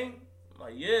shit, you game? I'm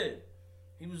like, yeah.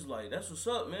 He was like, that's what's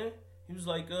up, man. He was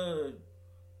like,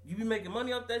 you be making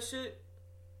money off that shit?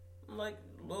 I'm like,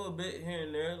 a little bit here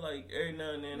and there. Like every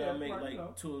now and then I make like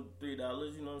 $2 or $3. You know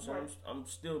what I'm saying? Right. I'm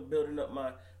still building up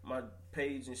my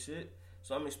page and shit.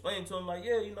 So I'm explaining to him like,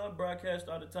 yeah, I broadcast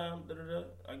all the time.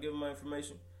 I give him my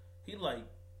information. He like,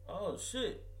 oh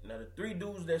shit. Now the 3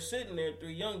 dudes that's sitting there,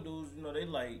 3 young dudes, they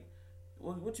like,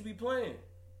 what you be playing?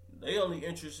 They only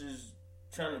interest is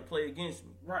trying to play against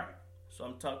me. Right. So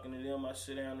I'm talking to them. I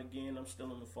sit down again. I'm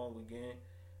still on the phone again.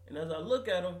 And as I look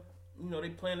at them, they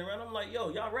playing around. I'm like, yo,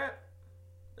 y'all rap?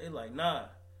 They like, nah.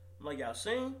 I'm like, y'all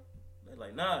sing? They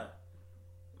like, nah.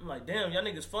 I'm like, damn, y'all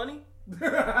niggas funny? They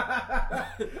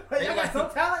got some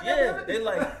talent. Yeah,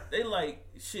 they like,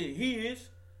 shit, he is.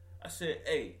 I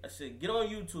said, get on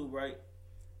YouTube, right?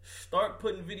 Start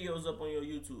putting videos up on your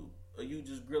YouTube, or you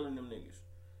just grilling them niggas.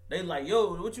 They like,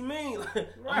 yo, what you mean? Right.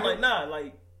 I'm like, nah,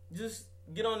 like, just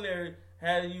get on there,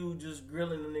 have you just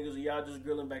grilling them niggas, or y'all just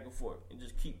grilling back and forth, and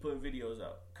just keep putting videos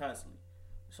out constantly.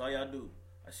 That's all y'all do.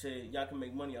 I said, y'all can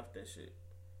make money off that shit.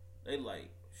 They like,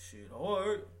 shit,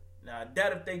 hard. Now, I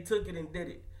doubt if they took it and did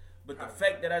it. But the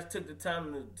fact that I took the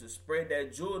time to spread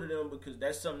that jewel to them, because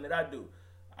that's something that I do.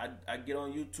 I get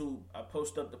on YouTube, I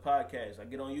post up the podcast. I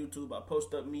get on YouTube, I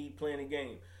post up me playing a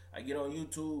game. I get on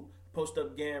YouTube, post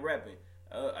up Gan rapping.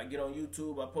 I get on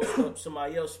YouTube, I post up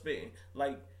somebody else spitting.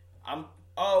 Like, I'm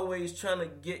always trying to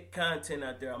get content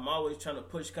out there. I'm always trying to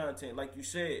push content. Like you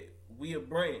said, we a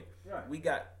brand. Right. We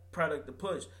got product to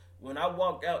push. When I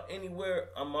walk out anywhere,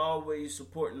 I'm always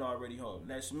supporting Already Home.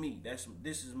 That's me. This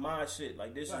is my shit.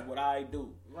 Like, this is what I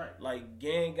do. Right. Like,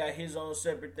 Gang got his own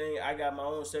separate thing. I got my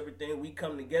own separate thing. We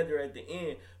come together at the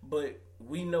end, but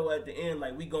we know at the end,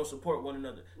 like, we gonna support one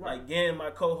another. Right. Like, Gang,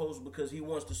 my co-host, because he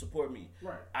wants to support me.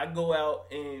 Right. I go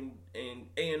out and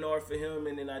A&R for him,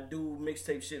 and then I do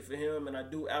mixtape shit for him, and I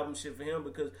do album shit for him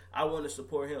because I want to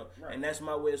support him. Right. And that's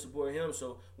my way of supporting him.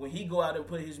 So when he go out and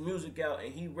put his music out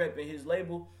and he repping his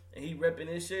label and he repping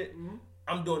his shit,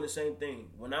 I'm doing the same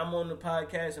thing. When I'm on the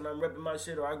podcast and I'm repping my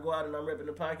shit, or I go out and I'm repping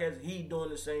the podcast, he doing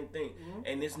the same thing.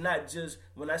 And it's not just,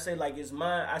 when I say like it's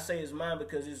mine, I say it's mine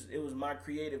because it was my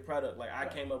creative product. Like, I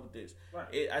came up with this.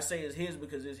 Right. I say it's his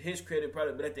because it's his creative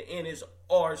product, but at the end it's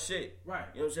our shit. Right.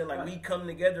 You know what I'm saying? Like, we come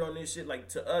together on this shit. Like,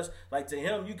 to us, like to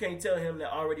him, you can't tell him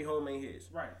that Already Home ain't his.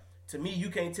 Right. To me, you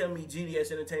can't tell me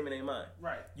GDS Entertainment ain't mine.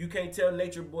 Right. You can't tell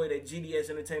Nature Boy that GDS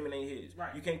Entertainment ain't his.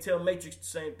 Right. You can't tell Matrix the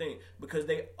same thing because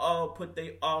they all put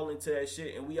they all into that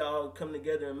shit and we all come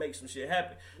together and make some shit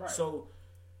happen. Right. So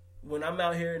when I'm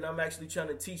out here and I'm actually trying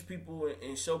to teach people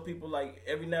and show people, like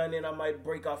every now and then I might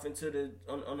break off into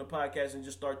on the podcast and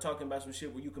just start talking about some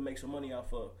shit where you can make some money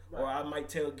off of. Right. Or I might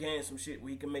tell Gan some shit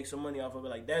where he can make some money off of it.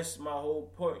 Like that's my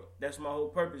whole point. That's my whole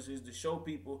purpose is to show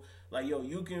people like, yo,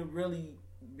 you can really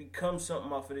become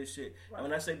something off of this shit. Right. And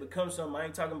when I say become something, I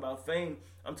ain't talking about fame.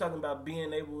 I'm talking about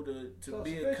being able to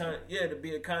be to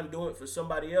be a conduit for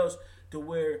somebody else to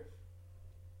where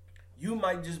you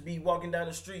might just be walking down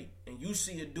the street and you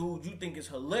see a dude you think is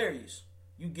hilarious.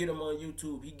 You get him on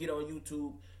YouTube. He get on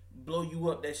YouTube, blow you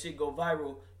up. That shit go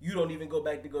viral. You don't even go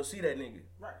back to go see that nigga.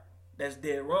 Right. That's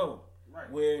dead wrong. Right.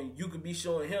 Where you could be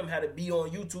showing him how to be on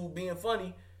YouTube being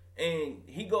funny, and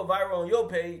he go viral on your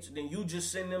page, then you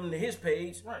just send them to his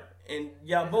page, right? And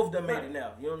y'all both done made it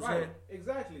now. You know what I'm saying?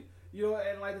 Exactly. You know,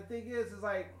 and like the thing is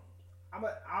like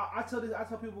I tell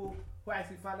people who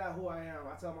actually find out who I am.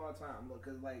 I tell them all the time, look,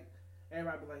 because like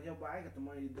everybody be like, yo, but I ain't got the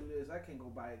money to do this. I can't go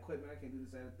buy equipment. I can't do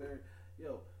this, that, and the third.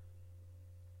 Yo,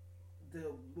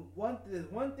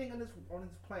 there's one thing on this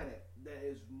planet that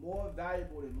is more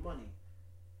valuable than money.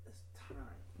 It's time.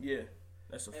 Yeah,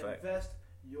 that's a fact. Invest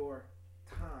your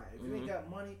time. If you ain't got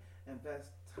money, invest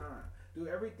time. Do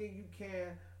everything you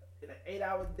can in an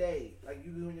 8-hour day, like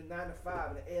you do in your 9 to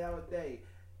 5, in an 8-hour day,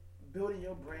 building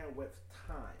your brand with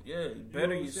time. Yeah, you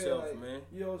better yourself, like, man.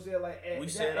 You know what I'm saying? Like, we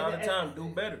say it all the time, do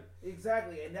better.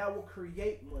 Exactly, and that will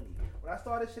create money. When I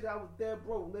started shit, I was dead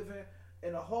broke, living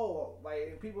in a hole.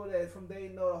 Like, people that from day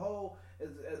know the hole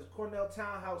is Cornell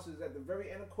townhouses at the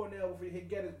very end of Cornell before you hit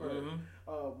Gettysburg.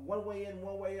 One way in,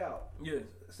 one way out. Yeah.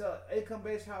 So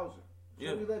income-based housing.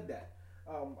 So we lived at.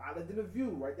 I lived in a View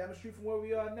right down the street from where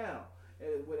we are now,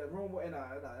 with a room in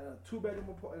a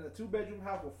two-bedroom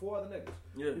house with 4 other niggas.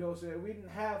 Yeah. You know what I'm saying? We didn't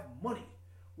have money.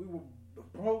 We were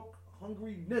broke,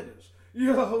 hungry niggas.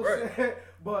 You know what I'm saying?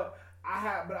 But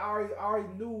I already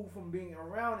knew from being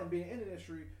around and being in the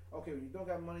industry. Okay, when you don't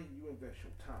got money, you invest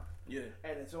your time. Yeah.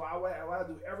 And so what I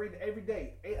do every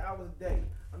day, 8 hours a day.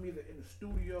 I'm either in the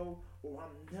studio or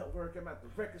I'm networking. I'm at the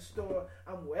record store.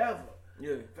 I'm wherever.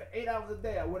 Yeah. For 8 hours a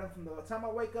day, I went from the time I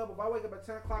wake up. If I wake up at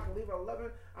 10 o'clock and leave at 11,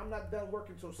 I'm not done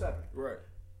working till 7. Right.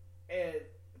 And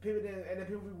people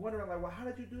be wondering like, well, how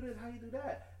did you do this? How you do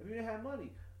that? If you didn't have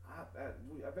money,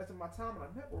 I invested my time and I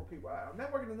network people. I'm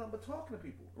networking is nothing but talking to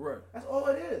people. Right. That's all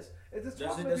it is. It's just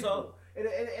talking to people. All. And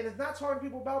it's not talking to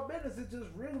people about business. It's just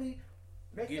really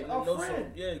making a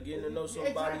friend. Getting to know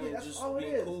somebody and just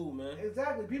being cool, man.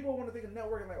 Exactly. People want to think of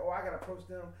networking like, oh, I got to approach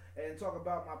them and talk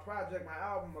about my project, my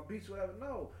album, my beats, whatever.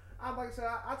 No. Like I said,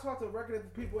 I talk to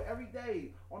record people every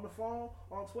day on the phone,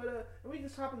 on Twitter, and we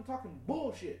just talking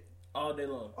bullshit. All day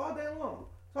long. All day long.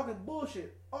 Talking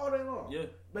bullshit all day long. Yeah.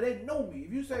 But they know me.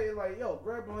 If you say like, yo,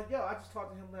 Greg Blunt, yo, I just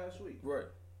talked to him last week. Right.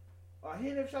 He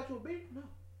ain't never shot you a beat? No.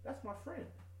 That's my friend.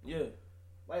 Yeah.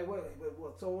 Like what?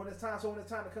 So when it's time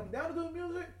to come down to do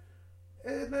music,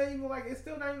 it's not even like it's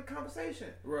still not even a conversation.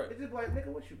 Right. It's just like, nigga,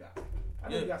 what you got? I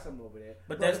know you got something over there.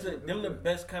 But that's the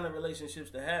best kind of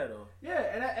relationships to have, though. Yeah,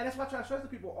 and that's why I try to stress to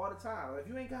people all the time. If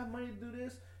you ain't got money to do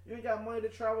this, you ain't got money to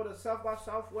travel to South by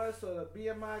Southwest or the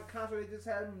BMI concert they just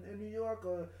had in New York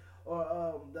or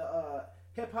the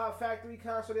Hip Hop Factory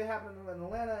concert they happened in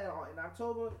Atlanta in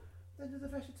October, then just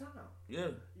invest your time. Yeah.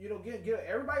 You know, get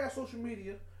everybody got social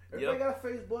media. Everybody got a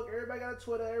Facebook. Everybody got a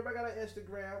Twitter. Everybody got an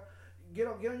Instagram. Get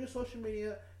on your social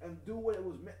media and do what it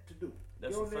was meant to do.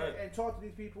 That's get on there and talk to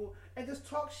these people and just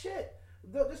talk shit.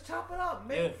 Just chop it up.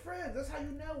 Make friends. That's how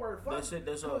you network. That's it.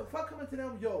 That's all. Fuck coming to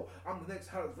them. Yo, I'm the next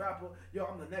hottest rapper. Yo,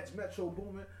 I'm the next Metro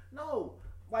Boomin. No,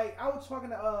 like I was talking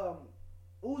to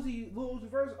Lil Uzi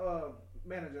Vert's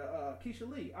manager,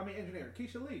 engineer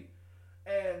Keisha Lee,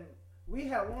 and we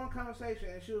had a long conversation.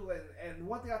 And she was like, and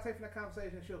one thing I take from that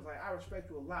conversation, she was like, I respect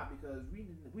you a lot because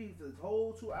we this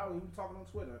whole 2 hours we were talking on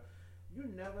Twitter. You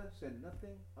never said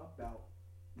nothing about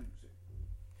music.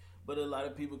 But a lot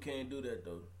of people can't do that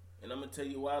though. And I'm going to tell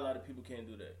you why a lot of people can't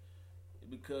do that.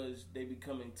 Because they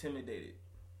become intimidated.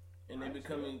 And they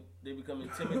become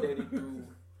intimidated through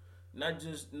not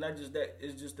just that,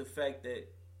 it's just the fact that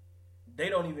they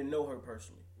don't even know her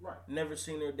personally. Right. Never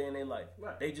seen her a day in their life.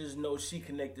 Right. They just know she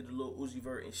connected to Lil Uzi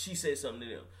Vert and she said something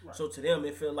to them. Right. So to them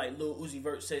it felt like Lil Uzi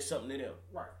Vert said something to them.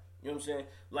 Right. You know what I'm saying?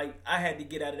 Like, I had to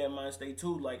get out of that mind state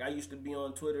too. Like, I used to be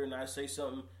on Twitter and I say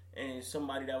something and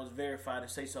somebody that was verified to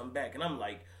say something back. And I'm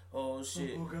like, oh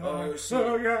shit, oh shit.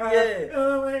 Oh, God. Yeah.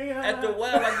 Oh, my God. After a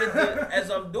while, I get as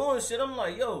I'm doing shit, I'm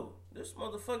like, yo, this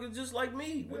motherfucker just like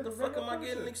me. What the fuck am I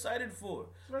getting excited for?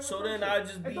 So then I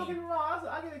just be. And don't get me wrong,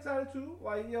 I get excited too.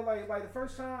 Like like the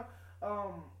first time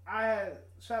I had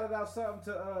shouted out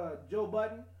something to Joe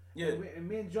Budden. Yeah. And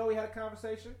me and Joey had a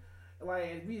conversation.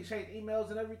 Like, and we exchanged emails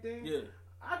and everything. Yeah.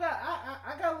 I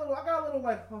got a little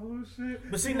like, oh shit.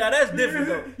 But see, now that's different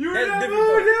though. You that's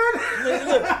different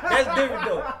though. Look, that's different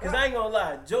though. Cause I ain't gonna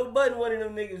lie, Joe Budden, one of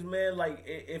them niggas, man. Like,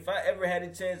 if I ever had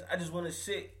a chance, I just want to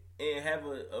sit and have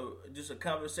just a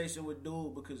conversation with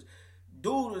dude, because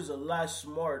dude is a lot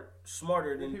smarter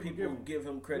than people give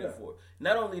him credit for.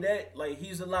 Not only that, like,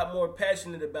 he's a lot more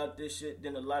passionate about this shit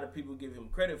than a lot of people give him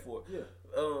credit for. Yeah.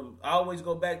 I always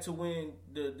go back to when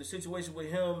the situation with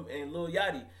him and Lil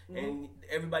Yachty, and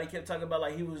everybody kept talking about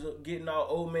like he was getting all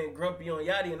old man grumpy on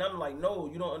Yachty, and I'm like, no,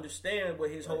 you don't understand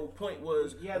what his whole point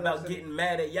was about getting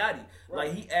mad at Yachty. Right.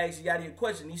 Like, he asked Yachty a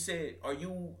question. He said, "Are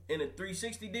you in a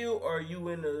 360 deal or are you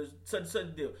in a such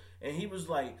deal?" And he was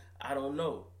like, "I don't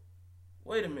know."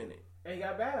 Wait a minute. And he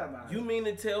got bad at mine. You mean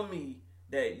to tell me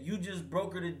that you just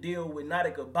brokered a deal with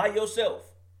Nautica by yourself,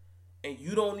 and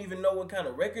you don't even know what kind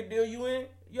of record deal you in?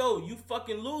 Yo, you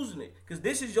fucking losing it. Because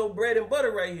this is your bread and butter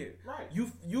right here. Right.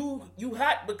 You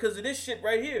hot because of this shit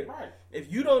right here. Right.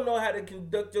 If you don't know how to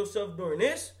conduct yourself during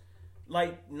this,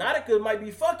 like, Nautica might be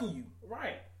fucking you.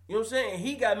 Right. You know what I'm saying? And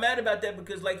he got mad about that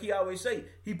because, like he always say,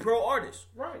 he pro artist.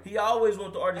 Right. He always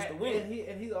want the artist to win.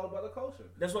 And he's all about the culture.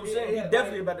 That's what I'm saying. He's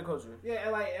definitely about the culture. Yeah,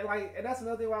 and that's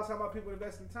another thing why I was talking about people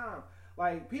investing time.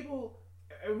 Like, people,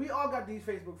 and we all got these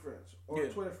Facebook friends or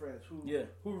Twitter friends who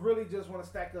really just want to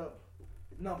stack up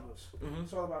numbers. Mm-hmm.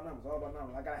 It's all about numbers.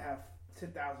 I gotta have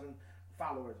 10,000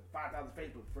 followers, 5,000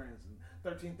 Facebook friends, and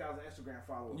 13,000 Instagram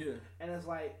followers. Yeah. And it's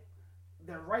like,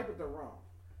 they're right but they're wrong.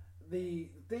 The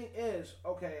thing is,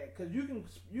 okay, because you can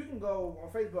go on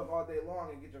Facebook all day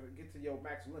long and get to your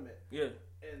max limit. Yeah.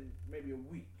 In maybe a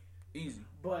week. Easy.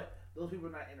 But those people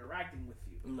are not interacting with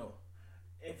you. No.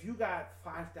 If you got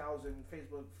 5,000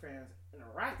 Facebook fans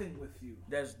interacting with you,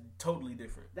 that's totally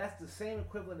different. That's the same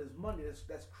equivalent as money.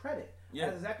 That's credit. Yeah.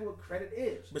 That's exactly what credit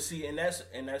is. But see, and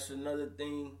that's another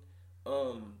thing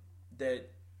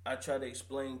that I try to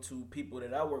explain to people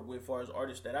that I work with, as far as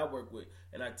artists that I work with,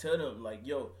 and I tell them, like,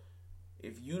 yo,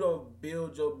 if you don't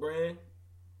build your brand,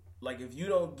 like, if you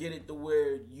don't get it to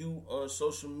where you on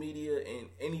social media and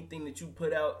anything that you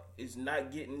put out is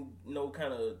not getting no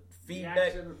kind of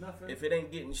feedback, if it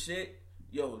ain't getting shit,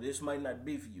 yo, this might not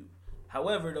be for you.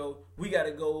 However, though, we got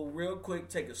to go real quick,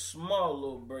 take a small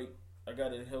little break. I got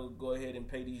to go ahead and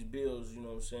pay these bills, you know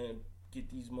what I'm saying?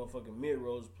 Get these motherfucking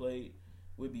mid-rolls played.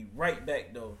 We'll be right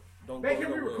back, though. Don't go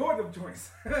nowhere. Record them joints.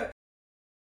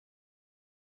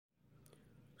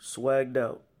 Swagged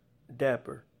out,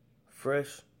 dapper,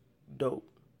 fresh, dope.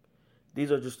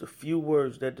 These are just a few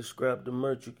words that describe the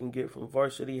merch you can get from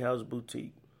Varsity House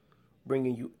Boutique,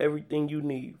 bringing you everything you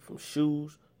need from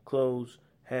shoes, clothes,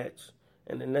 hats,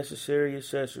 and the necessary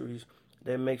accessories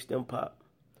that makes them pop.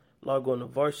 Log on to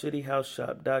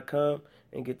varsityhouseshop.com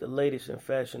and get the latest in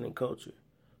fashion and culture.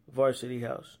 Varsity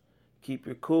House. Keep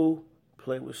your cool,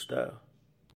 play with style.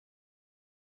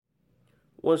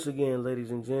 Once again,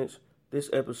 ladies and gents, this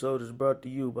episode is brought to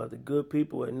you by the good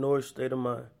people at Norris State of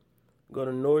Mind. Go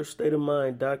to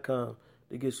norrisstateofmind.com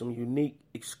to get some unique,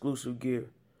 exclusive gear.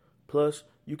 Plus,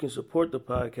 you can support the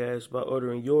podcast by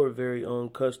ordering your very own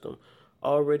custom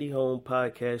Already Home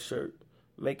podcast shirt.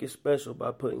 Make it special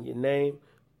by putting your name,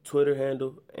 Twitter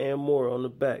handle, and more on the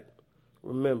back.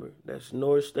 Remember, that's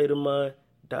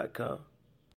norrisstateofmind.com.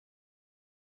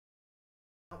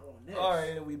 All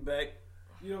right, and we back.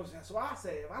 You know what I'm saying? So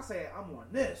if I say I'm on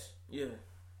this,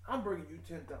 I'm bringing you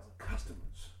 10,000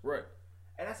 customers. Right.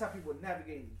 And that's how people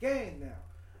navigate the game now.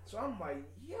 So I'm like,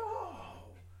 yo,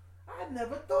 I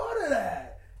never thought of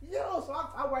that. Yo, so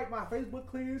I wipe my Facebook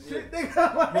clean and shit. Like,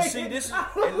 but see,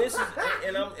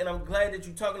 I'm glad that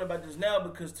you're talking about this now,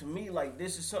 because to me, like,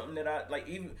 this is something that I like,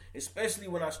 even especially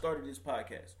when I started this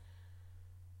podcast.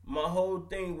 My whole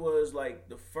thing was like,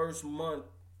 the first month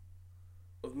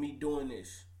of me doing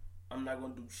this, I'm not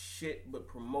gonna do shit but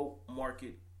promote,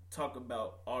 market, talk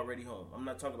about Already Home. I'm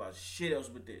not talking about shit else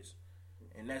but this.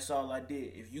 And that's all I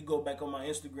did. If you go back on my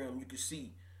Instagram, you can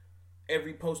see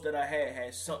every post that I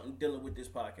had something dealing with this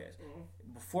podcast.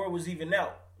 Mm-hmm. Before it was even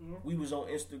out, we was on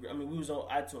Instagram. I mean, we was on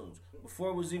iTunes. Before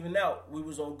it was even out, we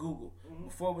was on Google. Mm-hmm.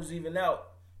 Before it was even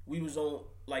out, we was on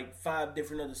like 5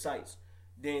 different other sites.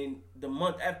 Then the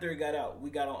month after it got out,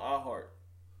 we got on iHeart.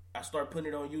 I started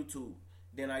putting it on YouTube.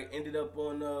 Then I ended up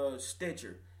on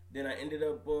Stitcher. Then I ended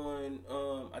up on,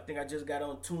 I think I just got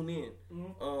on TuneIn.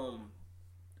 Mm-hmm.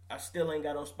 I still ain't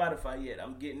got on Spotify yet.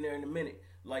 I'm getting there in a minute.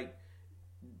 Like,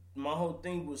 my whole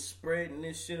thing was spreading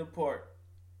this shit apart,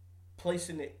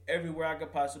 placing it everywhere I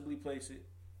could possibly place it,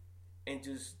 and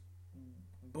just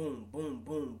boom, boom,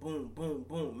 boom, boom, boom,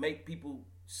 boom, make people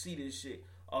see this shit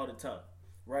all the time,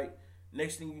 right?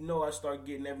 Next thing you know, I start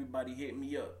getting everybody hitting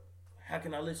me up. How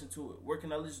can I listen to it? Where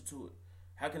can I listen to it?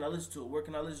 How can I listen to it? Where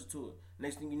can I listen to it?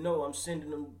 Next thing you know, I'm sending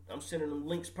them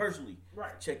links personally.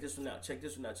 Right. Check this one out. Check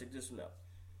this one out. Check this one out.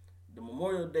 The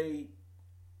Memorial Day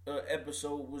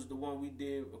episode was the one we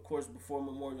did, of course, before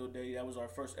Memorial Day. That was our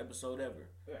first episode ever.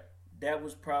 Yeah. That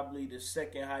was probably the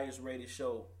second highest rated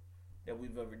show that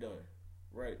we've ever done.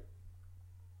 Right.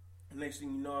 Next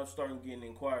thing you know, I'm starting getting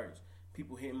inquiries.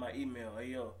 People hitting my email. Hey,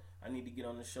 yo, I need to get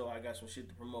on the show. I got some shit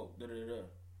to promote. Da-da-da-da.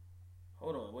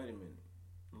 Hold on, wait a minute.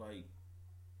 Like,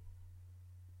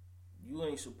 you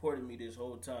ain't supported me this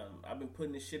whole time. I've been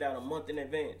putting this shit out a month in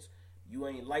advance. You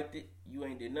ain't liked it. You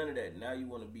ain't did none of that. Now you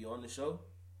want to be on the show?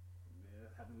 Yeah,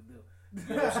 happy to do.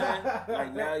 You know what I'm saying?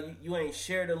 Like, now you ain't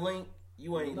shared a link.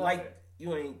 You ain't liked.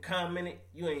 You ain't commented.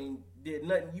 You ain't did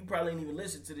nothing. You probably ain't even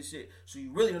listened to this shit. So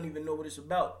you really don't even know what it's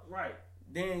about. Right.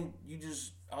 Then you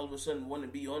just all of a sudden want to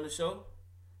be on the show.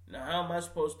 Now, how am I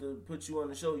supposed to put you on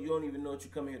the show? You don't even know what you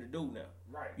come here to do now.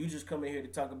 Right. You just come in here to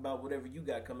talk about whatever you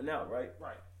got coming out, right?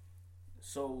 Right.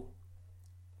 So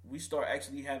we start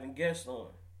actually having guests on.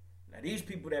 Now, these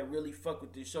people that really fuck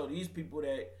with this show, these people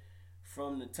that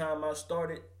from the time I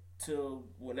started till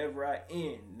whenever I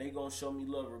end, they gonna show me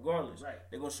love regardless. Right.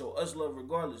 They gonna show us love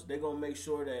regardless. They gonna make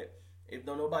sure that if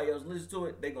don't nobody else listen to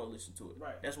it, they gonna listen to it.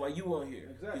 Right. That's why you on here.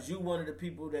 Exactly. Because you one of the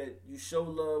people that you show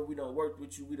love. We done worked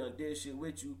with you. We done did shit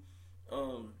with you.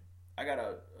 I got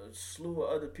a slew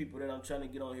of other people that I'm trying to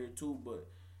get on here too, but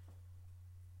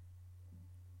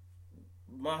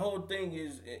my whole thing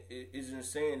is in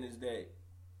saying is that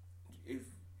if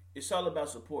it's all about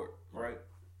support, right?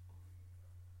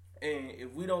 And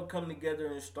if we don't come together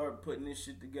and start putting this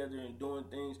shit together and doing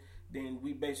things, then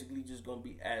we basically just gonna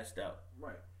be assed out.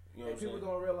 Right. You know and what I'm people saying?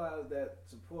 don't realize that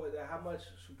support, that how much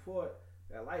support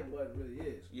that like button really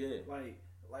is. Yeah.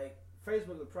 Like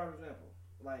Facebook is a prime example.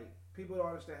 Like, people don't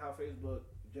understand how Facebook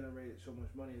generated so much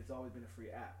money. It's always been a free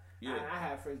app. Yeah. I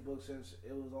have Facebook since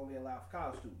it was only allowed for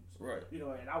college students. Right. You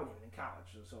know, and I wasn't even in college,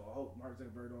 so I hope Mark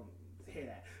Zuckerberg don't hear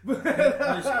that.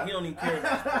 Listen, he don't even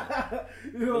care.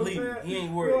 You know Believe what I'm saying? me, he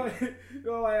ain't worried. You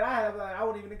know, like I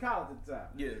wasn't even in college at the time.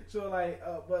 Yeah. So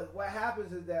but what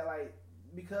happens is that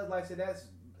because I said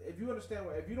if you don't understand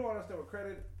what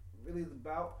credit really is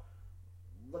about,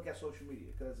 look at social media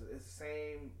because it's the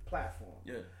same platform.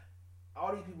 Yeah.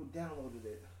 All these people downloaded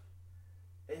it.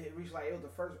 It reached it was the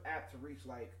first app to reach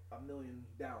 1 million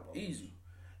downloads. Easy.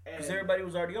 Because everybody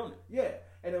was already on it. Yeah,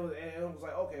 and it was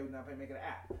like, okay, we're now making an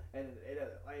app, and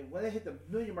when it hit the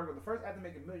million mark, the first app to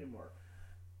make a million mark,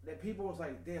 that people was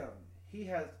like, damn, he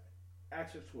has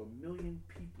access to 1 million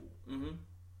people, and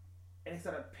they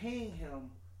started paying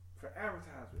him for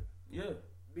advertisement. Yeah.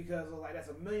 Because that's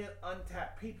 1 million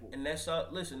untapped people. And that's all.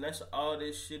 Listen, that's all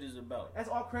this shit is about. That's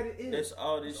all credit is. That's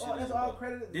all this shit is that's about. all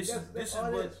credit.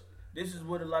 This is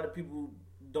what a lot of people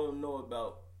don't know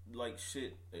about. Like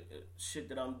shit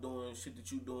that I'm doing, shit that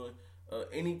you doing.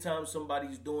 Anytime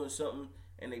somebody's doing something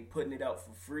and they putting it out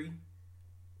for free,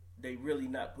 they really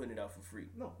not putting it out for free.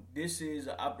 No. This is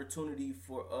an opportunity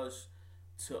for us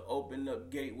to open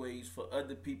up gateways for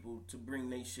other people to bring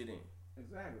their shit in.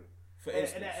 Exactly. For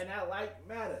instance, and that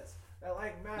matters. That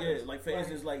matters. Yeah, like for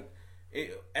instance,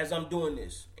 as I'm doing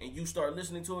this and you start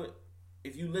listening to it,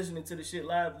 if you listening to the shit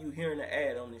live, you hearing the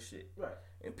ad on this shit. Right.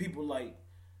 And people like,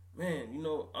 man,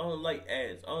 I don't like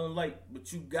ads. I don't like,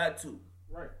 but you got to.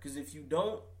 Right. Because if you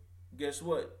don't, guess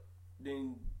what?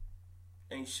 Then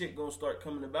ain't shit gonna start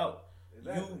coming about.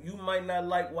 Exactly. You might not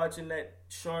like watching that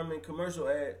Charmin commercial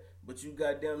ad, but you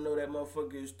goddamn know that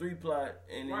motherfucker is 3-ply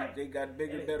and they got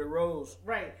bigger, better rolls.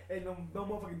 Right. And no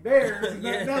motherfucking bears.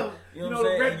 Yeah. You know what I'm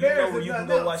saying? And you know where you can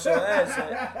go watch your ass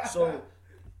at. So,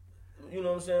 you know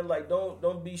what I'm saying? Like,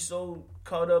 don't be so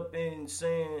caught up in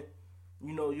saying,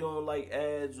 you don't like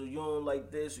ads or you don't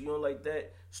like this or you don't like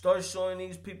that. Start showing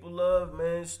these people love,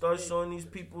 man. Start showing these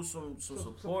people some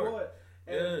support.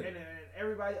 And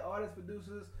everybody, artists,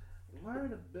 producers,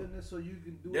 learn the business so you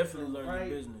can do Definitely it the learn right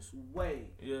the business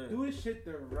way. Yeah. Do this shit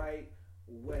the right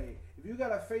way. If you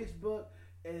got a Facebook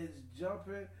and it's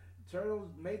jumping,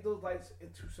 make those lights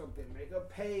into something. Make a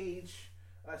page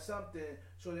or something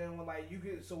so then when you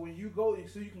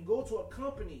can go to a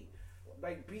company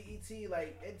like BET,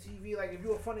 like MTV, like if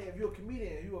you're a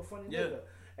comedian, if you're a funny nigga,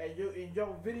 and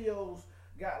your videos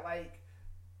got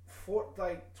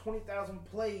 20,000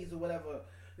 plays or whatever,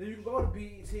 then you can go to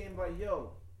BET and be like,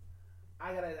 yo,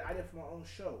 I got an idea for my own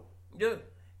show. Yeah.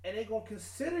 And they're gonna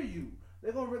consider you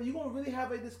you're gonna really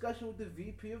have a discussion with the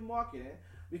VP of marketing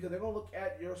because they're gonna look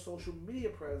at your social media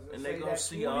presence and they're gonna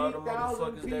see all the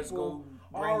motherfuckers that's gonna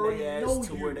bring their ass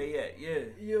to where they at. Yeah,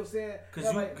 you know what I'm saying?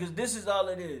 Because this is all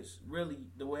it is, really.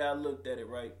 The way I looked at it,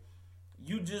 right?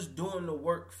 You just doing the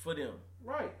work for them.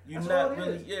 Right. You're not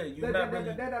really, you're not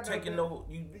really taking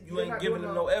you ain't giving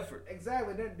them no effort.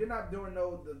 Exactly. They're not doing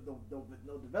no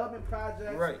development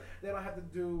projects. Right. They don't have to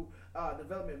do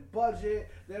development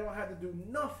budget. They don't have to do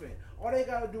nothing. All they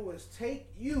got to do is take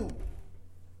you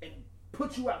and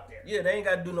put you out there. Yeah, they ain't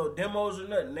got to do no demos or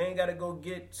nothing. They ain't got to go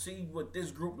see what this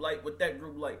group like, what that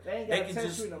group like. They ain't got to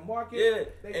test you in the market.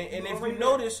 Yeah, and if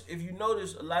you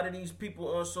notice, a lot of these people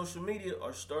on social media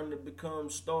are starting to become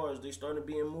stars. They starting to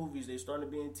be in movies. They starting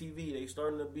to be in TV. They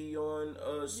starting to be on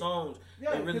songs.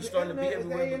 Yeah, they really starting to be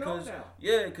everywhere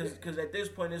because at this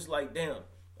point it's like, damn,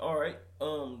 all right,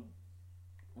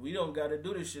 we don't got to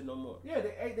do this shit no more. Yeah,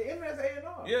 the internet's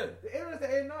A&R. Yeah, the internet's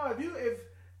A&R.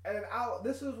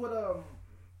 This is what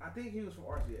I think he was from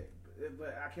RCA,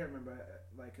 but I can't remember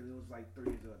because it was like 3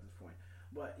 years ago at this point.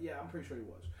 But yeah, I'm pretty sure he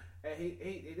was. And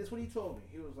he this is what he told me.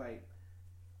 He was like,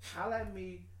 "Holla at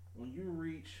me when you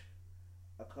reach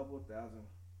a couple of thousand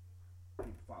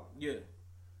people following." Yeah.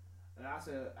 And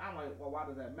I'm like, well, why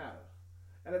does that matter?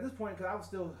 And at this point, because I was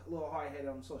still a little hard-headed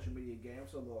on the social media game, I'm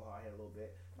still a little hard-headed a little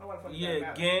bit. Why does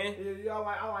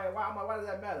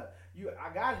that matter?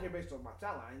 I got here based on my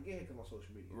talent. I didn't get here because of my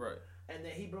social media. Right. And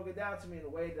then he broke it down to me in a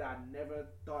way that I never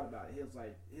thought about it. He was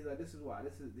like, this is why.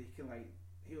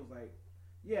 He was like,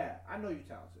 yeah, I know you're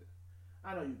talented.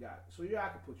 I know you got it. So yeah, I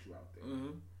can put you out there.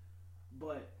 Mm-hmm.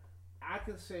 But I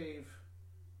can save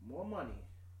more money,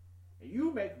 and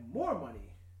you make more money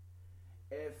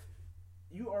if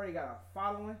you already got a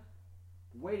following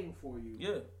waiting for you.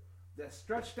 Yeah. That's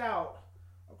stretched out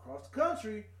across the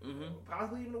country,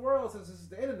 possibly even the world, since this is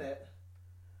the internet,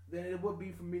 than it would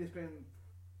be for me to spend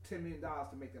 $10 million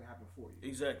to make that happen for you.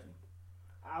 Exactly.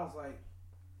 I was like,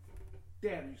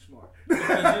 damn, you smart.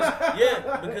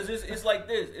 Because it's like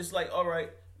this. It's like, all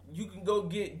right, you can go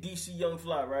get DC Young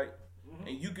Fly, right? Mm-hmm.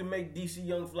 And you can make DC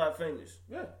Young Fly famous.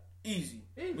 Yeah. Easy.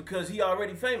 Because he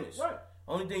already famous. Right.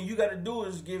 Only thing you got to do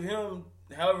is give him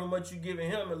however much you giving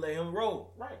him and let him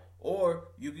roll. Right. Or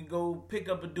you can go pick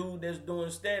up a dude that's doing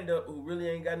stand-up who really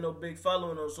ain't got no big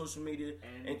following on social media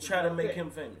and try to make him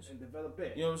famous. And develop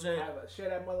it. You know what I'm saying? Share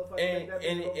that motherfucker.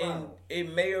 And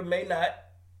it may or may not,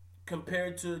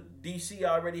 compared to DC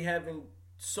already having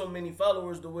so many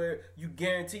followers to where you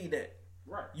guarantee that.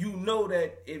 Right. You know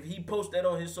that if he posts that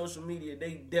on his social media,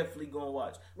 they definitely gonna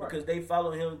watch. Right. Because they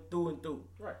follow him through and through.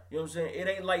 Right. You know what I'm saying? It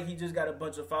ain't like he just got a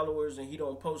bunch of followers and he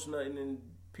don't post nothing and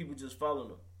people just follow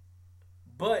him.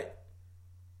 But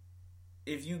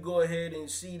if you go ahead and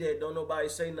see that don't nobody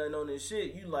say nothing on this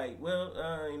shit, you like, well,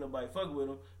 ain't nobody fuck with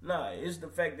him. Nah, it's the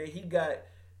fact that he got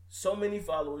so many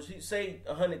followers. He say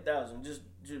 100,000, just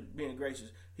being gracious.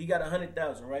 He got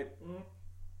 100,000, right?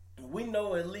 Mm-hmm. We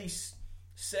know at least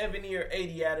 70 or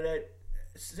 80 out of that,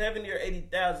 70 or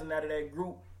 80,000 out of that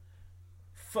group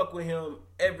fuck with him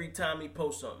every time he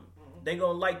posts something. Mm-hmm. They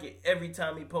gonna like it every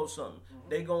time he posts something. Mm-hmm.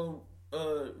 They gonna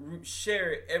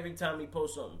share it every time he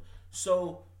posts something.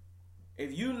 So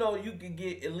if you know you could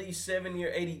get at least 70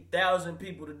 or 80,000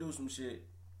 people to do some shit,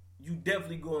 you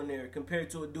definitely go in there compared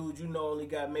to a dude you know only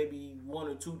got maybe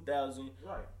 1,000 or 2,000.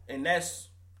 Right. And that's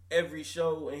every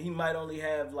show, and he might only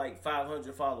have like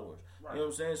 500 followers. Right. You know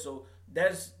what I'm saying? So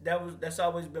that's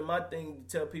always been my thing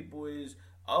to tell people is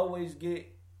always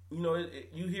get, you know,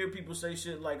 you hear people say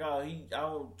shit like, oh, I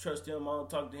don't trust him, I don't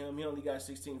talk to him, he only got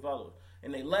 16 followers.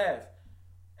 And they laugh.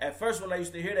 At first when I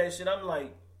used to hear that shit, I'm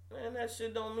like, man, that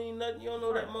shit don't mean nothing. You don't know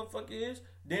what that motherfucker is.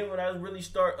 Then when I really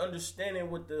start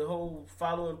understanding what the whole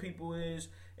following people is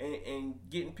and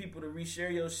getting people to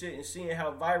reshare your shit and seeing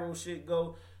how viral shit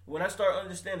go, when I start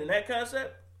understanding that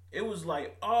concept, it was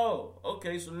like, oh,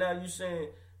 okay, so now you saying,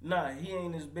 nah, he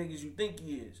ain't as big as you think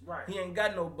he is. Right. He ain't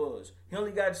got no buzz. He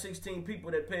only got 16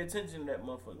 people that pay attention to that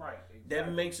motherfucker. Right. Exactly.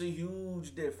 That makes a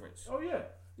huge difference. Oh, yeah.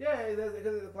 Yeah,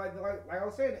 because like I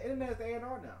was saying, the internet's the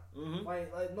A&R now. Mm-hmm.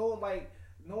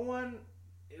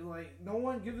 No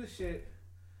one gives a shit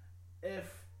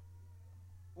if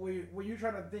when you're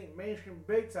trying to think mainstream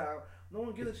big time. No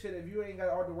one gives a shit if you ain't got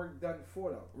all the work done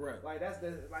for them. Right. Like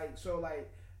so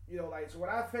when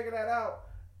I figured that out,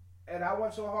 and I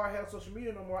wasn't so hard head on social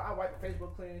media no more. I wiped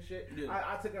Facebook clean and shit. Yeah.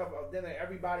 I took up dinner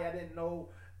everybody I didn't know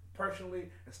personally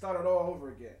and started all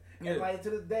over again. Yeah. And like to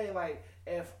this day, like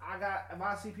if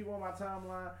I see people on my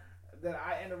timeline that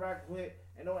I interact with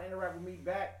and don't interact with me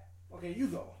back, okay, you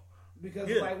go. Because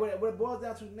like what it boils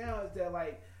down to now is that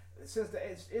like since the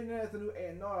internet is the new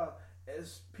A&R,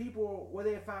 is people when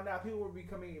they find out people were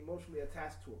becoming emotionally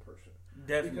attached to a person.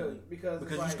 Definitely, because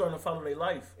you're starting to follow their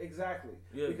life. Exactly.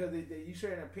 Yeah. Because you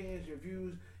sharing opinions, your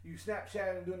views, you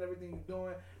Snapchat and doing everything you're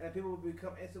doing, and people will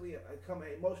become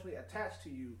emotionally attached to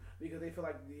you because they feel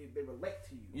like they relate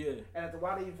to you. Yeah. And after a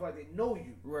while, they even feel like they know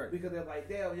you. Right. Because they're like,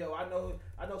 damn, yo, I know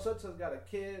such and such got a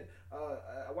kid,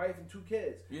 a wife and 2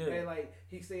 kids. Yeah. And like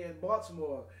he stay in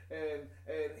Baltimore, and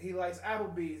he likes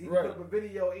Applebee's. He right. put up a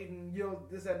video eating,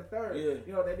 this and the third. Yeah.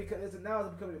 Now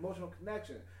it's becoming an emotional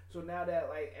connection. So now that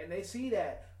and they see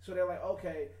that, so they're like,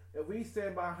 okay, if we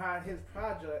stand behind his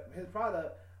product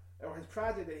or his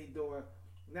project that he's doing,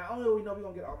 not only do we know we're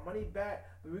gonna get our money back,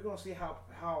 but we're gonna see how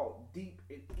deep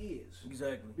it is.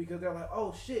 Exactly. Because they're like,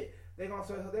 oh shit, they're gonna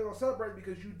celebrate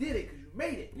because you did it, because you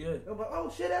made it. Yeah. They're like, oh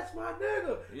shit, that's my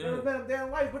nigga. Yeah. Never met him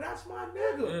damn life, but that's my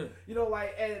nigga. Yeah.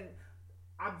 And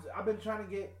I've been trying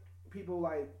to get people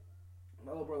like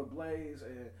my little brother Blaze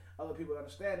and other people to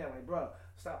understand that, like, bro,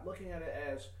 stop looking at it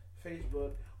as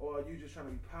Facebook or you just trying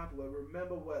to be popular.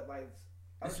 Remember what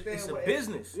it's a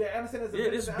business. Yeah, I understand it's a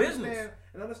business. It's business.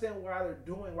 Understand why they're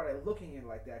doing, why they're looking at it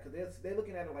like that. Because they're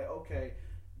looking at it like, okay,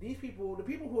 the people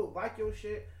who like your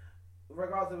shit,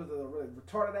 regardless if it's a really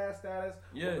retarded ass status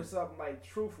or for something like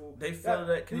truthful, they feel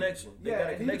that connection. They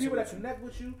got a connection. These are people that connect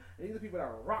with you, and these are people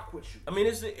that rock with you. I mean,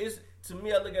 it's to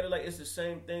me, I look at it like it's the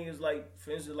same thing as like, for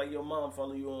instance, like your mom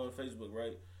follow you on Facebook,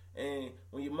 right? And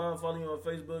when your mom follow you on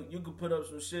Facebook, you could put up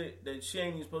some shit that she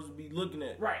ain't even supposed to be looking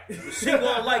at. Right. But she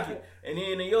gonna like it. And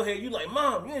then in your head, you like,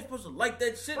 Mom, you ain't supposed to like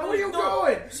that shit. Where you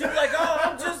going? She like,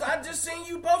 oh, I just seen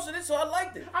you posted it, so I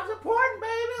liked it. I'm supporting,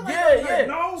 baby. Yeah.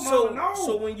 No, Mama, no.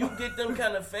 So when you get them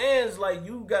kind of fans, like,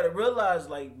 you gotta realize,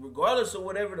 like, regardless of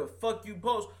whatever the fuck you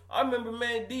post, I remember,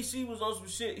 man, DC was on some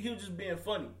shit. He was just being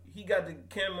funny. He got the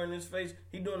camera in his face.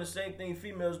 He doing the same thing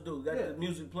females do. Got the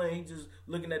music playing. He just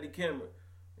looking at the camera.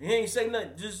 He ain't say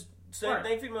nothing. Just same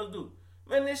thing females do.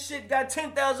 Man, this shit got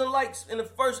 10,000 likes in the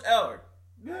first hour.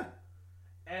 Yeah.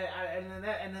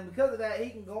 And then because of that,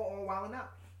 he can go on wilding out.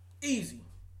 Easy.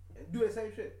 And do the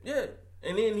same shit. Yeah.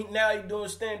 And then now he doing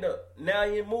stand up. Now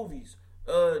he in movies.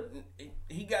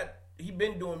 He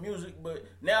been doing music, but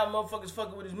now motherfuckers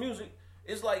fucking with his music.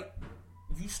 It's like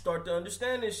you start to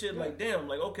understand this shit. Like, damn,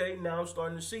 like, okay, now I'm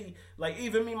starting to see. Like,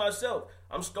 even me myself,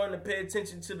 I'm starting to pay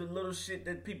attention to the little shit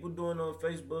that people doing on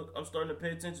Facebook. I'm starting to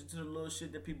pay attention to the little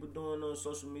shit that people doing on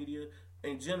social media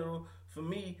in general. For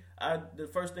me, the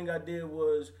first thing I did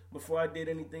was, before I did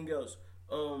anything else,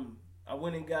 I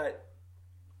went and got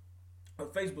a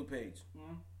Facebook page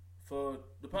for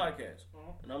the podcast.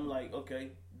 And I'm like,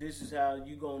 okay, this is how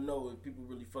you gonna know if people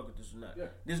really fuck with this or not. Yeah.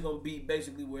 This is gonna be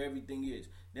basically where everything is.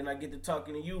 Then I get to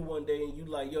talking to you one day and you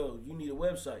like, yo, you need a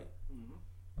website.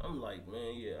 I'm like,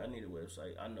 man, yeah, I need a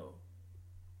website. I know.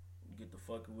 Get the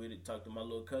fucking with it. Talk to my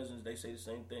little cousins. They say the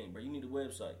same thing. Bro, you need a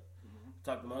website.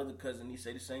 Talk to my other cousin. He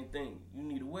say the same thing. You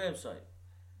need a website.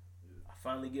 I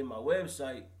finally get my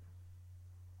website.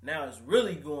 Now it's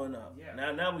really going up.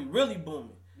 Yeah. Now we really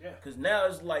booming. Yeah. Because now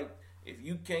it's like, if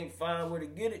you can't find where to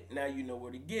get it, now you know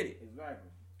where to get it. Exactly.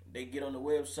 They get on the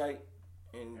website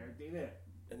and everything there.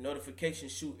 The notification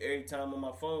shoot every time on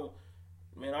my phone.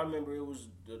 Man, I remember it was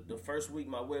the first week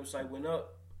my website went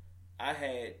up, I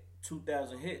had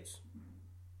 2,000 hits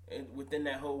and within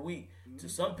that whole week. To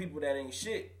some people that ain't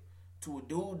shit. To a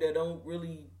dude that don't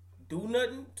really do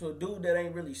nothing. To a dude that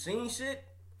ain't really seen shit.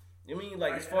 I mean,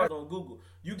 like, as far as on Google,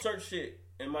 you search shit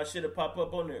and my shit'll pop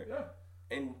up on there. Yeah.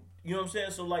 And you know what I'm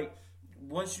saying? So, like,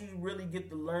 once you really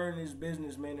get to learn this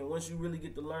business, man, and once you really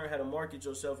get to learn how to market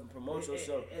yourself and promote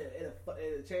yourself,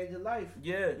 it'll change your life.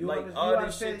 Yeah, all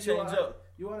this shit change up.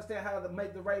 You understand how to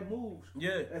make the right moves.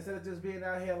 Yeah. Instead of just being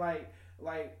out here like,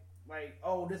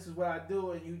 oh, this is what I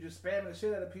do, and you just spamming the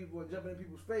shit out of people and jumping in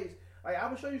people's face. Like, I'm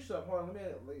gonna show you something. Hold on, I'm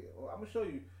gonna show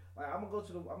you. Like, I'm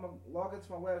gonna log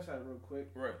into my website real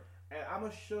quick. Right. And I'm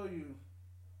gonna show you.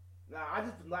 Now,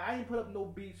 I ain't put up no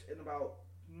beats in about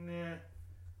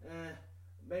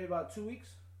maybe about 2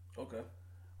 weeks. Okay.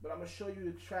 But I'm gonna show you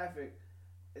the traffic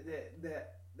that's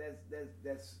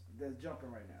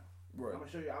jumping right now. Right. I'm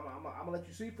gonna show you. I'm gonna let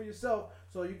you see for yourself,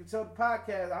 so you can tell the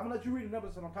podcast. I'm gonna let you read the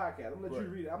numbers on the podcast. I'm gonna let you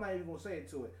read it. I'm not even gonna say it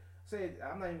to it.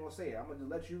 I'm not even gonna say it. I'm gonna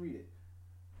just let you read it.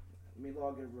 Let me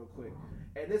log in real quick.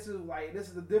 And this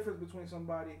is the difference between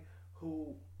somebody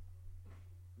who's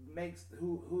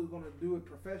gonna do it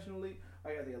professionally,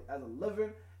 like as a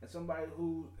living, and somebody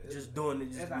who just doing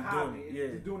it, as a hobby,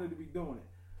 just doing it to be doing it.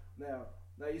 Now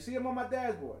you see him on my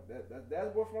dashboard. That's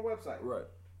dashboard from my website. Right.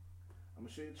 I'm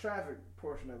gonna show you the traffic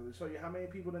portion of it to show you how many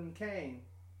people then came.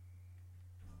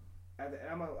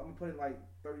 I'm gonna put in like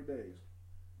 30 days.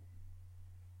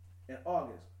 In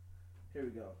August, here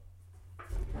we go.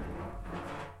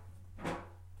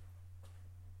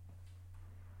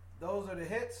 Those are the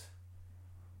hits,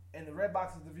 and the red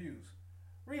box is the views.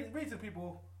 Read to the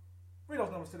people. Read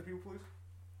those numbers to the people, please.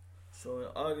 So in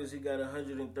August, he got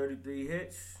 133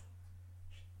 hits.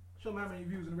 Show me how many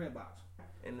views in the red box.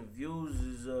 And the views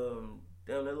is,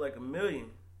 damn, they're like 1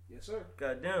 million. Yes, sir.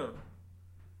 Goddamn.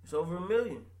 It's over 1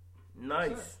 million.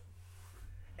 Nice. Yes,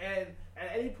 and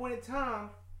at any point in time,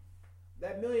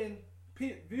 that million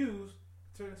views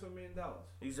turn into $1 million.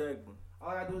 Exactly. All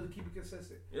I gotta do is keep it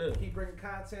consistent. Yeah. Keep bringing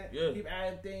content. Yeah. Keep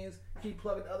adding things. Keep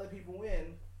plugging other people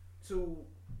in to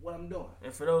what I'm doing.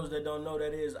 And for those that don't know,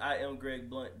 that is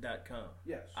IamGregBlunt.com.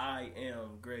 Yes.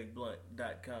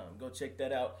 IamGregBlunt.com. Go check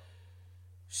that out.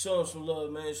 Show him some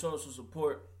love, man. Show him some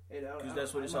support. Because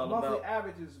that's what it's all about. Monthly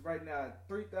average is right now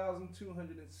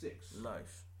 3,206.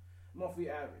 Nice. Monthly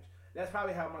average. That's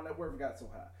probably how my net worth got so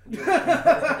high.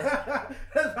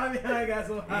 That's probably how I got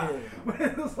so high. Yeah. But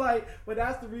it's like, but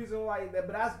that's the reason why. But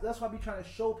that's why I be trying to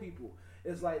show people.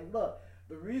 It's like, look,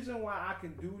 the reason why I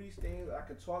can do these things, I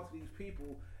can talk to these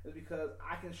people, is because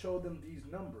I can show them these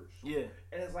numbers. Yeah.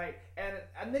 And it's like, and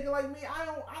a nigga like me, I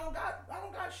don't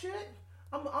got shit.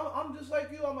 I'm just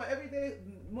like you. I'm an everyday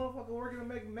motherfucker working and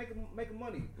making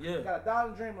money. Yeah. Got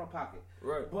 $1 dream in my pocket.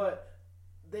 Right. But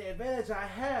the advantage I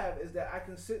have is that I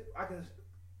can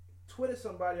Twitter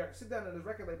somebody, I can sit down in the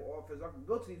record label office, I can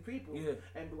go to these people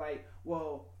and be like,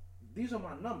 well, these are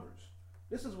my numbers.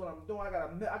 This is what I'm doing. I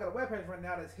got a webpage right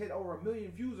now that's hit over 1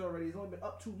 million views already. It's only been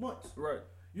up 2 months. Right.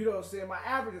 You know what I'm saying? My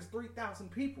average is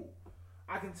 3,000 people.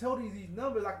 I can tell these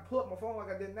numbers. I can pull up my phone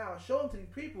like I did now and show them to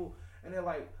these people, and they're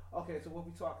like, okay, so what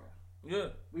we talking?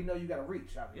 Yeah. We know you got to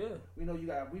reach out here. Yeah.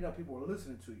 We know people are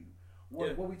listening to you.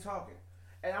 What we talking?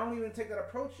 And I don't even take that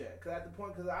approach yet, because at the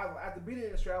point, because after being in the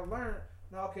industry, I learned,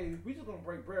 now, okay, we just gonna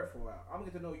break bread for a while. I'm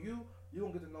gonna get to know you, you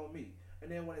gonna get to know me,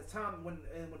 and then when it's time, when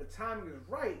the timing is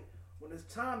right, when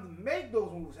it's time to make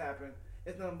those moves happen,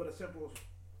 it's nothing but a simple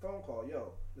phone call.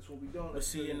 Yo, this is what we doing. But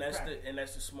see, and that's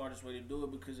the smartest way to do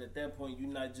it, because at that point, you're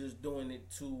not just doing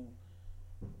it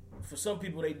for some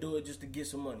people, they do it just to get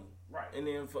some money. Right. And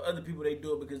then for other people, they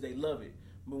do it because they love it.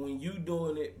 But when you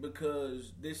doing it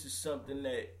because this is something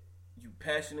that you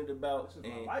passionate about, this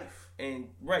is my life. And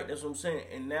right, that's what I'm saying.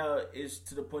 And now it's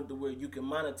to the point to where you can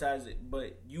monetize it,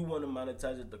 but you want to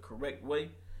monetize it the correct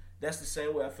way. That's the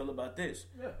same way I feel about this.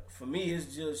 Yeah. For me,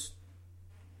 it's just,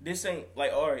 this ain't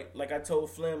like, all right, like I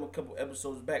told Flam a couple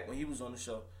episodes back when he was on the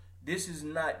show, this is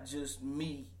not just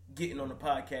me getting on the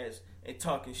podcast and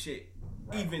talking shit.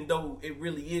 Right. Even though it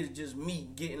really is just me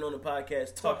getting on the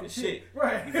podcast talking shit.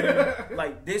 Right. You feel me?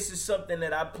 Like, this is something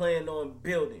that I plan on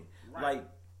building. Right. Like,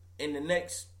 in the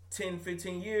next 10,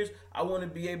 15 years, I want to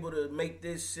be able to make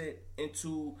this shit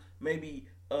into maybe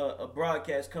a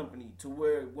broadcast company, to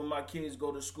where when my kids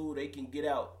go to school, they can get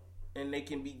out and they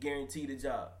can be guaranteed a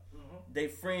job. Mm-hmm. Their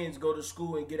friends go to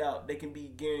school and get out, they can be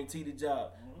guaranteed a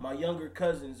job. Mm-hmm. My younger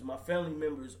cousins, my family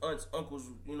members, aunts, uncles,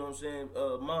 you know what I'm saying,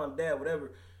 mom, dad,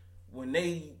 whatever, when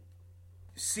they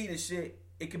see the shit,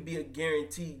 it could be a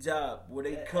guaranteed job where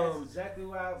they come. That's exactly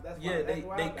why.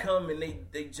 They come and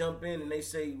they jump in and they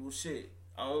say, well, shit,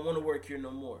 I don't want to work here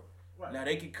no more. Right. Now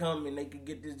they could come and they could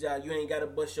get this job. You ain't got to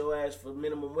bust your ass for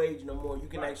minimum wage no more. You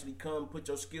can actually come, put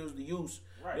your skills to use.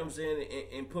 Right. You know what I'm saying?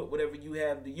 And put whatever you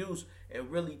have to use and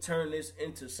really turn this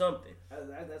into something.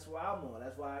 That's why I'm on.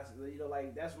 That's why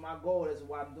that's my goal. That's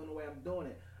why I'm doing the way I'm doing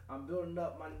it. I'm building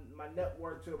up my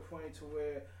network to a point to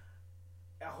where,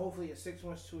 hopefully in 6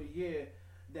 months to a year,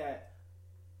 that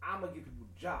I'm gonna give people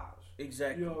jobs.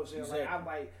 Exactly. You know what I'm saying? Exactly. Like I'm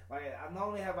like I not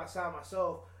only have I signed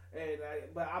myself,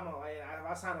 but I'm if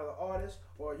I sign another artist,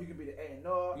 or you can be the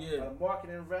A&R, a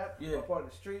marketing rep, or part of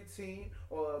the street team,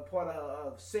 or part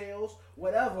of sales,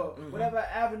 whatever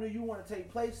avenue you want to take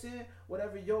place in,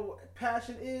 whatever your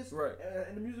passion is,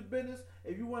 in the music business.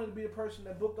 If you wanted to be the person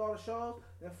that booked all the shows,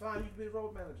 then fine, you can be the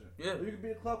road manager. Yeah. Or you can be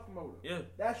the club promoter. Yeah.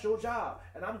 That's your job,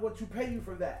 and I'm going to pay you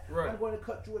for that. Right. I'm going to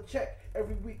cut you a check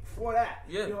every week for that.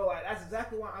 Yeah. You know, like that's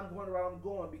exactly why I'm going where I'm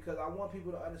going, because I want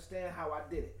people to understand how I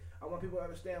did it. I want people to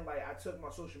understand, like, I took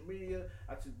my social media,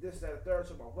 I took this, that, and third,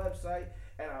 took my website,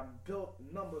 and I built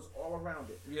numbers all around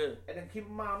it. Yeah. And then keep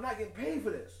in mind, I'm not getting paid for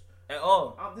this. At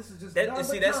all. This is just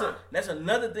that's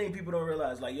another thing people don't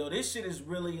realize. Like, yo, this shit is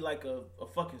really like a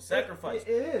fucking sacrifice.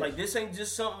 It is. Like, this ain't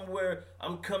just something where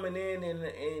I'm coming in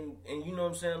and you know what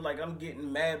I'm saying, like, I'm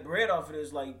getting mad bread off of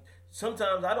this. Like,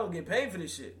 sometimes I don't get paid for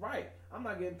this shit. Right. I'm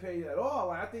not getting paid at all.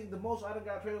 Like, I think the most I done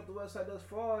got paid off the website thus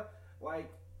far, like,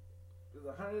 is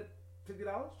 $150.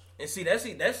 And see,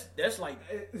 that's like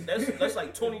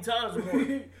 20 times more.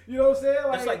 You know what I'm saying?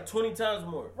 Like, that's like 20 times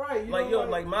more. Right. Like, yo,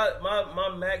 like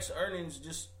my max earnings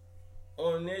just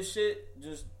on this shit,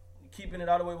 just keeping it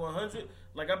all the way 100,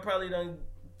 like I probably done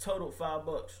totaled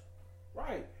 $5.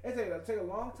 Right. It take a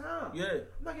long time. Yeah.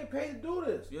 I'm not getting paid to do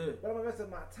this. Yeah. But I'm investing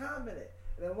my time in it.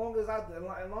 And as long as I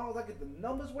get the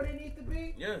numbers where they need to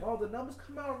be, all the numbers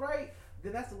come out right,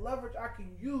 then that's the leverage I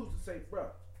can use to say, bro,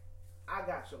 I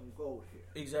got some gold here.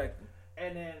 Exactly.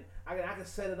 And then I can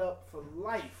set it up for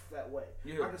life that way.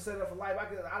 Yeah. I can set it up for life.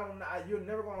 You're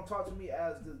never going to talk to me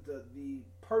as the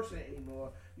person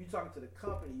anymore. You talking to the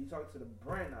company. You talking to the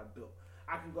brand I built.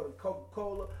 I can go to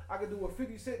Coca-Cola. I can do what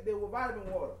 50 Cent did with vitamin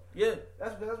water. Yeah,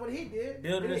 that's what he did.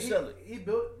 Build it and sell it. He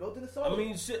built it and sold it. I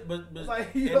mean, shit. But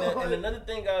like, and another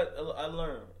thing I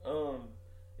learned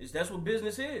is that's what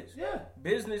business is. Yeah,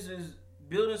 business is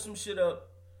building some shit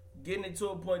up, getting it to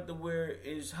a point to where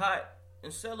it's hot,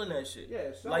 and selling that shit.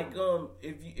 Yeah, like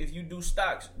if you do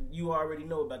stocks, you already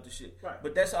know about the shit. Right.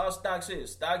 But that's all stocks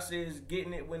is. Stocks is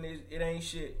getting it when it ain't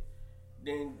shit.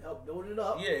 Then help building it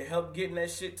up. Yeah, help getting that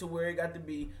shit to where it got to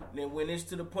be. Then when it's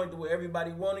to the point to where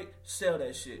everybody want it, sell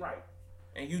that shit. Right.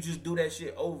 And you just do that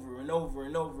shit over and over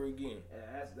and over again. And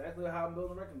that's exactly how I'm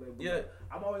building a record label. Yeah.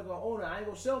 I'm always gonna own it. I ain't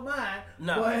gonna sell mine.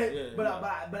 Nah.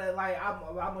 But like I'm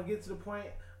gonna get to the point.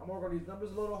 I'm working on these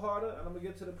numbers a little harder, and I'm gonna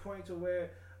get to the point to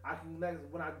where I can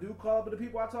when I do call up the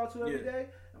people I talk to every day,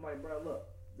 I'm like, bro, look,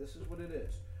 this is what it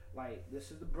is. Like this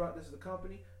is the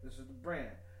company, this is the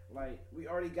brand. Like we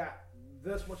already got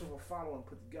this much of a following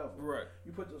put together. Right.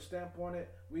 You put your stamp on it,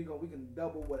 we can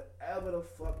double whatever the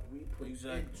fuck we put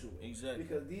into it. Exactly.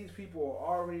 Because these people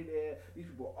are already there. These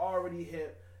people are already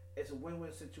hip. It's a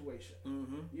win-win situation.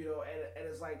 Mm-hmm. You know, and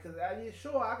it's like, because I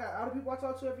got other people I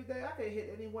talk to every day. I can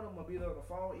hit any one of them, be there on the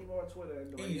phone, email, or Twitter,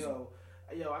 and be like, yo,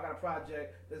 I got a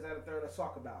project. This, that, and third. Let's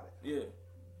talk about it. Yeah.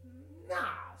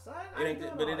 Nah, son.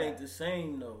 It ain't the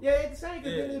same though. Yeah, it ain't the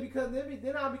same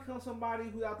then I become somebody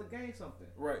who's out to gain something.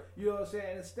 Right. You know what I'm saying?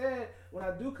 And instead, when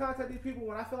I do contact these people,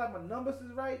 when I feel like my numbers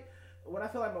is right, when I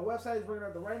feel like my website is bringing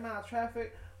up the right amount of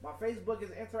traffic, my Facebook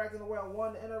is interacting the way I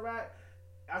want to interact,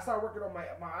 I start working on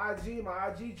my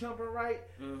IG jumping right,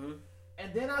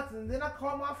 and then I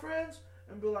call my friends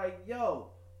and be like, yo,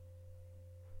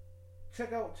 check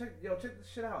this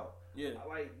shit out. Yeah.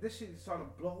 Like this shit is starting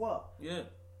to blow up. Yeah.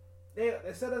 They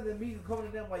instead of me coming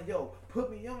to them like, yo,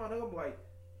 put me on, they're gonna be like,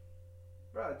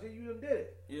 bro, you done did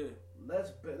it. Yeah.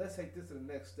 Let's take this to the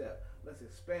next step. Let's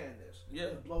expand this. Yeah.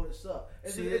 Let's blow this up.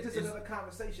 It's just another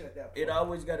conversation at that point. It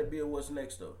always got to be a what's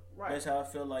next though. Right. That's how I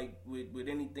feel like with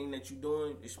anything that you're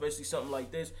doing, especially something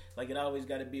like this. Like it always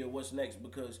got to be a what's next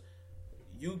because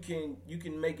you can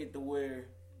make it to where,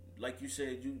 like you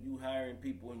said, you hiring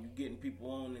people and you getting people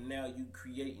on, and now you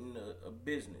creating a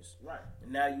business. Right.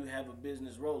 And now you have a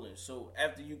business rolling. So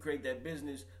after you create that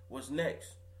business, what's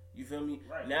next? You feel me?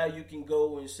 Right. Now you can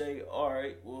go and say, all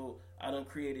right, well, I done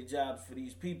created jobs for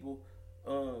these people.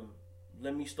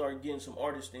 Let me start getting some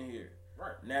artists in here.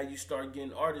 Right. Now you start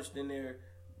getting artists in there.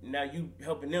 Now you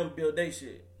helping them build their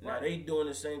shit. Now they doing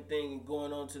the same thing and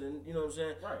going on to the, you know what I'm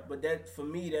saying? Right. But that, for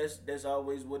me, that's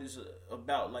always what it's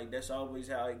about. Like, that's always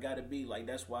how it got to be. Like,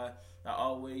 that's why I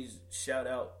always shout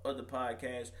out other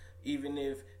podcasts. Even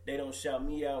if they don't shout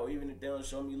me out or even if they don't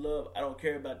show me love, I don't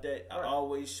care about that. Right. I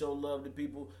always show love to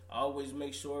people. I always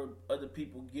make sure other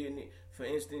people getting it. For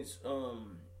instance,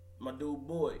 my dude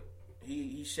Boyd,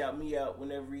 he shout me out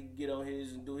whenever he get on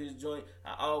his and do his joint.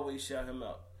 I always shout him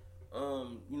out. You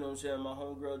know what I'm saying? My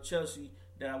homegirl Chelsea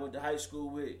that I went to high school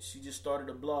with, she just started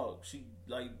a blog. She,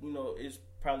 like, you know, it's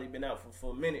probably been out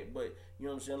for a minute, but you know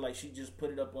what I'm saying? Like, she just put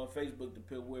it up on Facebook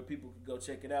to where people could go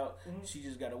check it out. Mm-hmm. She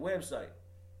just got a website.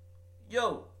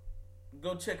 Yo,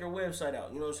 go check her website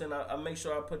out. You know what I'm saying? I make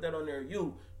sure I put that on there.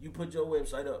 You put your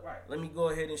website up. Right. Let me go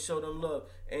ahead and show them love.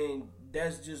 And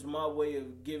that's just my way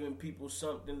of giving people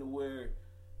something to where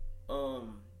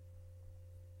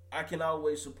I can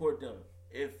always support them.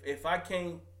 If I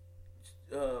can't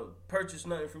purchase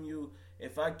nothing from you,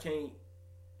 if I can't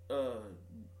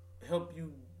help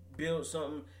you build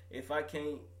something, if I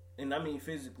can't, and I mean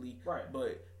physically, right,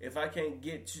 but if I can't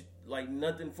get you, like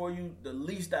nothing for you, the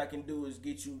least I can do is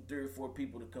get you 3 or 4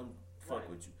 people to come fuck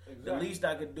with you. Exactly. The least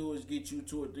I can do is get you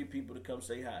 2 or 3 people to come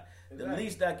say hi. Exactly. The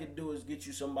least I can do is get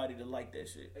you somebody to like that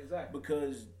shit. Exactly.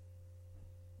 Because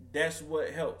that's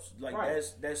what helps. Like right.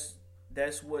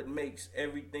 That's what makes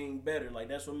everything better. Like,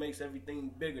 that's what makes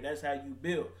everything bigger. That's how you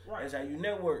build. Right. That's how you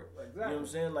network. Exactly. You know what I'm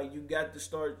saying? Like, you got to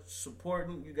start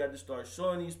supporting. You got to start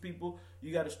showing these people.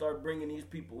 You got to start bringing these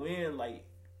people in. Like,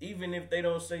 even if they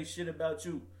don't say shit about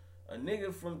you, A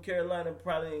nigga from Carolina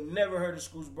probably ain't never heard of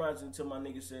Scoots Bronson until my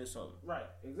nigga said something. Right,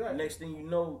 exactly. Next thing you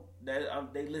know,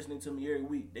 they listening to me every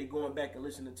week. They going back and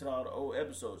listening to all the old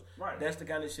episodes. Right. That's the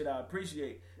kind of shit I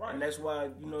appreciate. Right. And that's why,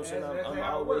 you know what I'm saying, I'm how it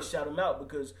always works. shout him out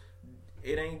because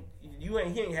he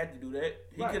ain't had to do that.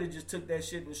 He Right. could have just took that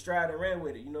shit in stride and ran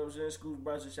with it. You know what I'm saying? Scoots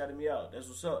Bronson shouted me out. That's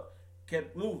what's up.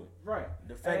 Kept moving. Right.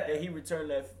 The fact that he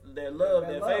returned that love,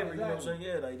 that favor, exactly. you know what I'm saying?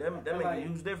 Yeah, like that make a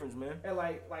huge difference, man. And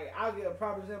like I'll get a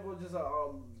prime example, just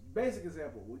a basic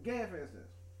example with Gan, for instance.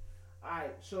 All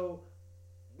right, so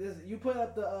this you put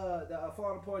up the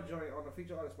Falling Apart joint on the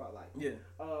feature artist spotlight. Yeah.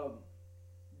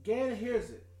 Gan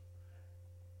hears it.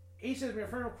 He sends me a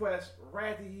friend request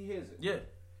right after he hears it. Yeah.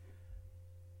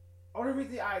 Only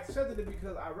reason I accepted it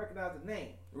because I recognize the name.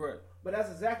 Right. But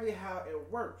that's exactly how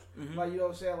it works. Mm-hmm. Like, you know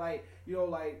what I'm saying? Like, you know,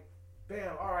 like,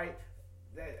 bam, all right.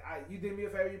 You did me a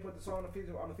favor. You put the song on the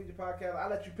feature podcast. I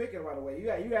let you pick it right away.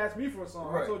 You asked me for a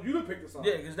song. Right. I told you to pick the song.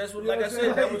 Yeah, because that's what, You know like I what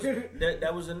said, I'm saying?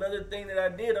 that was another thing that I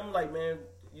did. I'm like, man,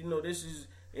 you know, this is,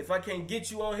 if I can't get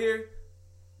you on here,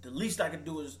 the least I could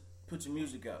do is put your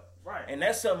music out. Right. And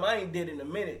that's something I ain't did in a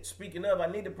minute. Speaking of, I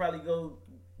need to probably go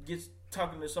get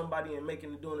talking to somebody and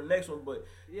doing the next one. But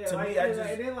yeah, to like, me,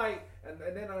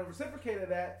 and then on the reciprocate of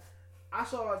that, I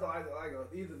saw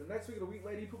either the next week or the week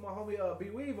later, he put my homie B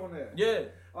Weave on there. Yeah.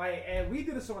 Like, and we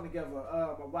did a song together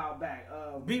a while back.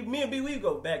 Me and B Weave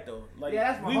go back though. Like,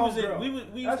 yeah, that's my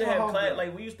homegirl. We used to have class.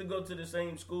 Like, we used to go to the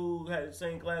same school, had the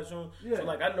same classroom. Yeah. So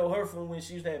like, I know her from when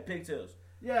she used to have pigtails.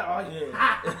 Yeah,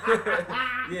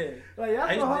 Yeah. Like,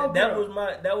 that's my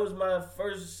homegirl. That was my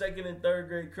first, second, and third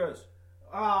grade crush.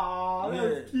 Oh, Yeah.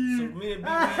 that's cute. So me and B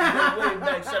Weave go way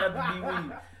back. Shout out to B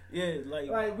Weave. Yeah,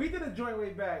 like we did a joint way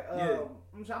back. Yeah.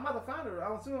 I'm about to find her.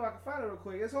 I'm assuming I can find her real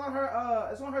quick. It's on her.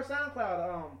 It's on her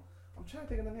SoundCloud. I'm trying to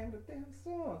think of the name of the damn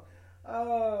song.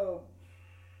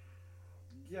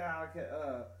 Yeah, I can't.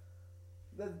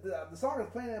 The song is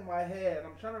playing in my head, and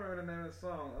I'm trying to remember the name of the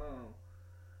song.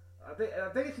 I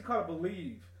think it's called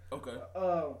Believe. Okay.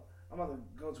 I'm about to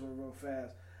go to it real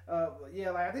fast.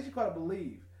 Yeah, like I think she called it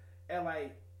Believe, and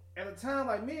like at the time,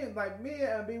 like me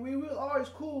and B, we were always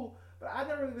cool. But I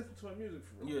never really listened to her music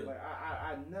for real. Yeah. Like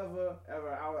I never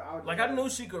ever. I would Like, I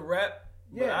knew she could rap,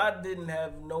 but Yeah. I didn't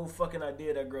have no fucking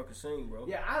idea that girl could sing, bro.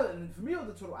 Yeah, and for me it was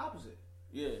the total opposite.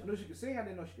 Yeah. I knew she could sing. I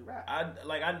didn't know she could rap.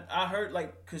 I heard,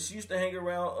 like, cause she used to hang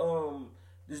around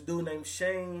this dude named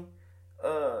Shane,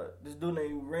 this dude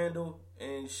named Randall,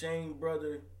 and Shane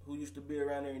brother who used to be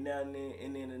around every now and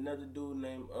then another dude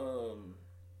named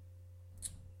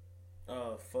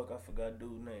I forgot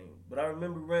dude's name. But I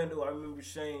remember Randall, I remember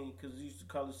Shane, because he used to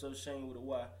call himself Shane with a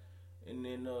Y. And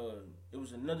then it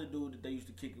was another dude that they used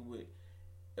to kick it with,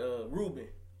 Ruben.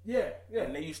 Yeah.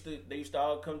 And they used to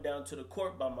all come down to the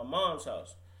court by my mom's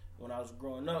house. When I was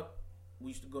growing up, we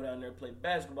used to go down there and play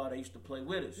basketball. They used to play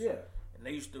with us. Yeah. And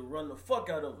they used to run the fuck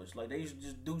out of us. Like, they used to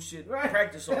just do shit, Right.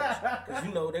 practice on us. Because,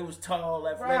 you know, they was tall,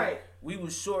 athletic. Right. We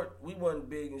was short. We wasn't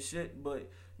big and shit. But,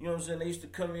 you know what I'm saying? They used to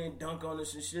come in, dunk on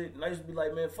us and shit. And I used to be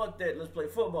like, man, fuck that. Let's play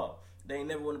football. They ain't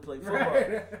never want to play football.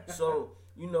 Right. So,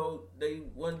 you know,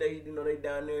 one day, you know, they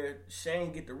down there.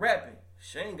 Shane get to rapping.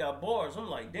 Shane got bars. I'm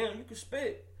like, damn, you can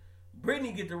spit.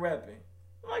 Brittany get to rapping.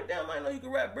 I'm like, damn, I didn't know you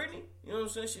could rap, Brittany. You know what I'm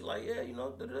saying? She like, yeah, you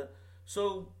know, da-da.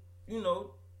 So, you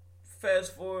know,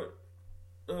 fast forward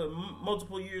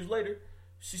multiple years later,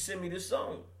 she sent me this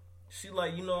song. She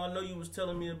like, you know, I know you was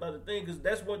telling me about the thing, because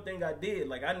that's one thing I did.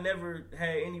 Like, I never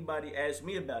had anybody ask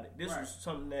me about it. This Right. was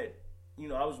something that, you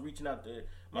know, I was reaching out to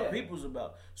my Yeah. peoples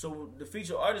about. So the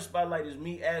feature artist spotlight is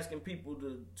me asking people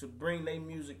to bring their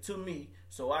music to me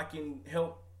so I can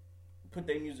help put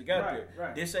their music out Right, there.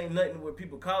 right. This ain't nothing where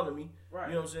people calling me. Right.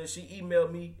 You know what I'm saying? She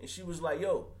emailed me and she was like,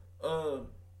 yo,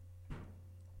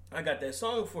 I got that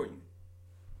song for you.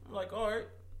 I'm like, all right.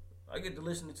 I get to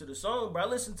listen to the song, but I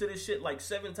listened to this shit like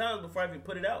 7 times before I even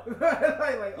put it out.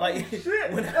 Like oh,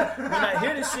 shit. when I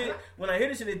hear this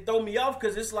shit, it throw me off,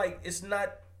 because it's like, it's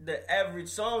not the average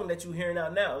song that you hearing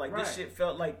out now. Like, Right. this shit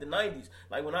felt like the 90s.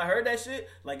 Like, when I heard that shit,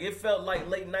 like, it felt like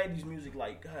late 90s music.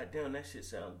 Like, god damn, that shit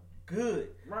sound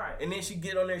good. Right. And then she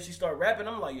get on there, she start rapping.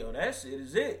 I'm like, yo, that shit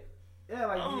is it. Yeah,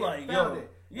 like I'm you like, found yo, it.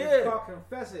 yeah. It's called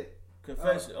Confess It.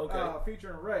 Confess It, okay.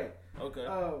 Featuring Ray. Okay.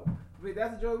 But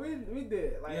that's the joke we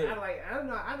did. Like, Yeah. I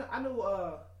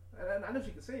knew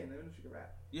she could sing. I knew she could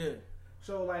rap. Yeah.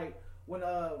 So like when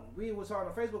we was on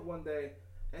Facebook one day,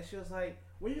 and she was like,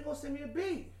 "When you gonna send me a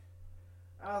beat?"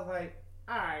 I was like,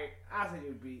 "All right, I'll send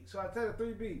you a beat." So I sent her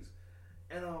 3 beats,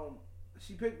 and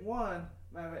she picked one.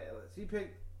 She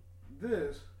picked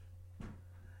this,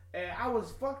 and I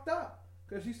was fucked up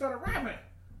because she started rapping.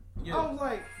 Yeah. I was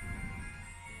like,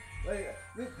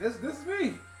 this is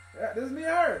me. Yeah, this is me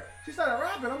and her. She started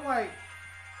rapping. I'm like,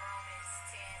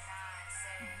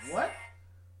 what?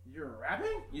 You're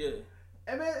rapping? Yeah.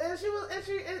 And man, and she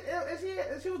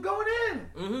was going in.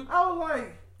 Mm-hmm. I was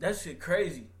like, that shit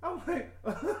crazy. I'm like,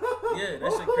 yeah,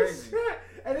 that shit crazy. Shit.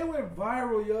 And it went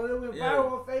viral, yo. It went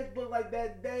viral on Facebook like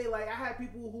that day. Like I had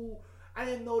people who I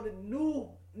didn't know that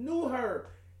knew her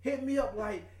hit me up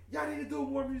like, y'all need to do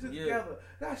more music together.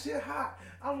 That shit hot.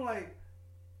 I'm like,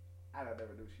 I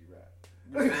never knew she rap.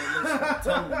 Man, listen, I'm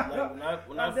telling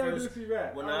you,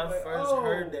 like when I first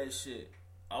heard that shit,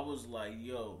 I was like,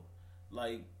 yo,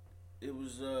 like it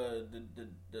was the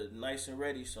Nice and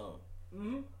Ready song.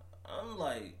 Mm-hmm. I'm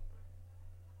like,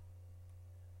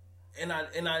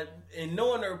 and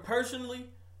knowing her personally,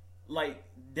 like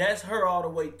that's her all the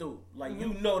way through. Like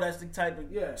you know that's the type of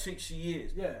chick she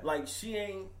is. Yeah. Like she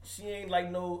ain't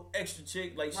like no extra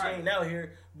chick. Like she ain't out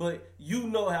here. But you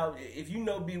know how if you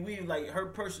know B Weave, like her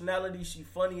personality, she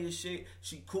funny as shit.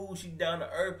 She cool. She down to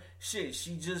earth. Shit.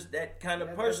 She just that kind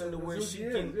of person to where she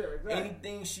can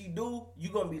anything she do, you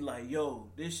gonna be like,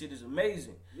 yo, this shit is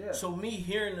amazing. Yeah. So me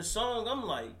hearing the song, I'm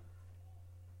like,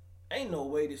 ain't no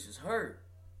way this is her.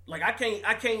 Like I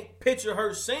can't picture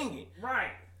her singing.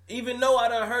 Right. Even though I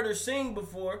done heard her sing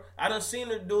before, I done seen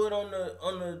her do it on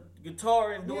the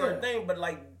guitar and do her thing, but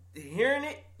like hearing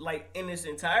it like in its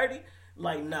entirety,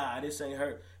 like nah, this ain't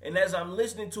her. And as I'm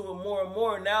listening to it more and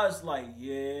more, now it's like,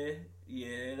 yeah,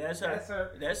 that's her. That's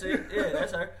her. That's it. Yeah,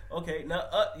 that's her. Okay, now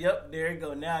yep, there you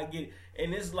go. Now I get it.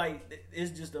 And it's like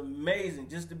it's just amazing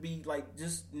just to be like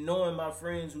just knowing my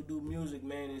friends who do music,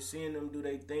 man, and seeing them do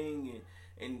their thing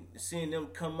and seeing them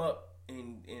come up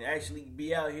and actually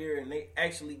be out here and they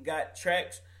actually got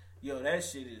tracks. Yo, that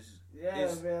shit is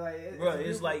man.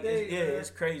 Like it's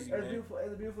crazy, man. Beautiful.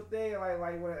 It's a beautiful thing.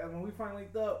 Like when we finally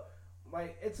linked up,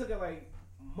 like it took like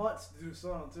months to do the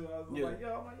song too. I was like,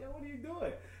 yo, what are you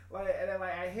doing? Like, and then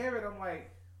like I hear it, I'm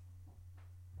like,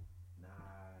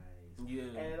 nice.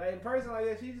 Yeah. And like in person,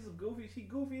 like she's just goofy. She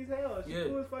goofy as hell. She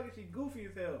cool as fucking. She goofy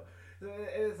as hell. So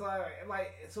it's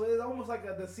like so it's almost like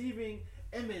a deceiving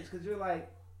image because you're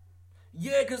like.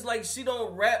 Yeah, cause like she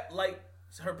don't rap like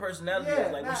her personality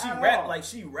is. Like when she rap, like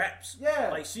she raps. Yeah.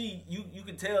 Like she, you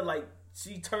can tell like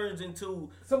she turns into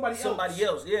somebody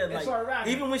else. Yeah. And like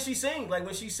even when she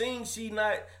sings, she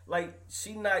not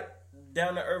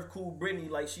down to earth cool Britney.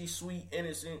 Like she sweet,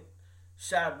 innocent,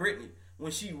 shy Britney.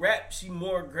 When she raps, she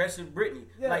more aggressive Britney.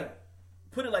 Yeah. Like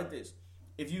put it like this.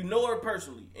 If you know her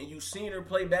personally and you seen her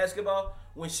play basketball,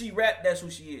 when she rap, that's who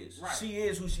she is. Right. She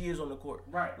is who she is on the court.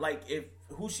 Right. Like if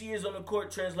who she is on the court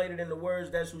translated into words,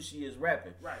 that's who she is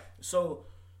rapping. Right. So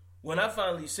when I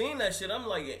finally seen that shit, I'm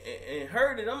like, and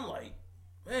heard it, I'm like,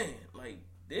 man, like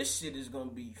this shit is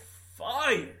gonna be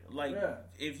fire. Like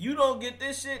if you don't get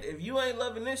this shit, if you ain't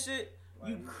loving this shit,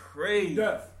 like, you crazy.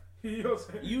 Death.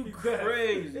 You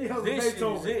crazy. This shit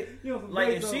is it. Like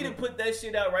if she'd have put that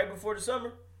shit out right before the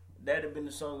summer, that'd have been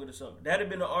the song of the summer. That'd have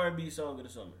been the R&B song of the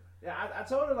summer. Yeah, I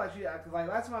told her like cause like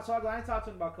last time I talked to her, I ain't talked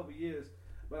to her in about a couple years,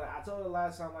 but I told her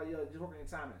last time like, yo, just work on your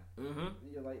timing. Mm-hmm.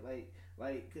 You know,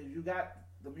 like cause you got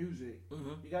the music,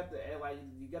 you got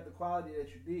the quality that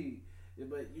you need,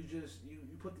 but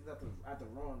you put things at the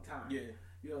wrong time. Yeah.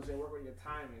 You know what I'm saying? Work on your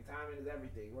timing. Timing is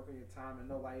everything. Work on your timing.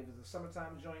 No, like if it's a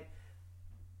summertime joint,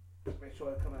 make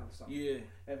sure it come out in summer. Yeah.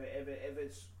 If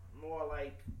it's more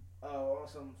like on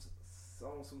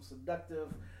some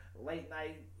seductive late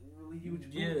night huge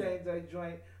things that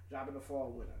joint, drop in the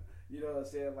fall winter. You know what I'm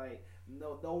saying? Like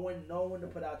know when to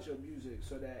put out your music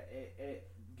so that it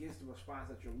gets the response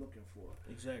that you're looking for.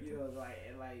 Exactly. You know,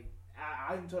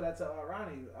 I even told that to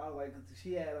Ronnie. I was like,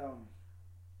 she had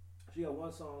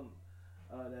one song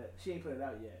that she ain't put it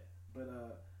out yet, but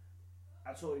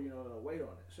I told her, you know, wait on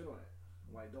it, sit on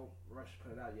it. Like, don't rush to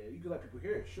put it out yet. You can let people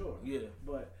hear it, sure. Yeah.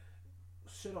 But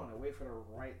sit on it, wait for the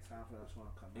right time for that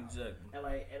song to come out. Exactly.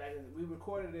 And we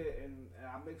recorded it and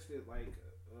I mixed it like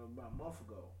about a month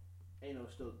ago. And, you know,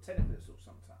 still 10 minutes or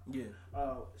sometime. Yeah.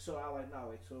 So I like now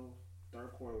wait till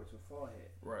third quarter, which is fall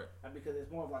hit. Right. And because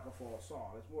it's more of like a fall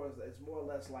song. It's more or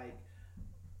less like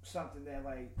something that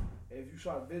like if you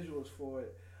saw visuals for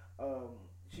it,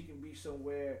 she can be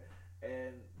somewhere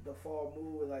and the fall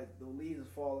mood, like the leaves is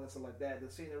falling and stuff like that. The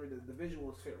scenery, the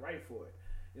visuals fit right for it.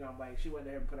 You know, I'm like, she went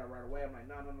there and put it right away. I'm like,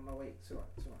 no, wait, sit on.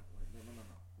 Like,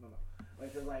 no.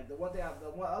 Like, cause like the one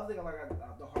other thing I learned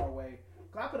the hard way,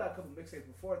 cause I put out a couple mixtapes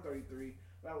before 33.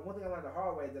 But one thing I learned the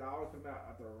hard way that I always put them out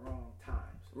at the wrong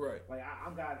times. Right. Like I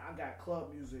got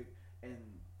club music in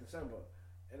December,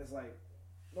 and it's like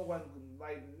no one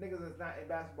like niggas that's not in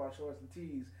basketball shorts and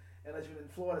tees unless you're in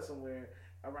Florida somewhere.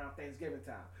 around Thanksgiving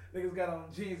time. Niggas got on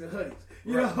jeans and hoodies.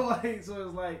 You know, like, so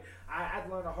it's like I had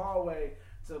to learn the hard way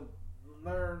to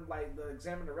learn, like,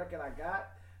 examine the record I got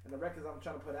and the records I'm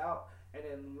trying to put out, and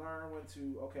then learn when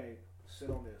to, okay, sit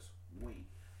on this, wait.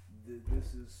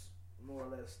 This is more or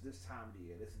less this time of the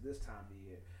year. This is this time of the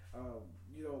year.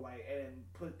 You know, like, and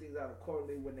put things out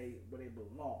accordingly when they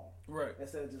belong. Right.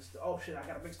 Instead of just, oh shit, I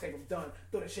got a mixtape, I'm done.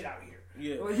 Throw that shit out here.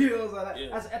 Yeah. Like, you know, so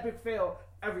that's an epic fail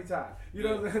every time. You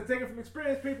know, take it from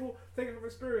experience, people. Take it from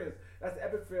experience. That's an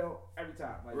epic fail every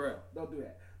time. Like, don't do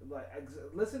that. Like,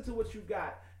 listen to what you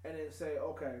got, and then say,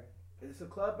 okay, is this a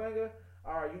club banger?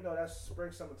 All right, you know that's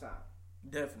spring, summertime.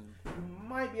 Definitely. You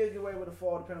might be able to get away with the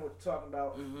fall, depending on what you're talking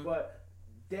about, but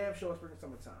damn sure spring,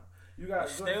 summertime. You got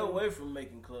to stay away from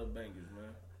making club bangers,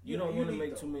 man. You don't want to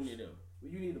make too many of them.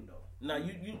 You need them though. Now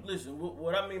you listen.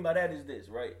 What I mean by that is this,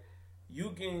 right?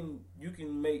 You can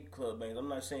make club bangers. I'm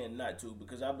not saying not to,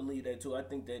 because I believe that too. I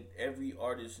think that every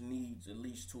artist needs at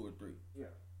least 2 or 3. Yeah,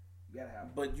 you gotta have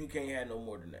them. But you can't have no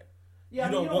more than that. Yeah,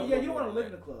 you don't want to live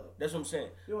in the club. That's what I'm saying.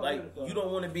 You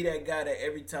don't want to be that guy that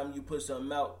every time you put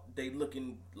something out, they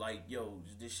looking like, yo,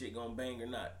 is this shit gonna bang or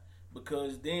not?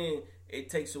 Because then it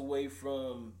takes away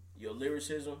from your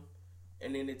lyricism,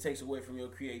 and then it takes away from your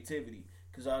creativity.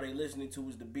 Because all they listening to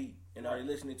is the beat, and all they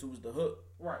listening to is the hook.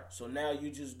 Right. So now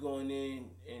you just going in,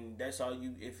 and that's all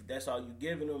you. If that's all you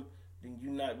giving them, then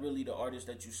you're not really the artist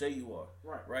that you say you are.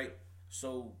 Right. Right.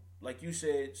 So like you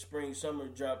said, spring, summer,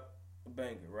 drop a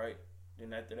banger. Right.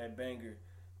 Then after that banger,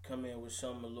 come in with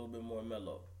something a little bit more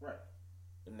mellow. Right.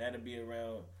 And that'll be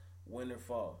around winter,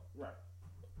 fall. Right.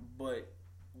 But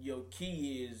your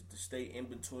key is to stay in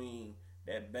between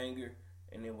that banger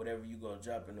and then whatever you gonna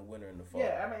drop in the winter and the fall.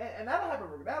 Yeah, I mean, and that'll happen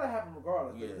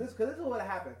regardless. Yeah. This is what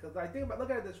happened. Because like, look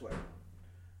at it this way.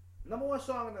 Number one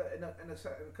song in the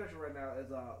country right now is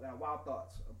that Wild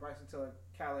Thoughts of Bryson Tiller,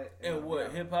 Khaled. And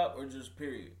what, hip hop or just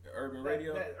period? Urban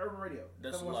radio? Urban radio.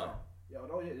 That's a lie. Yo,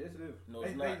 no, yes it is. No,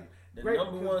 it's not.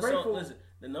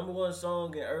 The number one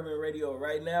song in urban radio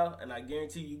right now, and I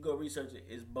guarantee you go research it,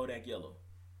 is Bodak Yellow.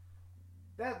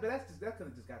 That could have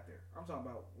just got there. I'm talking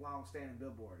about long-standing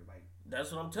Billboard, like.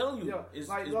 That's what I'm telling you. It's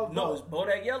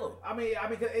Bodak Yellow. I mean,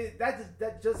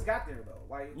 that just got there though.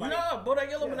 Bodak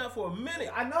Yellow been out for a minute.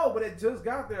 I know, but it just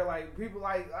got there. Like people,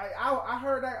 I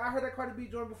heard that Cardi B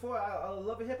joint before. I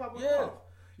love it, hip hop. Yeah.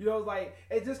 You know, like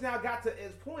it just now got to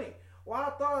its point.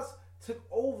 Wild Thoughts took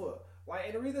over. Like,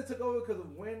 and the reason it took over because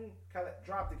of when Khaled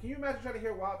dropped it. Can you imagine trying to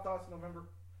hear Wild Thoughts in November?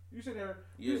 You sitting there.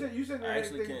 Yeah. You sitting there. I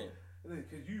actually can.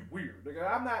 Because you weird,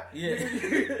 nigga. I'm not. Yeah,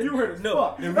 you weird as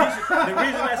fuck. The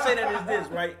reason I say that is this,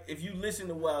 right? If you listen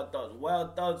to Wild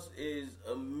Thoughts is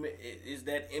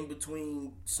that in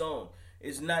between song.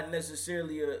 It's not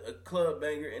necessarily a club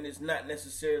banger, and it's not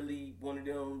necessarily one of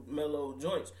them mellow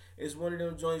joints. It's one of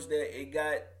them joints that it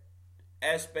got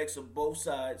aspects of both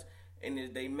sides,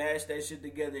 and they mash that shit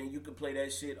together, and you can play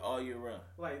that shit all year round.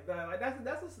 Like that's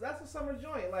a summer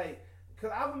joint, like. Cause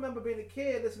I remember being a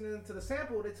kid listening to the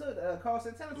sample they took, Carl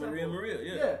Santana sample. Maria,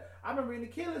 yeah. Yeah, I remember being a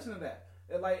kid listening to that,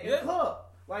 like in the club,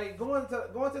 like going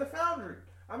to the Foundry.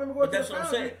 I remember going to the Foundry. That's what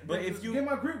I'm saying. But if you get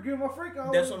my freak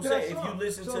on, that's what I'm saying.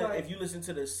 If you listen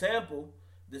to the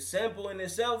sample in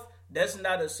itself, that's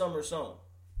not a summer song.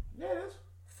 Yeah, it is.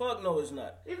 Fuck no, it's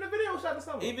not. Even the video shot the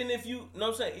summer. Even if you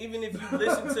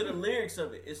listen to the lyrics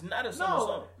of it, it's not a summer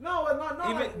song. No.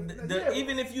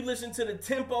 Even if you listen to the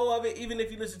tempo of it, even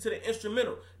if you listen to the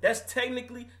instrumental, that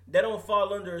don't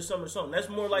fall under a summer song. That's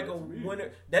more like a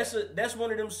winter. That's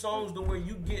one of them songs to where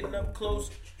you getting up close.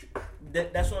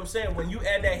 That's what I'm saying. When you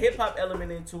add that hip hop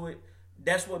element into it,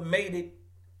 that's what made it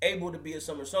able to be a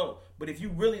summer song. But if you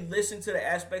really listen to the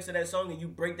aspects of that song and you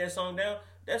break that song down,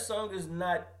 that song is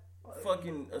not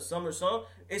fucking a summer song.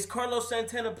 It's Carlos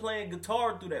Santana playing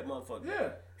guitar through that motherfucker. Yeah.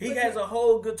 He has a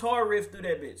whole guitar riff through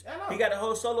that bitch. He got a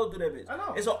whole solo through that bitch. I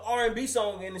know. It's an R&B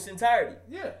song in its entirety.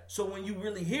 Yeah. So when you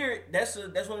really hear it, that's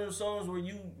one of those songs where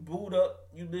you boot up,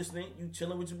 you listening, you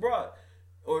chilling with your broad,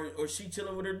 or she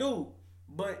chilling with her dude.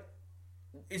 But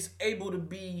it's able to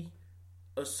be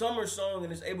a summer song,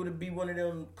 and it's able to be one of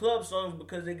them club songs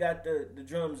because it got the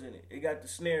drums in it. It got the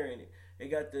snare in it. It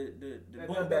got the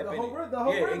boom bap in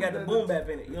it. It got the boom bap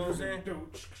in it. You know what I'm saying?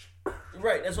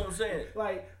 Right, that's what I'm saying.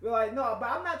 Like no, but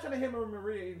I'm not trying to hear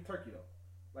Maria eating turkey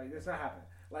though. Like that's not happening.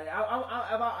 Like I'm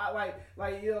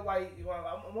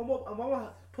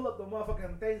gonna pull up the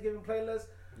motherfucking Thanksgiving playlist.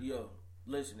 Yo.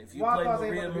 Listen, if you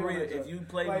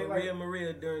play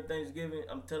Maria during Thanksgiving,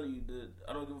 I'm telling you,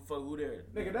 I don't give a fuck who there.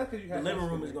 Nigga, that's because you have the living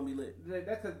room is gonna be lit.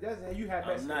 That's you have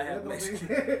I'm not having Mexican.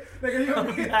 Nigga,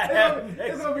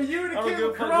 it's gonna be you, the kid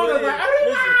with Corona. Like,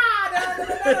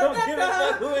 don't give a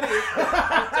fuck who it is.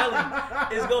 I'm telling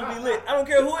you, it's gonna be lit. I don't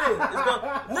care who it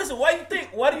is. Listen,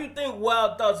 why do you think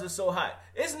Wild Thoughts is so hot?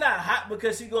 It's not hot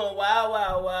because she going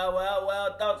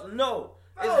wild thoughts. No.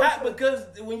 It's hot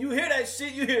because when you hear that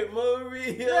shit, you hear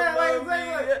Maria.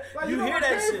 You hear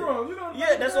that shit.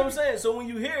 That's what I'm saying. So when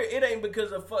you hear it ain't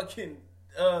because of fucking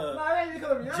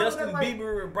Justin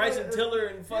Bieber or Bryson Tiller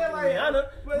and fucking Rihanna.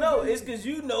 No, it's because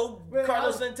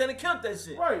Carlos Santana killed that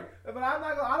shit. Right. But I'm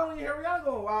not gonna. I don't even hear Rihanna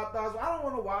going Wild Thoughts. I don't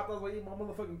want no Wild Thoughts where you eat my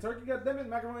motherfucking turkey. Goddamn it,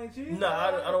 macaroni and cheese. No,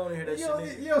 I don't want to hear that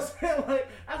shit. You know what I'm saying? Like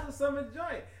that's a summer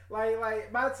joint.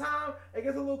 Like by the time it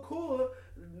gets a little cooler,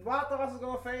 Wild Thoughts is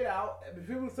gonna fade out.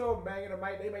 People still banging it.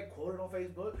 They may quote it on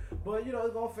Facebook, but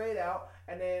it's gonna fade out,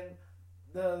 and then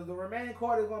the remaining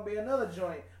quarter is gonna be another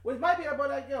joint, which might be about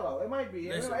that Yellow. It might be.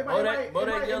 Listen, it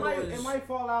might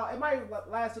fall out. It might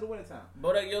last to the wintertime.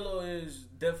 Bodak Yellow is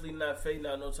definitely not fading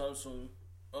out no time soon.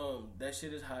 That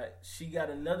shit is hot. She got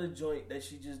another joint that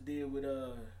she just did with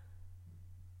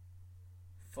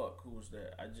fuck, who was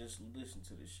that? I just listened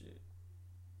to this shit.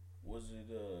 Was it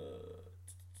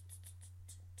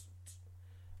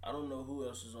I don't know who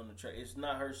else is on the track. It's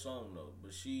not her song though,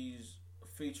 but she's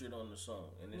featured on the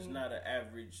song, and it's not an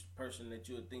average person that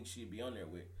you would think she'd be on there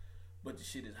with. But the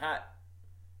shit is hot,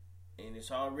 and it's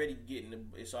already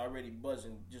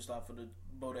buzzing just off of the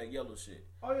Bodak Yellow shit.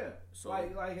 Oh yeah, so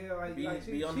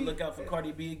be on the lookout for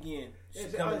Cardi B again.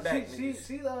 She's coming back. It's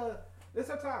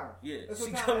her time. Yeah,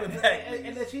 she's coming back.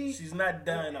 And that she's not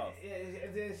dying off.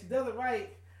 And then she does it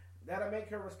right. That'll make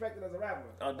her respected as a rapper.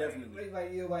 Oh, definitely.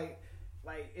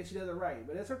 Like if she does it right,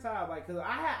 but it's her time. Like, cause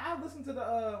I listened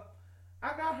to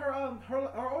I got her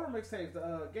older mixtapes,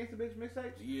 the Gangsta Bitch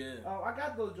mixtapes. Yeah. I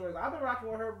got those joints. I've been rocking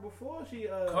with her before she.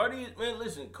 Cardi, man,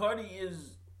 listen, Cardi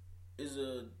is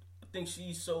I think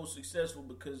she's so successful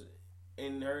because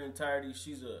in her entirety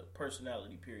she's a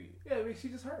personality. Period. Yeah, I mean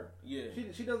she's just her. Yeah.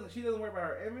 She doesn't worry about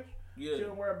her image. Yeah. She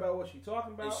don't worry about what she's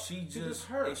talking about. She's just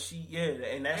her.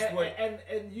 And that's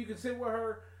and you can sit with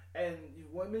her. And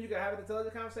you can have an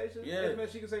intelligent conversation. Yeah.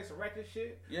 She can say some reckless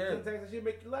shit. Yeah. She'll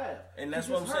make you laugh. And that's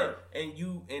what I'm saying.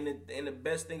 And the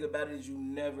best thing about it is you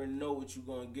never know what you're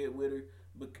gonna get with her.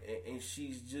 And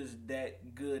she's just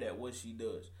that good at what she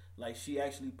does. Like she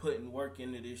actually putting work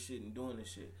into this shit and doing this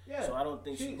shit. Yeah. So I don't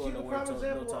think she's going to work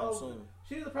no time soon.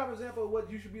 She's a prime example of what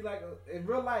you should be like in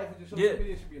real life. What your social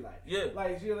media should be like. Yeah.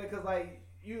 Like she because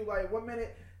you 1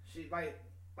 minute she like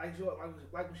when she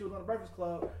was on the Breakfast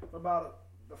Club for about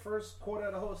the first quarter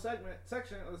of the whole segment, they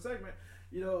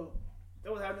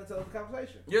was having a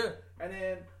conversation. Yeah. And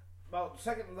then about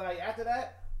second, after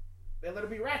that, they let her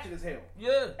be ratchet as hell.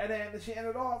 Yeah. And then she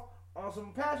ended off on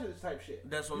some passionate type shit.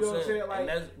 That's what I'm saying.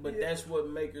 That's what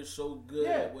makes her so good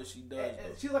at what she does.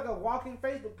 And she's like a walking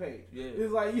Facebook page. Yeah.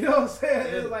 It's like, you know what I'm saying?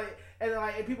 Yeah. It's like,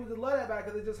 and people just love that about it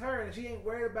because it's just her, and she ain't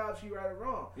worried about she right or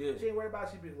wrong. Yeah. She ain't worried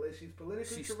about she's politically correct.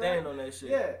 She stand on that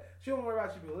shit. Yeah. She don't worry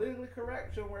about she politically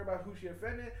correct. She don't worry about who she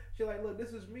offended. She like, look,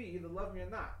 this is me. Either love me or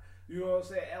not. You know what I'm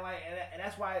saying? And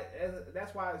that's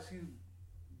why she's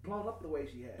blown up the way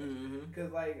she has.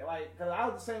 Because cause I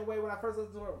was the same way when I first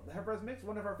listened to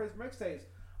one of her first mixtapes.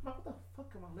 I'm like, what the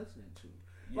fuck am I listening to?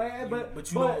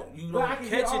 You don't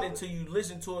catch it until you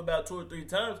listen to it about 2 or 3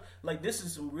 times. Like, this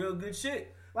is some real good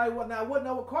shit. Like,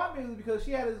 what caught me was because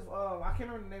she had this, I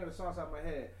can't remember the name of the song off the top of my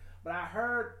head, but I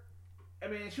heard,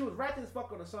 she was ratchet as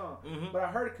fuck on the song, but I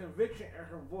heard a conviction in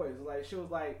her voice. Like, she was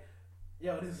like,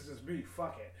 yo, this is just me,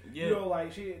 fuck it. Yeah. You know,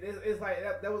 like, it's like,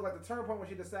 that was like the turning point when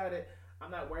she decided, I'm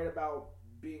not worried about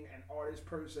being an artist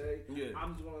per se. Yeah.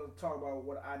 I'm just going to talk about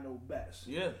what I know best.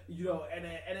 Yeah. You know, and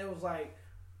it was like,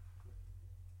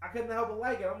 I couldn't help but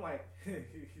like it. I'm like,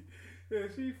 yeah,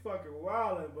 she fucking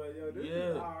wildin', but yo, this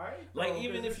is alright. Like,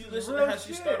 even if you listen to how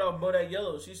she start off Bodak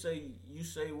Yellow, you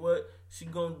say what? She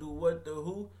gonna do what the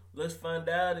who? Let's find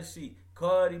out and see.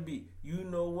 Cardi B, you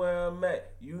know where I'm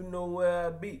at. You know where I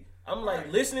be. I'm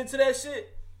like, listening to that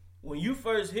shit, when you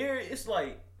first hear it, it's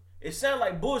like, it sounds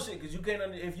like bullshit because you can't.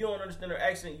 If you don't understand her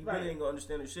accent, you really ain't gonna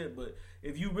understand her shit. But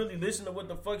if you really listen to what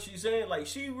the fuck she's saying, like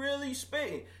she really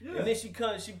spitting. Yeah. And then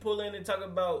she pull in and talk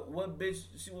about what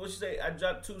bitch. What she say? I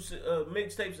dropped 2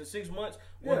 mixtapes in 6 months.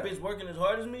 What bitch working as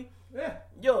hard as me? Yeah.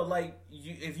 Yo, like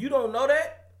if you don't know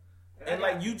that. And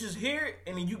like you just hear it,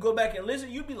 and then you go back and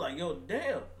listen, you be like, "Yo,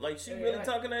 damn!" Like she really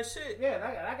talking that shit. Yeah, and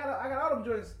I got all them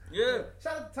joints. Yeah.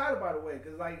 Shout out to Tidal, by the way,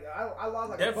 because like I lost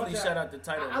like definitely shout out to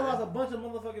Tidal. I lost a bunch of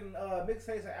motherfucking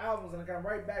mixtapes and albums, and I got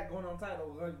right back going on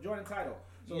Tidal, joining Tidal.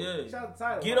 So shout out to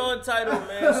Tidal. Get on Tidal,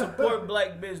 man. Support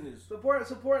black business. Support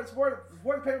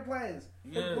paper planes.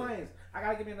 Paper planes. I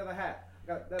gotta give me another hat.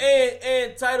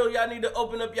 And Tidal, y'all need to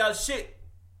open up y'all shit.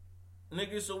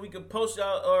 nigga, so we can post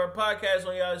y'all our podcast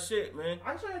on y'all shit, man.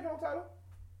 I can show you your title.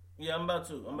 Yeah, I'm about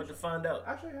to. I'm about to find out.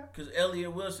 Actually, yeah. Because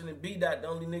Elliot Wilson and B-Dot the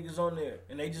only niggas on there.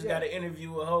 And they just got an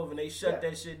interview with Hov and they shut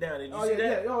that shit down. Did you see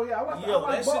that? Oh, yeah.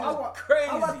 That shit is crazy.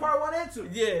 I watched part 1 and 2.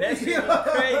 Yeah, that shit is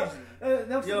crazy.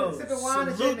 Them sipping wine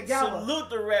and shit in the gala. Salute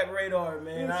the Rap Radar,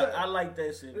 man. I like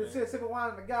that shit, man. Sipping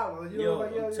wine in the gala. I'm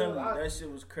telling you, that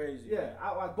shit was crazy. Yeah, man.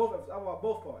 I watched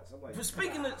both parts. I'm like, but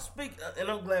speaking, and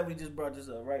I'm glad we just brought this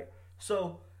up, right?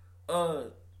 So,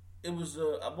 it was,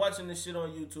 I'm watching this shit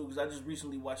on YouTube because I just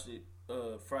recently watched it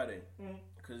Friday,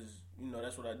 because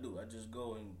that's what I do. I just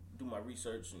go and do my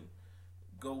research and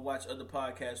go watch other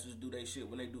podcasters do their shit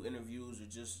when they do interviews or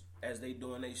just as they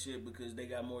doing their shit because they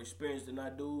got more experience than I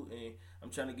do, and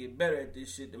I'm trying to get better at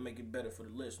this shit to make it better for the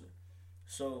listener.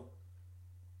 So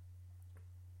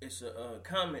it's a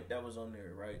comment that was on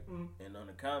there, right? And on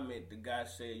the comment, the guy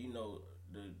said,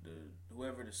 the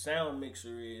whoever the sound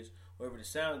mixer is, whoever the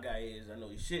sound guy is, I know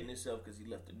he's shitting himself because he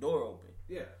left the door open.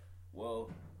 Yeah. Well,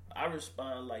 I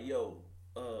respond like, yo,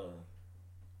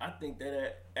 I think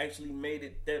that actually made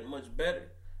it that much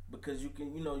better because you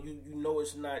can,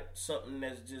 it's not something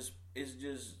that's just,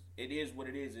 it is what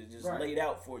it is. It's just laid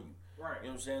out for you. Right. You know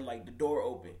what I'm saying? Like the door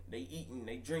open, they eating,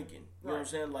 they drinking. You know what I'm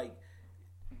saying? Like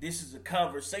this is a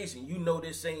conversation.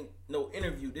 This ain't no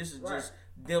interview. This is just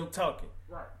them talking.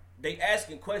 Right. They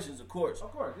asking questions, of course.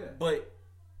 Of course, yeah. But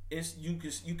it's you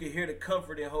can hear the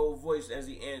comfort in Hov voice as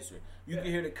he answered. You can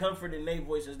hear the comfort in their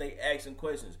voice as they asking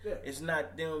questions. Yeah. It's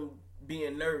not them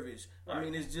being nervous. Right. I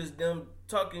mean, it's just them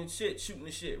talking shit, shooting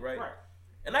the shit, right?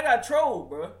 And I got trolled,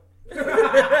 bro.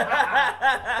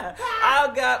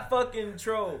 I got fucking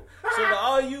trolled. So to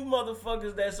all you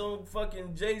motherfuckers that's on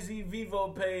fucking Jay-Z Vivo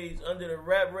page under the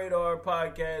Rap Radar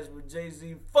podcast with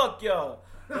Jay-Z, fuck y'all.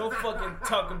 Don't fucking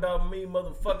talk about me,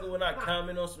 motherfucker, when I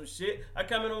comment on some shit. I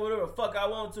comment on whatever the fuck I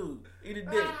want to. Eat a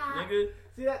dick, nigga.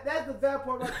 See, that's the bad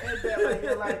part about the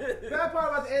internet. Like, bad part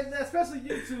about the internet, especially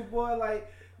YouTube, boy. Like,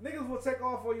 niggas will take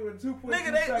off for you in 2.2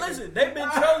 seconds. Listen, they've been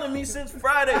trolling me since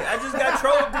Friday. I just got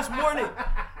trolled this morning.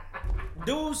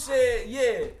 Dude said,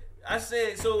 yeah. I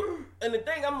said, so, and the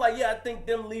thing, I'm like, yeah, I think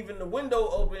them leaving the door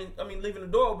open,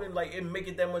 like, it make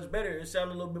it that much better. It sound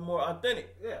a little bit more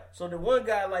authentic. Yeah. So the one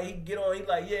guy, like, he get on, he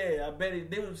like, yeah, I bet it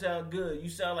didn't sound good. You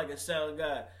sound like a sound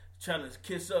guy trying to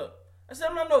kiss up. I said,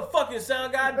 I'm not no fucking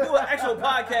sound guy. I do an actual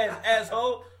podcast,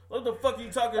 asshole. What the fuck are you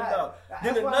talking about?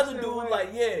 Then another dude like,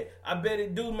 yeah, I bet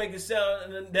it do make it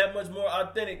sound that much more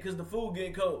authentic because the food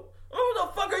getting cold.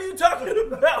 What the fuck are you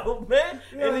talking about, man?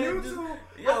 Yeah, and YouTube,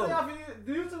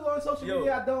 the YouTube on social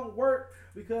media don't work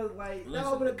because like that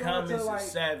open the door to like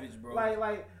savage, bro.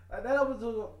 Like that open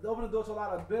the door to a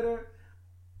lot of bitter.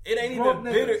 It ain't even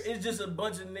bitter. Niggas. It's just a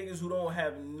bunch of niggas who don't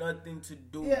have nothing to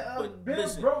do. Yeah, but bitter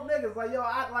broke niggas. Like yo,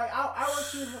 I work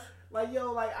too like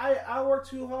yo, like I work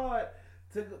too hard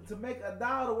to make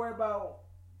 $1 to worry about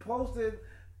posting.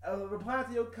 Reply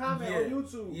to your comment on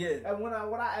YouTube. Yeah. And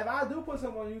if I do put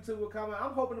something on YouTube with comment,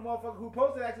 I'm hoping the motherfucker who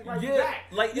posted actually write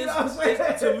back. Like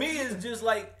to me, it's just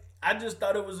like I just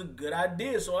thought it was a good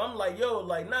idea. So I'm like, yo,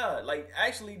 like nah, like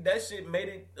actually that shit made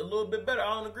it a little bit better.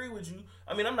 I don't agree with you.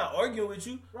 I mean, I'm not arguing with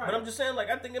you, but I'm just saying like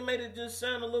I think it made it just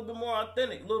sound a little bit more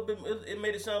authentic. A little bit, it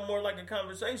made it sound more like a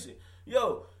conversation.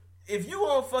 Yo. If you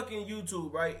on fucking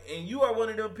YouTube, right, and you are one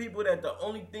of them people that the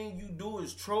only thing you do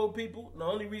is troll people, the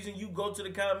only reason you go to the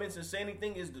comments and say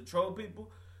anything is to troll people,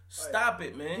 stop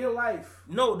it, man. Get a life.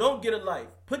 No, don't get a life.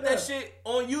 Put that shit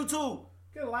on YouTube.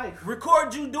 Get a life.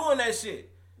 Record you doing that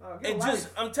shit. And just,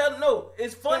 I'm telling,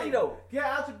 it's funny though. Get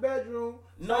out your bedroom.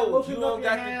 No, you don't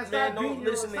got to, man, don't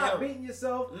listen to him. Stop beating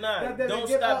yourself. Nah, don't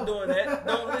stop doing that.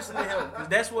 Don't listen to him, because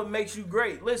that's what makes you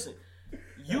great. Listen.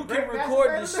 You can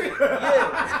record this shit.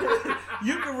 Yeah.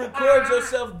 You can record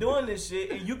yourself doing this shit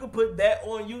and you can put that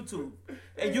on YouTube.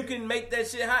 And you can make that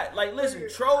shit hot. Like, listen,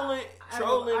 trolling. I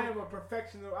am a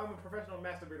professional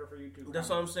masturbator for YouTube. That's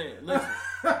what I'm saying. Listen,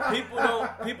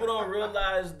 people don't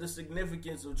realize the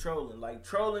significance of trolling. Like,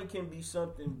 trolling can be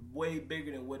something way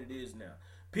bigger than what it is now.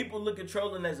 People look at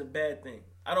trolling as a bad thing.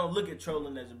 I don't look at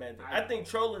trolling as a bad thing. I think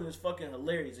trolling is fucking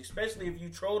hilarious, especially if you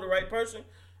troll the right person.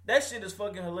 That shit is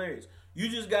fucking hilarious. You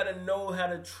just gotta know how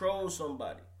to troll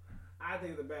somebody. I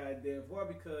think it's a bad idea. One,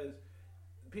 because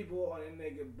people on the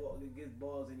internet get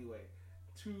balls anyway.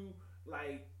 Two,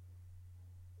 like,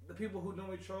 the people who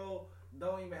normally troll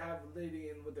don't even have validity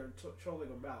in what they're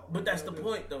trolling about. But that's the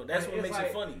point, though. That's what makes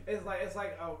it funny. It's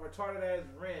like a retarded ass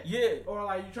rant. Yeah. Or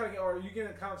like you get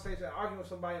in a conversation, arguing with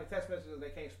somebody in a text message that they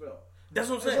can't spell. That's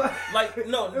what I'm saying.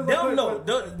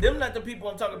 Them not the people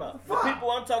I'm talking about. The people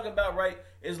I'm talking about, right,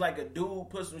 is like a dude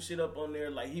put some shit up on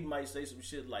there, like he might say some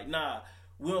shit like, nah,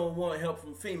 we don't want help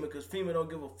from FEMA because FEMA don't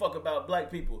give a fuck about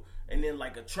black people. And then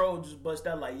like a troll just bust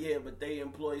out like, yeah, but they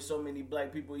employ so many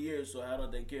black people a year, so how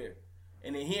don't they care?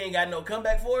 And then he ain't got no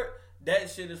comeback for it. That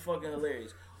shit is fucking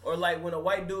hilarious. Or like when a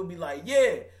white dude be like,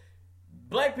 yeah,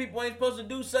 black people ain't supposed to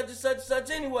do such and such and such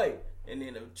anyway. And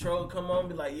then a troll come on and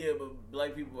be like, yeah, but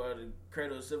black people are the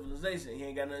cradle of civilization. He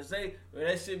ain't got nothing to say. But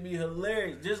that shit be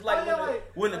hilarious. Just like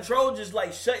when the troll just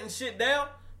like shutting shit down.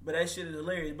 But that shit is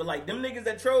hilarious. But like them niggas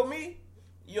that troll me,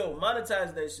 yo,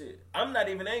 monetize that shit. I'm not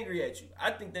even angry at you. I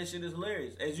think that shit is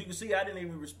hilarious. As you can see, I didn't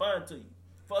even respond to you.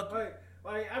 Fuck you.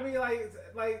 I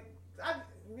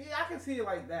can see it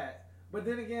like that. But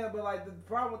then again, the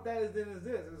problem with that is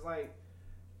this. It's like,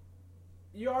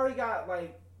 you already got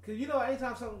because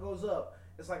anytime something goes up,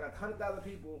 it's like 100,000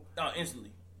 people. Oh,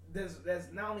 instantly. That's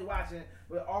not only watching,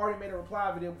 but already made a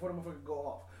reply video before the motherfucker go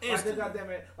off. Instantly.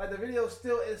 Goddamn it, the video is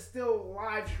still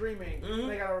live streaming. Mm-hmm.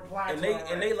 They got a reply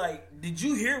and they like, did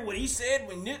you hear what he said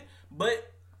when you?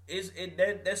 But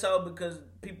that's all because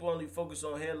people only focus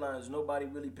on headlines. Nobody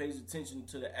really pays attention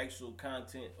to the actual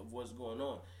content of what's going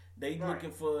on. They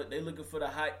looking for the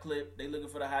hot clip. They looking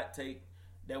for the hot take.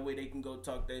 That way they can go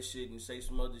talk that shit and say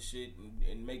some other shit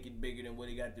and make it bigger than what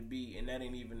it got to be. And that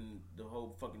ain't even the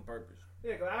whole fucking purpose.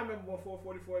 Yeah, because I remember when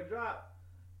 444 dropped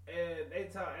and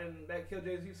and that Kill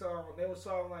Jay-Z song, they was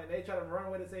song they tried to run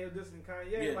with it, say he was dissing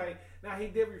Kanye. Yeah. Now he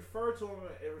did refer to him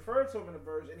in the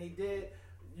verse, and he did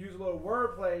use a little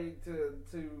wordplay to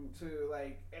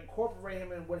incorporate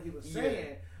him in what he was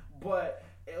saying, but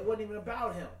it wasn't even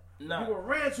about him. Nah. People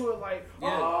ran to it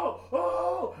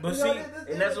oh. But see,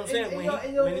 and that's what I'm saying.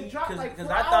 When he dropped because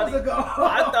I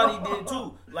thought he did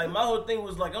too. Like my whole thing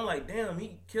was like, I'm like, damn,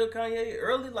 he killed Kanye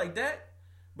early like that.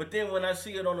 But then when I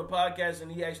see it on the podcast and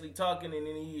he actually talking and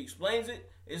then he explains it,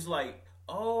 it's like,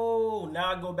 oh,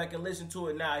 now I go back and listen to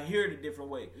it. Now I hear it a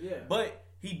different way. Yeah. But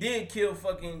he did kill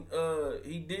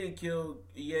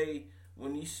Ye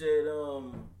when he said,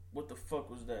 what the fuck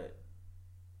was that?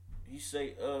 He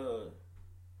say,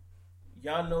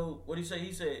 y'all know what he said?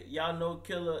 He said, y'all know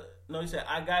killer. No, he said,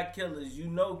 I got killers. You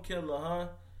know killer, huh?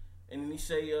 And then he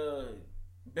say,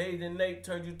 Bathed in Nate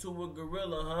turned you to a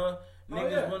gorilla, huh?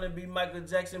 Niggas wanna be Michael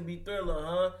Jackson, be Thriller,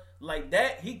 huh? Like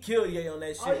that, he killed Ye on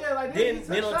that shit. Oh yeah,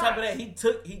 then on top of that, he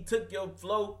took your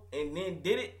flow and then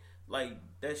did it. Like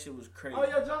that shit was crazy. Oh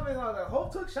yeah, jumping on that.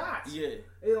 Hope took shots. Yeah,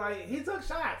 he took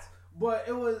shots. But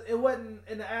it wasn't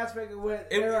in the aspect of what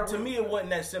to me it wasn't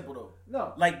that simple though.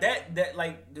 No. Like that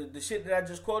like the shit that I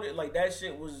just quoted, like that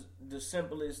shit was the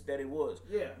simplest that it was.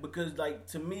 Yeah. Because like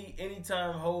to me,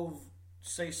 anytime Hov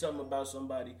say something about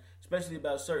somebody, especially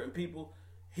about certain people,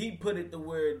 he put it to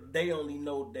where they only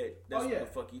know that's what the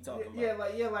fuck he talking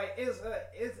about.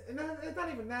 It's not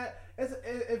even that. It's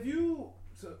if you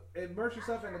immerse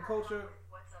yourself in the culture.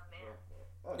 What's up, man?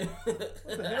 Oh,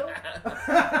 what the hell?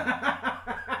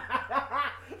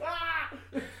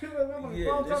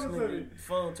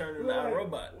 Phone turning into a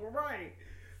robot. Right.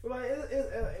 Like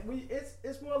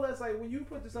it's more or less like when you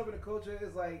put yourself in the culture,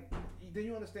 it's like then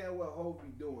you understand what Hov be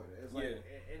doing. It's like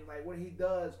and like what he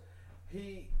does,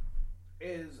 he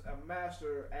is a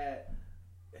master at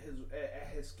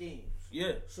his schemes.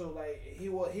 Yeah. So like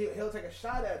he'll take a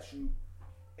shot at you,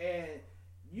 and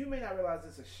you may not realize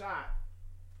it's a shot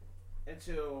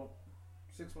until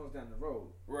 6 months down the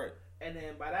road. Right. And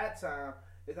then by that time,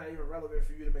 it's not even relevant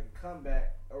for you to make a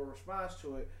comeback or a response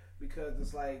to it because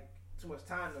it's like too much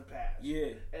time to pass.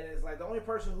 Yeah. And it's like the only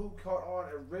person who caught on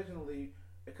originally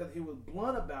because he was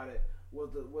blunt about it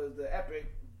was the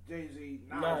epic Jay-Z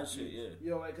Nas shit. Yeah. You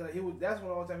know, like cause that's when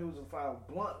the only time he was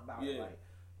blunt about it. Like,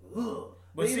 ugh.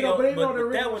 But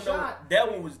that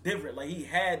one was different. Like he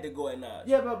had to go at Nas.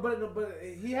 Yeah, but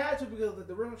he had to because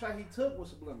the original shot he took was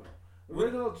subliminal. The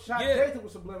original shot Jay took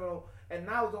was subliminal, and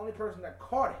Nas was the only person that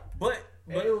caught it. But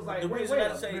it was like the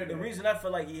reason I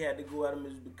feel like he had to go at him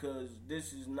is because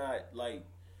this is not like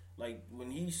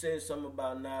when he said something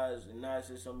about Nas and Nas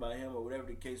said something about him or whatever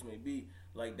the case may be.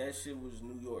 Like that shit was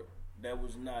New York. That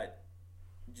was not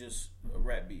just a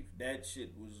rap beef. That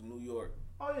shit was New York.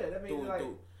 Oh yeah, that means like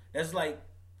that's like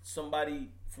somebody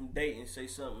from Dayton say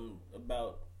something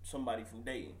about somebody from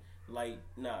Dayton. Like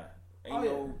ain't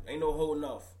no holding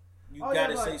off. You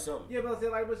gotta say something. Yeah, but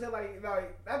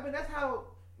that's how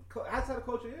the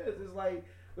culture is. It's like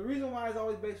the reason why it's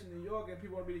always based in New York and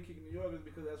people want to be kicking New York is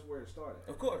because that's where it started.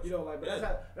 Of course, you know, like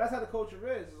that's how the culture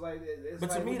is. It's like, but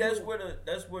like to me, that's where the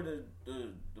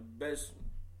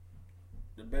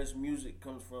best music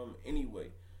comes from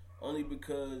anyway. Only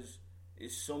because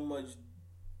it's so much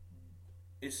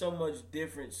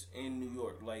difference in New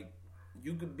York. Like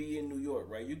you could be in New York,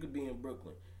 right? You could be in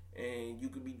Brooklyn. and you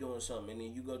could be doing something, and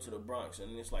then you go to the Bronx,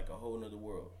 and it's like a whole nother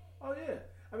world. Oh yeah,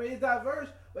 I mean it's diverse,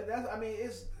 but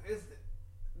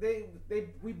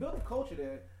we built a culture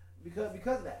there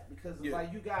because of that. Because it's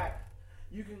like you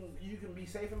can be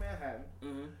safe in Manhattan,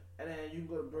 and then you can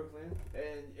go to Brooklyn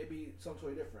and it be some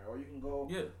sort of different, or you can go,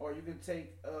 or you can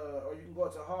take, or you can go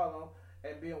to Harlem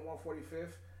and be on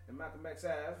 145th and Malcolm X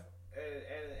Ave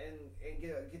and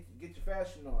get your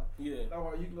fashion on. Yeah.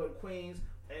 Or you can go to Queens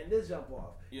and this jump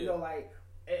off. Yeah. You know, like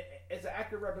it's an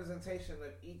accurate representation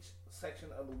of each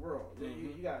section of the world.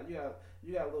 You got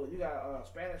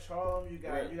Spanish Harlem. You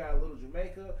got a little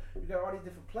Jamaica. You got all these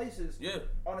different places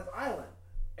on this island,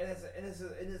 and it's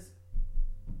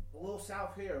a little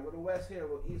South here, a little West here, a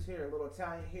little East here, a little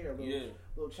Italian here, a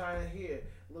little China here,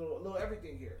 a little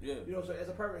everything here. Yeah. You know, so it's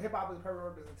a perfect hip hop is a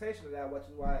perfect representation of that, which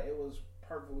is why it was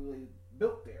perfectly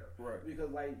built there. Right.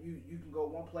 Because like you can go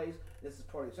one place, this is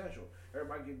Party Central.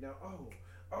 Everybody getting down.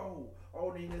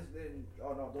 Then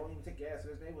don't even take your ass to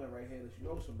this neighborhood right here unless you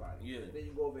know somebody. Yeah. Then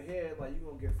you go over here, like you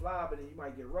gonna get fly, but then you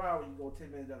might get robbed when you go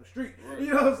 10 minutes down the street. Right.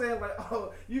 You know what I'm saying? Like,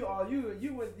 you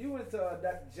went to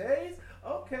Dr. J's?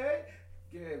 Okay.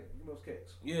 Give me those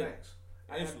cakes. Yeah. Thanks.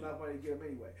 I have enough money to get them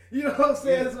anyway. You know what I'm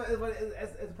saying? Yeah.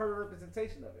 It's a perfect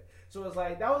representation of it. So it's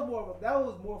like that was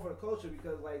more for the culture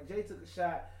because like Jay took a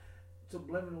shot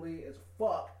subliminally as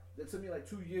fuck that took me like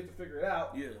 2 years to figure it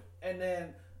out. Yeah. And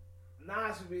then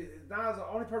Nas the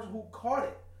only person who caught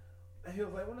it. And he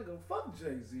was like, well, nigga, fuck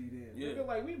Jay-Z then. Yeah. Nigga,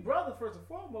 like, we brothers first and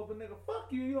foremost, but nigga,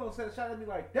 fuck you. You don't set a shot at me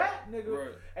like that, nigga.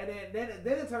 Right. And then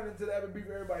it turned into the epic beef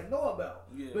everybody know about.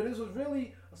 Yeah. But this was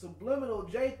really a subliminal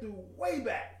Jay threw way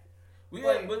back.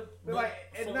 Yeah, but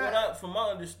from my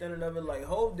understanding of it, like,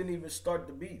 Hov didn't even start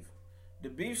the beef. The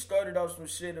beef started off some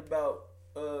shit about,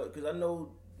 because I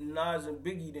know Nas and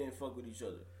Biggie didn't fuck with each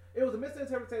other. It was a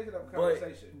misinterpretation of a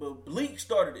conversation. But Bleak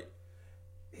started it.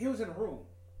 He was in the room.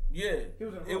 Yeah,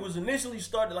 it was initially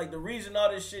started like the reason all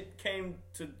this shit came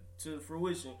to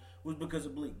fruition was because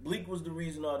of Bleak. Bleak was the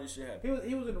reason all this shit happened.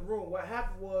 He was in the room. What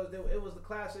happened was it was the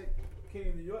classic King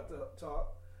of New York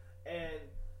talk, and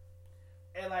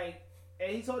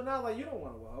he told Nas like you don't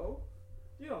want to Hov,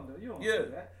 you don't do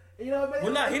that. And, you know,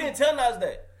 well, he didn't tell Nas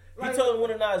that. Like, he told him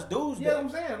one of Nas dudes. Yeah, I'm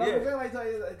saying. Like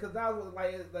because Nas was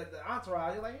like the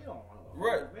entourage. You're like you don't want to Hov,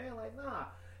 right, man. Like nah.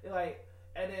 You're like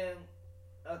and then.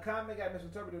 A comment got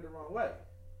misinterpreted the wrong way.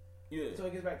 Yeah. So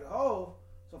it gets back to Hov.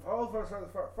 So Hov first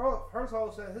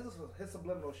Hov says his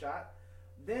subliminal shot.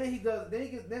 Then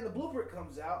the blueprint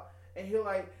comes out and he'll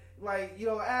like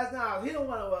as now he don't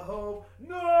want to Hov.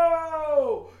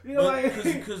 No. You know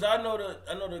because I know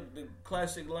the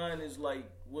classic line is like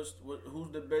who's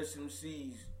the best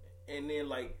MCs and then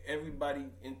like everybody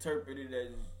interpreted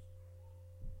as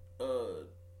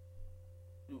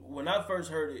when I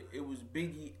first heard it, it was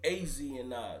Biggie, AZ, and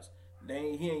Nas.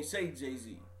 He ain't say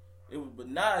Jay-Z. But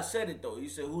Nas said it though. He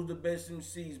said, "Who's the best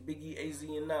MCs? Biggie, AZ,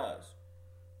 and Nas."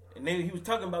 And then he was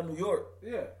talking about New York.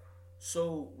 Yeah.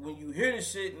 So when you hear the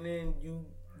shit and then you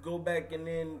go back and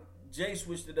then Jay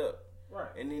switched it up.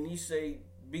 Right. And then he say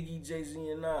Biggie, Jay-Z,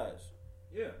 and Nas.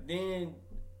 Yeah. Then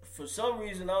for some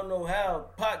reason I don't know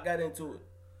how Pac got into it.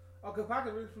 Oh, because Pac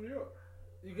is really from New York.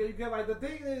 You get like the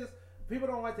thing is people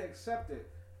don't like to accept it.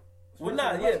 Well,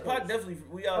 Pac definitely,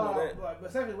 we all know that. But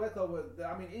especially West Coast,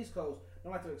 East Coast,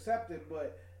 don't like to accept it,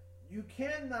 but you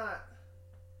cannot,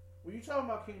 when you're talking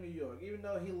about King of New York, even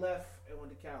though he left and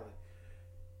went to Cali,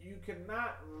 you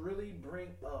cannot really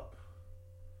bring up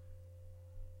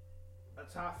a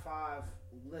top 5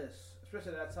 list,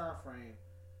 especially that time frame,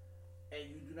 and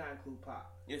you do not include Pac.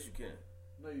 Yes, you can.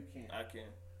 No, you can't. I can.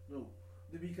 No.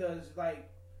 Because,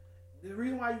 the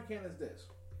reason why you can is this.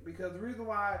 Because the reason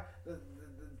why the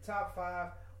top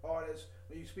 5 artists,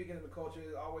 when you're speaking in the culture,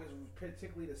 is always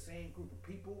particularly the same group of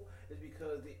people, is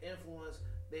because the influence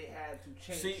they had to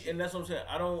change. See, and that's what I'm saying.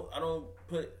 I don't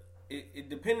put it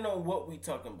depending on what we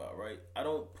talking about, right? I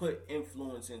don't put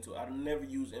influence into it. I never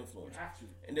use influence. You have to.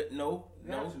 And no.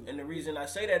 And the reason I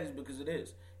say that is because it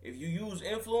is. If you use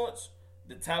influence,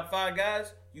 the top 5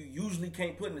 guys, you usually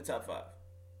can't put in the top 5.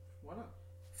 Why not?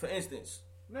 For instance,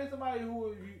 name somebody you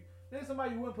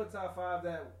wouldn't put top 5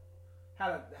 that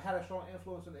had a strong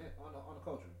influence on the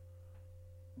culture.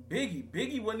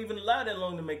 Biggie wasn't even alive that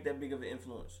long to make that big of an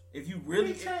influence. If you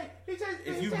really,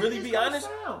 if you really be honest,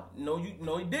 no, he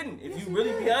didn't. If you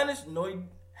really be honest,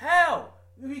 how?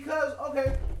 Because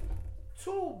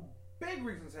 2 big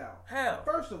reasons how. How?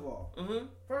 First of all,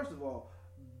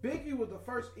 Biggie was the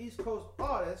first East Coast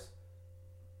artist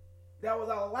that was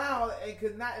allowed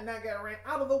and not get ran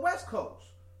out of the West Coast.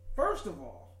 First of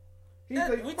all. He's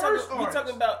the we first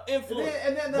talking about influence.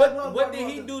 And then what did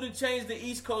he do to change the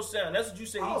East Coast sound? That's what you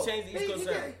said. He changed the East Coast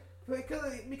sound.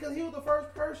 Because he was the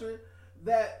first person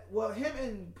that, well, him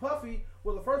and Puffy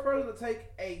were the first person to take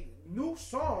a new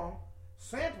song,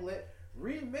 sample it,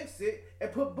 remix it,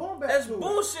 and put boom back to it. That's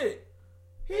bullshit.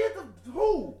 He hit the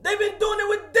who? They've been doing it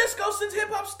with disco since hip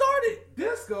hop started.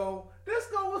 Disco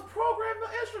was programmed the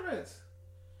instruments.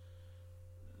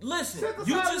 Listen,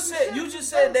 you just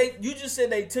said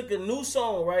they took a new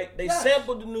song, right? They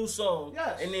sampled the new song,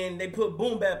 and then they put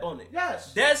boom bap on it.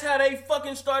 Yes, that's how they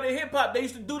fucking started hip hop. They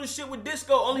used to do the shit with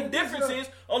disco. Only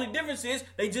difference is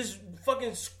they just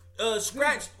fucking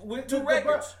scratched with two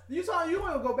records. You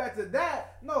want to go back to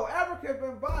that? No, Africa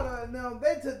Bambaataa and them.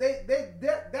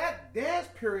 That dance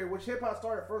period, which hip hop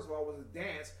started first of all, was a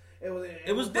dance.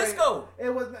 It was disco.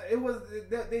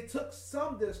 They took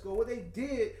some disco. What they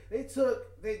did,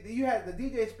 you had the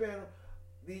DJ spin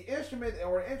the instrument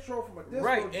or an intro from a disco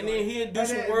right, joint, and then he'd do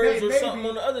some words or something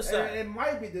on the other side. It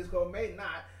might be disco, it may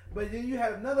not. But then you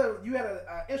had an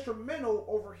instrumental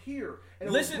over here.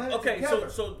 And listen, okay,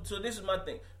 so this is my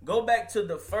thing. Go back to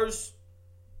the first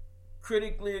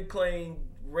critically acclaimed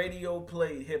radio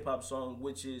played hip hop song,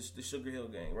 which is the Sugar Hill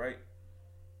Gang, right?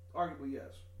 Arguably,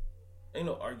 yes. Ain't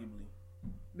no arguably.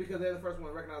 Because they're the first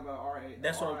one recognized by RA.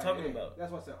 That's what I'm talking about. That's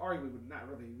why I said arguably, but not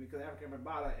really. Because Africa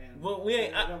Bambaataa and... Well,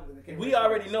 we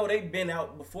already know they've been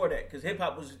out before that. Because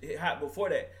hip-hop was hot before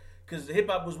that. Because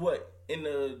hip-hop was what? In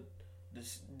the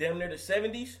damn near the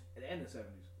 70s? At the end of the 70s.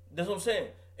 That's what I'm saying.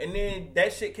 And then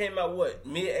that shit came out what?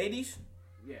 Mid-80s?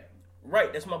 Yeah.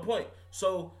 Right, that's my point.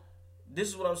 So, this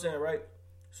is what I'm saying, right?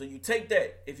 So you take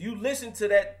that. If you listen to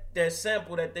that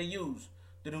sample that they use...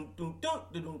 That's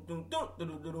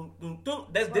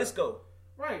disco.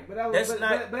 Right, but that's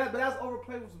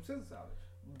overplayed with some synthesizers.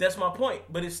 That's my point.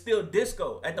 But it's still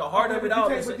disco. At the heart of it all,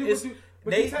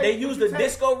 they use the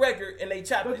disco record and they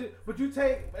chop it. But you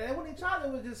take, and when they chop it,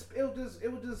 it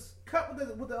was just cut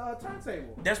with the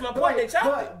turntable. That's my point. They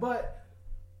chop it. But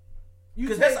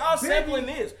because that's all sampling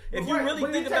is. If you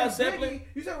really think about sampling,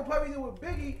 you say what Puffy did with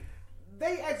Biggie,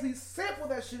 they actually sampled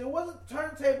that shit. It wasn't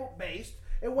turntable based.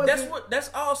 It wasn't. That's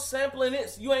all sampling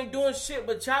is. You ain't doing shit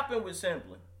but chopping with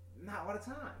sampling. Not all the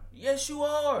time. Yes, you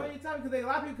are. Because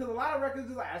a lot of records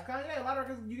is like, ask Kanye, a lot of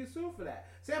records you get sued for that.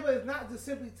 Sampling is not just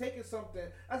simply taking something.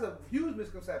 That's a huge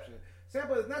misconception.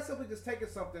 Sampling is not simply just taking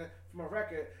something from a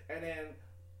record and then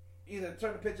either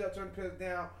turn the pitch up, turn the pitch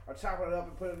down, or chopping it up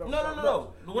and putting it on.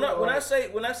 No. When I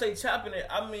say chopping it,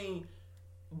 I mean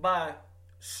by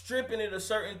stripping it of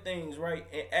certain things, right,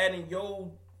 and adding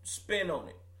your spin on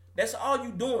it. That's all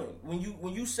you doing when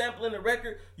you sampling the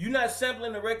record. You're not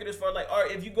sampling the record as far like, all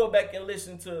right, if you go back and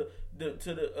listen to the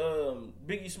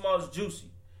Biggie Smalls Juicy,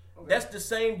 that's the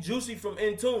same Juicy from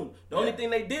In Tune. The only thing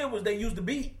they did was they used the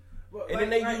beat, and then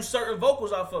they used certain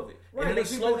vocals off of it, and then they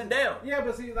slowed it down. Yeah,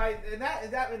 but see, like in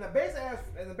the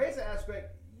basic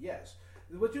aspect, yes.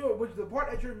 The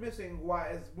part that you're missing, why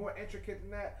it's more intricate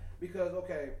than that, because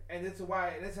and this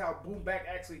is how boom bap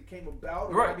actually came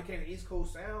about, or why it became the East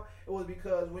Coast sound. It was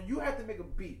because when you had to make a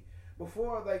beat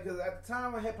before, like, because at the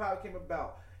time when hip hop came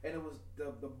about, and it was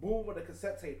the boom of the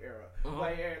cassette tape era,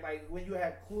 like when you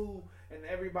had Clue and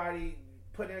everybody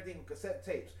put everything on cassette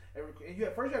tapes, and you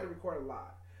had to record it live.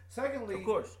 Secondly, of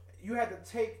course, you had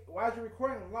to take while you're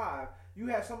recording live. You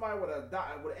have somebody with an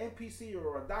MPC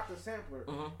or a Dr. Sampler,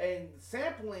 and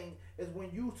sampling is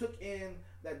when you took in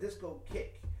that disco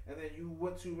kick, and then you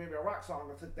went to maybe a rock song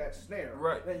and took that snare.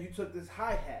 Right. Then you took this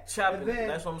hi-hat. Chopping.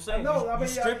 That's what I'm saying. You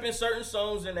stripping certain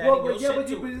songs and adding your shit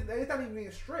to it. But it's not even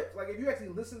being stripped. Like if you actually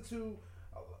listen to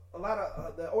a lot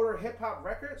of the older hip hop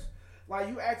records, like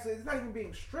it's not even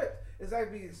being stripped. It's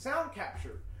actually being sound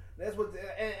captured. That's what,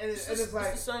 and it's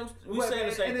like we saying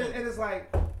the same thing. And it's like.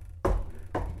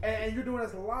 And you're doing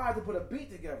this live to put a beat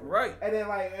together, right? And then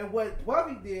and what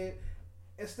Puffy did,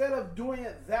 instead of doing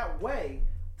it that way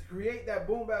to create that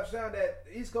boom bap sound that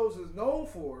East Coast is known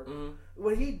for,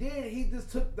 what he did, he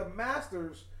just took the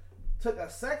masters, took a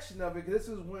section of it. Cause this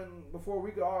is before we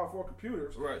could all afford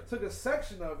computers, right? Took a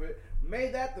section of it,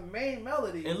 made that the main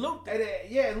melody, and looped it,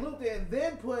 and looped it,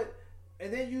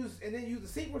 and then used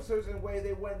the sequencers in a way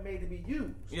they weren't made to be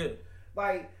used,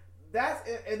 like. That's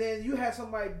it. And then you have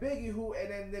somebody Biggie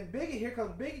and then Biggie, here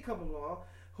comes Biggie coming along,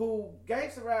 who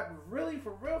gangster rap really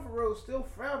for real still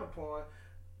frowned upon,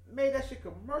 made that shit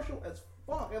commercial as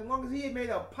fuck. As long as he had made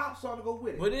a pop song to go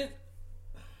with it.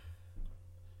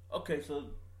 Okay, so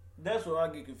that's where I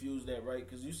get confused at, right?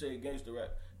 Because you say gangster rap.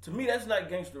 To me, that's not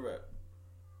gangster rap.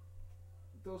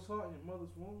 Those heart in your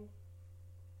mother's womb.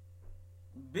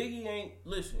 Biggie ain't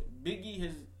listen.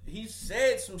 Biggie he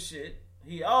said some shit.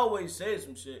 He always said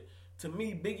some shit to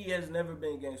me, Biggie has never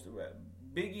been gangster rap.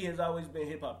 Biggie has always been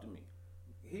hip hop to me.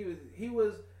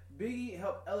 Biggie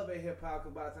helped elevate hip hop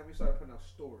because by the time he started putting out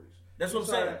stories. That's what I'm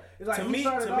saying. Like to me,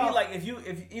 like if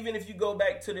you go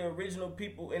back to the original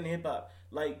people in hip hop,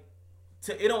 like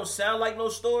it don't sound like no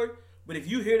story, but if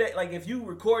you hear that, like if you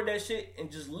record that shit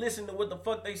and just listen to what the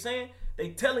fuck they saying, they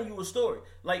telling you a story.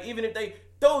 Like even if they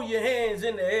throw your hands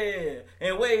in the air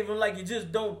and wave them like you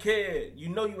just don't care, you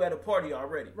know you at a party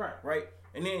already, right?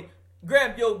 And then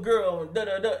grab your girl and da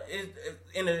da da.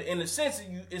 In a sense,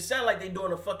 it sound like they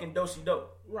doing a fucking do-si-do.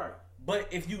 Right. But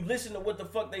if you listen to what the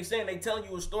fuck they saying, they telling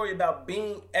you a story about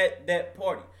being at that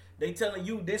party. They telling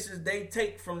you this is they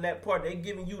take from that party. They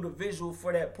giving you the visual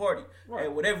for that party. Right.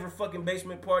 At whatever fucking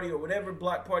basement party or whatever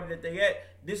block party that they at,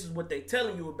 this is what they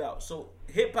telling you about. So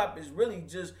hip hop is really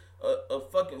just a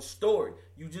fucking story.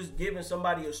 You just giving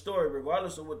somebody a story,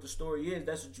 regardless of what the story is.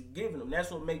 That's what you giving them. That's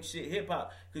what makes shit hip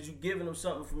hop. Because you giving them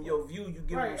something from your view. You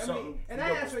giving them something from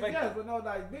your perspective. Yes, but no,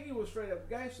 like Biggie was straight up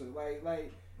gangster.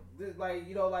 Like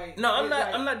no, I'm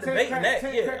not debating that.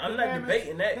 Yeah, I'm not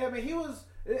debating that. Yeah, I mean,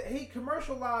 he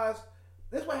commercialized.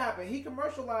 This is what happened. He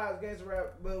commercialized gangster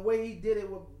rap, but the way he did it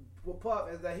with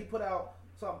Puff is that he put out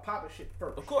some poppin' shit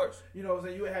first. Of course. You know what I'm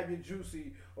saying? You would have your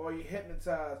Juicy or your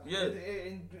Hypnotized. Yeah.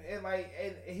 And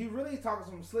he really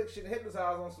talking some slick shit,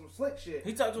 Hypnotized on some slick shit.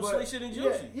 He talked some slick shit in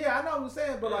Juicy. Yeah, I know what I'm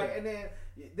saying, but and then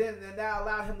that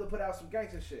allowed him to put out some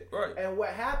gangster shit. Right. And what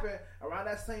happened around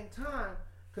that same time,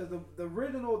 because the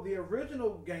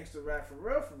original gangster rap for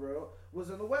real was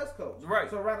in the West Coast. Right.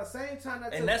 So around the same time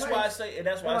that and that's why I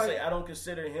say I don't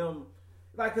consider him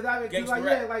like the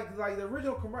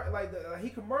original he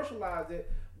commercialized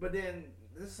it, but then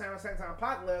this is the same time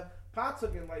Pac left. Pac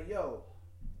took it like, yo,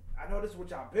 I know this is what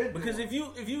y'all been doing. Because if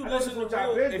you listen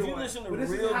to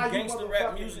real gangster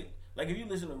rap music, like if you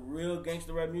listen to real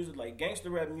gangster rap music, like gangster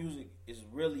rap music is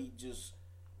really just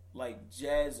like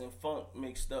jazz and funk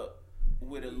mixed up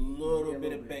with a little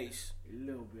bit of bass. A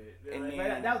little bit. And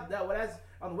then, that's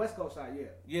on the West Coast side, yeah.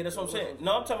 Yeah, that's what I'm saying.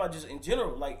 No, I'm talking about just in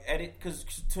general, like at it, because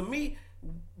to me,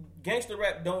 gangster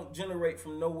rap don't generate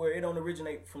from nowhere. It don't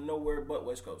originate from nowhere but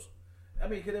West Coast. I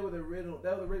mean, because they were the original.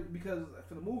 Because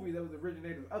for the movie, they were the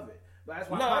originators of it. But that's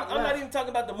why. No, I'm not even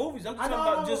talking about the movies. I'm just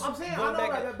talking about just. I'm saying, going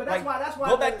back. But that's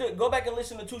why. Go back and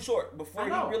listen to Too Short before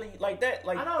you really like that.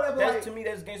 Like I know that, to me,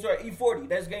 that's gangster rap. E40,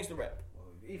 that's gangster rap.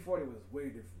 E40 was way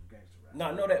different from gangster rap. No,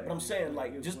 I know that, but I'm saying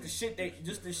like just the shit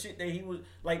that he was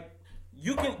like.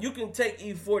 You can take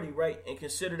E40 right and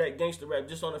consider that gangster rap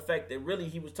just on the fact that really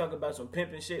he was talking about some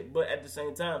pimping shit, but at the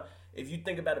same time, if you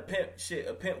think about a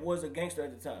pimp was a gangster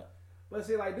at the time. But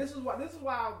see, like this is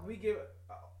why we give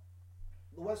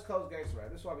the West Coast gangster rap.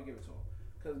 This is why we give it to him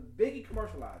because Biggie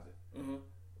commercialized it. Mm-hmm.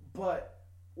 But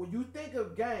when you think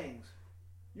of gangs,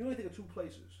 you only think of two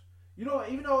places. You know,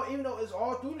 even though it's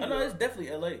all through New York. I know it's definitely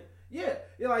L.A. Yeah,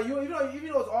 like even though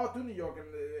it's all through New York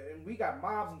and we got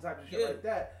mobs and type of shit like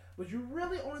that. But you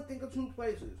really only think of two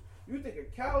places. You think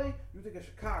of Cali, you think of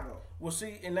Chicago. Well,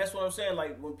 see, and that's what I'm saying.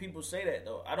 Like, when people say that,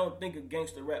 though, I don't think of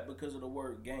gangster rap because of the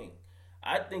word gang.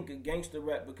 I think of gangster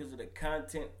rap because of the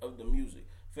content of the music.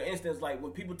 For instance, like,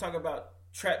 when people talk about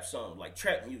trap songs, like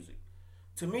trap music.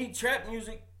 To me, trap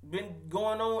music been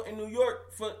going on in New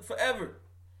York forever.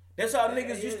 That's how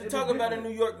niggas used to talk about in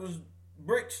New York was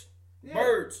bricks,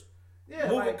 birds,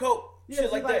 moving coke. Yeah,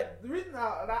 shit like that. The reason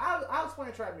I'll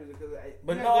explain trap music because,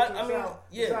 but no,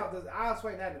 I'll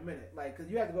explain that in a minute. Like, because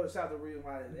you have to go to South to reason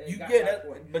why you get that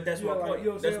point. But that's my point. You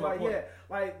know what I'm saying?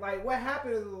 Like what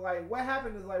happened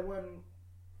is when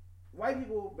white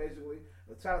people basically,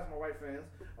 shout out to my white fans,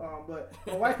 but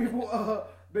when white people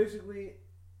basically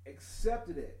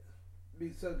accepted it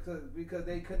because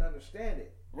they couldn't understand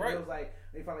it. Right. It was like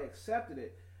they finally accepted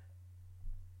it.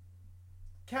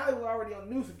 Cali was already on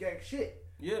the news for gang shit.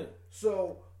 Yeah.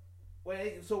 So by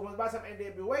the time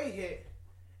NWA hit,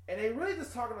 and they really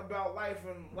just talking about life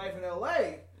in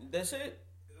LA. That's it.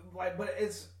 Like, but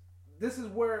this is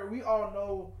where we all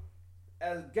know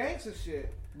as gangster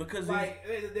shit because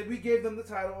that we gave them the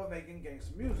title of making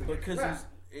gangster music. Because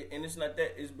it's not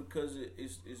that. It's because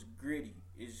it's gritty.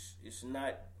 It's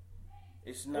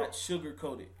not sugar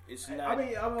coated. It's not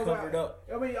covered up.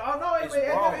 I mean, it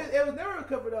was never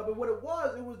covered up. But what it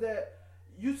was that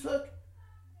you took.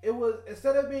 It was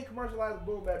instead of being commercialized as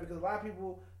boom bap because a lot of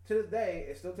people to this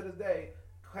day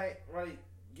can't really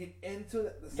get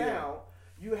into the sound.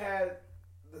 Yeah. You had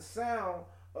the sound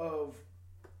of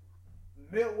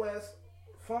Midwest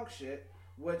funk shit,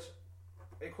 which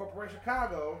incorporates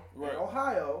Chicago and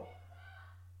Ohio,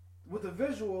 with the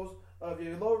visuals of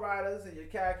your lowriders and your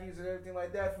khakis and everything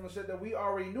like that from the shit that we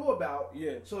already knew about.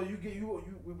 Yeah. So we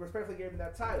respectfully gave him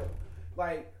that title.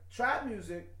 like trap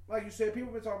music, like you said,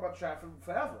 people have been talking about trap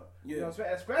forever. Yeah. You know,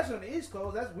 especially on the East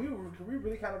Coast, we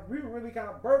really kind of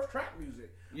birthed trap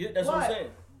music. Yeah, that's what I'm saying.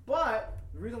 But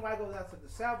the reason why it goes out to the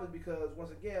South is because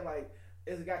once again, like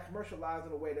it got commercialized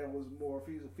in a way that was more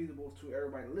feasible to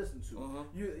everybody to listen to.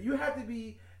 You have to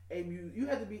be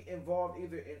involved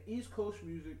either in East Coast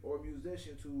music or a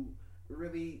musician to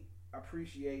really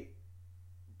appreciate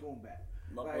boom bap.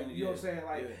 Like, you know what I'm saying?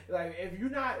 Like if you're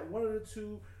not one of the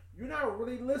two, you're not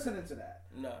really listening to that.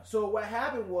 No. So what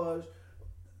happened was,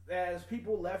 as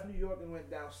people left New York and went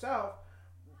down south,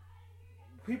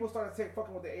 people started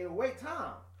fucking with the 808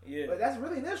 tom. Yeah. But that's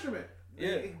really an instrument.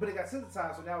 Yeah. But it got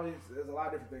synthesized, so now there's a lot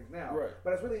of different things now. Right.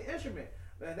 But it's really an instrument.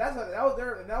 And that was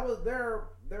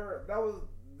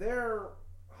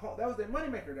their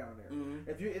moneymaker down there. Mm-hmm.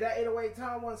 If that 808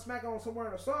 tom wasn't smacking on somewhere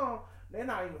in a song, they're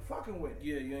not even fucking with it.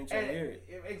 Yeah, you ain't trying to hear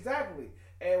it. Exactly.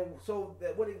 And so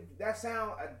that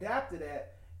sound adapted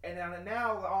at, and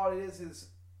now all it is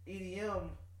EDM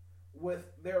with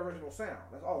their original sound.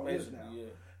 That's all it is now. Yeah.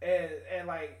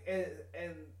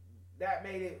 And that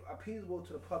made it appeasable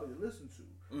to the public to listen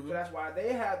to. Mm-hmm. So that's why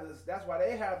they have this. That's why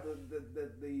they have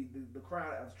the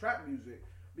crown of trap music,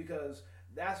 because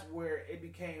that's where it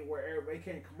became everybody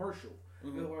became commercial.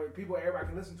 Mm-hmm. Where everybody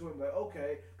can listen to it and be like,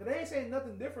 okay, because they ain't saying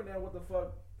nothing different than what the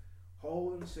fuck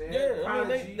Holden said. Yeah, I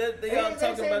mean, they all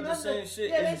talking about the same shit.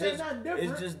 Yeah,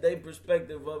 it's just their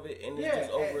perspective of it, and it's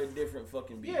just over a different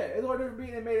fucking beat. Yeah, it's over a different beat,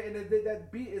 and they made it, and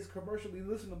that beat is commercially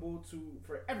listenable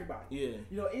for everybody. Yeah,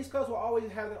 you know, East Coast will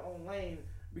always have their own lane.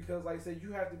 Because, like I said,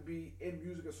 you have to be in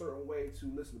music a certain way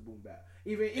to listen to boom bap.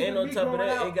 And on top of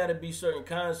that, it got to be certain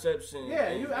concepts and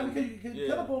because you can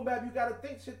kill a boom bap, you got to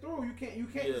think shit through. You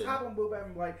can't just hop on boom bap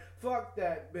and be like, fuck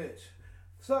that bitch,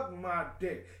 suck my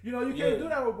dick. You know, you can't do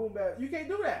that with boom bap. You can't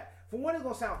do that. For one, it's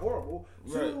gonna sound horrible.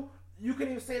 Two, you can't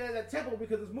even say that at tempo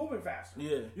because it's moving faster.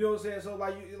 Yeah, you know what I'm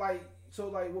saying. So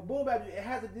with boom bap,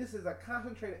 this is a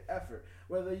concentrated effort.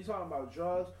 Whether you're talking about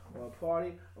drugs or a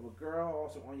party or a girl or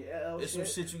some on your LL it's some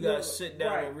shit you gotta sit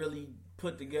down and really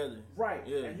put together. Right.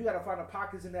 Yeah. And you gotta find the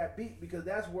pockets in that beat, because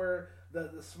that's where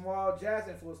the small jazz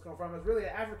influence comes from. It's really an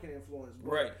African influence.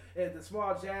 Right. And the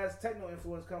small jazz techno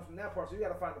influence comes from that part. So you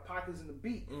gotta find the pockets in the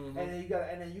beat. Mm-hmm. And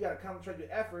then you gotta concentrate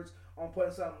your efforts on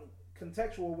putting something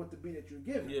contextual with the beat that you're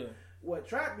giving. Yeah. With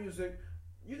trap music,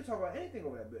 you can talk about anything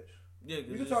over that bitch. Yeah,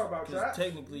 you can talk about trap.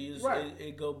 Technically,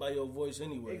 it go by your voice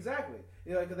anyway. Exactly.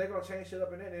 You know, because they're gonna change shit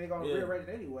up in it, and they're gonna rearrange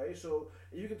it anyway. So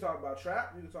you can talk about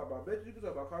trap, you can talk about bitches, you can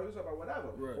talk about cars, you can talk about whatever.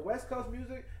 Right. But West Coast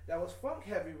music, that was funk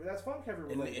heavy. That's funk heavy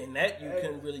related. And that you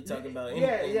couldn't really talk about anything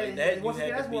like that. You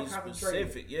had to be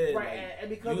specific. Yeah, right. And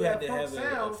because you of had that to funk have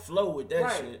sound, a flow with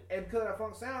that shit. And because of that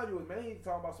funk sound, you was mainly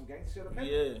talking about some gangster shit or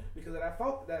pimping. Because of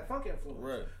that funk influence.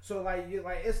 Right. So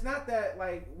it's not that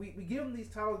we give them these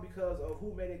titles because of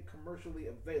who made it commercially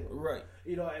available. Right.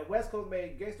 You know, and West Coast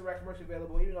made gangster rap commercially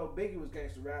available, even though Biggie was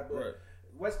gangster rap, but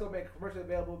West Coast made commercially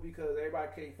available because everybody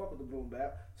can't fuck with the boom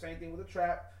bap. Same thing with the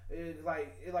trap. It's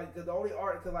cause the only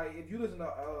art, cause if you listen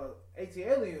to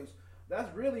AT-Aliens,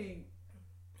 that's really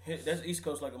that's East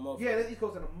Coast like a motherfucker. Yeah, that's East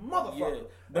Coast and a motherfucker. Yeah.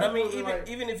 But I mean,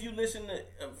 even if you listen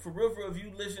to for real, if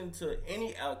you listen to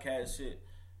any Outkast shit,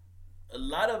 a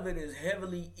lot of it is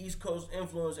heavily East Coast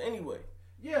influence anyway.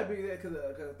 Yeah, because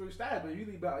 3 Stacks, but you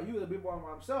the Big Boy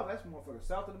by himself. That's motherfucker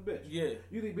south of the bitch. Yeah,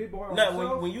 you the Big Boy by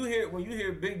himself. When you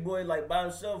hear Big Boy like by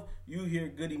himself, you hear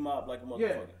Goody Mob like a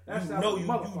motherfucker. Yeah, you know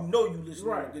you listen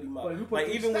to Goody Mob. Like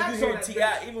even when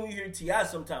you hear T.I.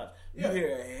 sometimes you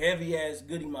hear a heavy ass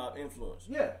Goody Mob influence.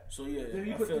 Yeah. So yeah, if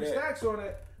you put 3 Stacks on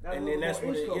it. And then that's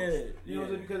what you know,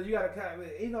 because you gotta kind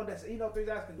of, 3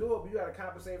 Stacks can do it, but you gotta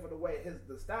compensate for the way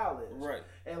the style is. Right.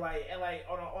 And like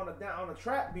on a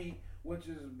trap beat, which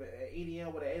is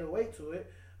EDM with an 808 to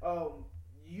it,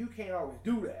 you can't always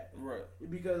do that. Right.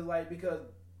 Because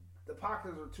the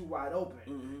pockets are too wide open.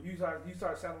 Mm-hmm. You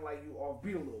start sounding like you off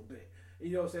beat a little bit.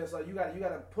 You know what I'm saying? So you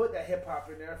gotta put that hip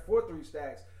hop in there for 3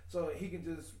 Stacks so he can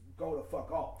just go the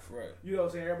fuck off. Right. You know what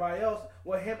I'm saying? Everybody else,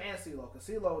 him and CeeLo, because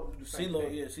CeeLo do the same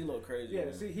thing. Yeah, CeeLo crazy. Yeah,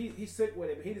 man. See, he's sick with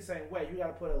it, but he the same way. You got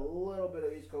to put a little bit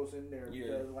of East Coast in there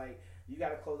because you got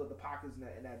to close up the pockets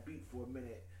in that beat for a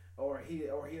minute, or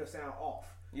he'll sound off.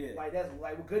 Yeah. That's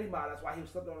with Goody Mob. That's why he was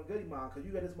slept on Goody Mob, because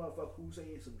you got this motherfucker who's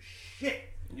saying some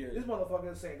shit. Yeah. This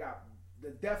motherfucker is saying got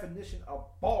the definition of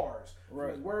bars, from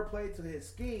his wordplay to his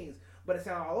schemes. But it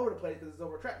sounds all over the place because it's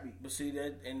over a trap beat. But see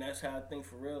that, and that's how I think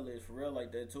Pharrell is. Pharrell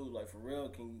like that too. Like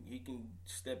Pharrell can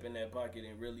step in that pocket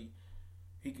and really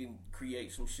he can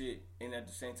create some shit, and at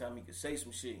the same time he can say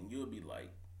some shit, and you'll be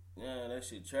like, nah, that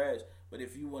shit trash. But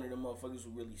if you one of them motherfuckers who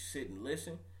really sit and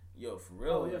listen, Yo, Pharrell.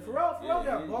 Oh yeah, Pharrell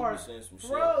got bars. He some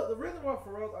Pharrell, the reason why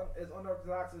Pharrell is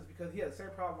unorthodox is because he has the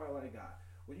same problem Wale got.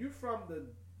 When you're from the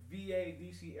VA,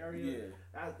 DC area,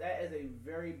 that is a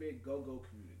very big go-go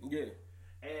community. Yeah.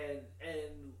 And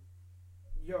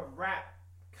your rap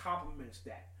complements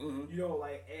that. Mm-hmm. You know,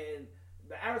 like, and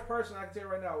the average person, I can tell you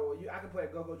right now, I can play a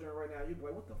go-go joint right now, you'd be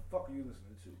like, what the fuck are you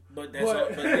listening to? But that's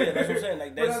what I'm saying.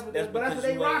 Like, that's what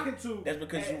they rocking to. That's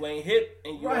because you ain't hip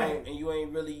and you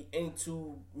ain't really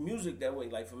into music that way.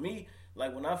 Like, for me,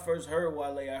 like, when I first heard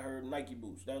Wale, I heard Nike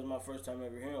Boots. That was my first time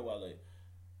ever hearing Wale.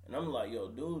 And I'm like, yo,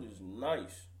 dude is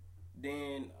nice.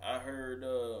 Then I heard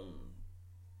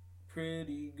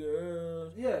Pretty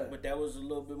Girls. Yeah. But that was a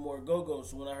little bit more go-go.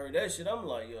 So when I heard that shit, I'm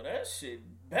like, yo, that shit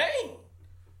bang.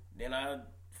 Then I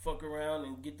fuck around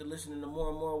and get to listening to more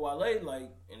and more Wale,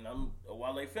 like, and I'm a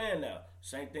Wale fan now.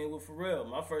 Same thing with Pharrell.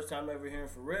 My first time ever hearing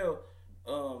Pharrell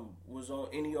was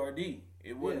on NERD.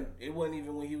 It wasn't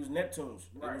even when he was Neptunes.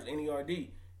 Right. It was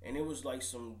NERD. And it was like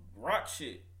some rock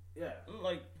shit. Yeah. I'm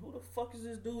like, who the fuck is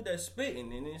this dude that's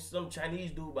spitting? And there's some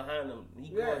Chinese dude behind him.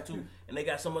 He going too. And they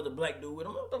got some other black dude with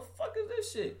him. What the fuck is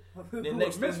this shit? The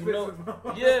next thing you know,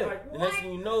 the next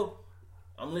thing you know,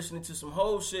 I'm listening to some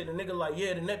whole shit. And the nigga like,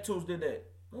 yeah, the Neptunes did that.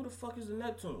 Who the fuck is the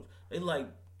Neptunes? They like,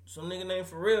 some nigga named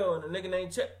Pharrell and the nigga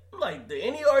named Chet. I'm like, the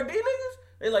NERD niggas?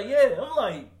 They like, yeah. I'm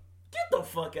like, get the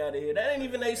fuck out of here. That ain't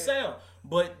even they sound.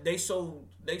 But they so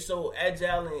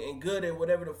agile and good at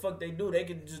whatever the fuck they do. They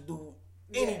can just do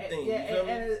anything. Yeah,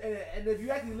 and if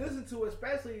you actually listen to,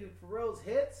 especially Pharrell's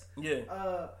hits,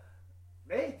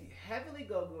 they heavily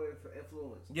go-go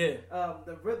influence. Yeah.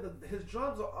 His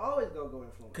drums are always go-go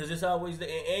influence. Cause it's always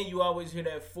and you always hear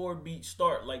that 4-beat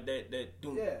start like that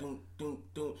doom doom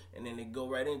doom, and then they go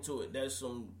right into it. That's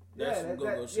some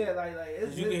go-go shit. Yeah, like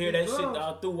you can hear that drums, shit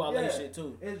all through Wale shit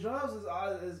too. His drums is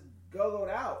go-go'd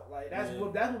out. Like that's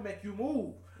what make you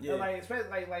move. Yeah. And like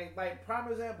especially like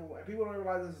prime example, and people don't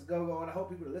realize this is go-go, and I hope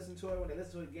people to listen to it. When they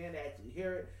listen to it again, they actually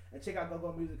hear it and check out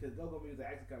go-go music, because go-go music is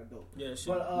actually kind of dope. Yeah,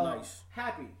 shit, nice.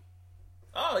 Happy.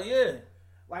 Oh yeah.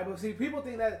 Like, but see, people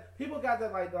think that people got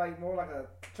that like more like a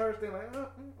church thing,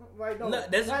 like no.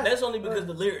 That's only because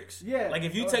the lyrics. Yeah. Like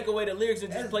if you take away the lyrics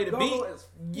and just play the beat,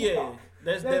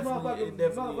 that's definitely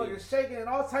motherfuckers shaking and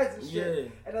all types of shit. Yeah.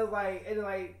 And it's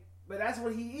like. But that's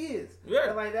what he is.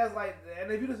 Yeah. And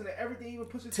and if you listen to everything, even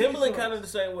Pusha T. Timbaland kind of the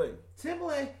same way.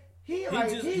 Timbaland, he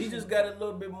just got a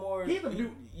little bit more. He's a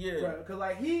beaut. Yeah. Because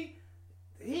like he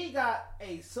got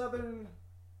a Southern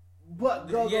but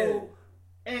go-go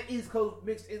and East Coast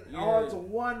mixed in all into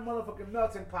one motherfucking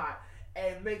melting pot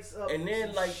and makes up. And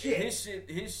then like shit. his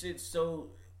shit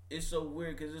so it's so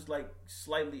weird because it's like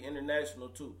slightly international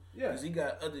too. Yeah. Because he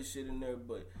got other shit in there,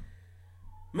 but.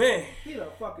 Man,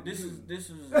 this is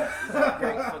a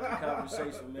great fucking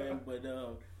conversation, man. But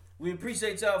we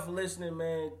appreciate y'all for listening,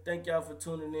 man. Thank y'all for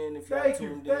tuning in. If y'all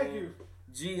tuned in, thank you.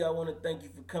 G, I want to thank you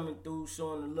for coming through,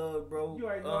 showing the love, bro.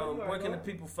 Where can the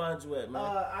people find you at, man?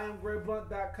 I am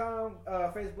GregBlunt.com,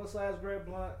 Facebook /Greg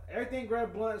Blunt. Everything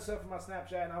Greg Blunt except for my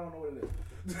Snapchat, and I don't know what it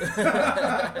is.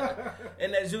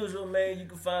 And as usual, man, you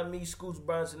can find me, Scoots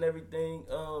Bronson, everything.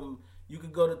 You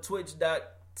can go to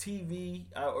Twitch.tv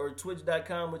or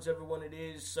Twitch.com, whichever one it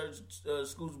is. Search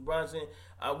Scoots Bronson.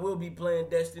 I will be playing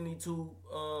Destiny 2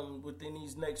 within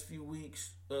these next few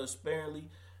weeks, sparingly,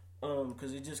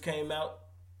 because it just came out,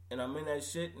 and I'm in that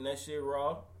shit, and that shit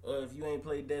raw. If you ain't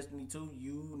played Destiny 2,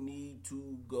 you need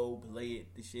to go play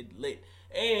it. The shit lit.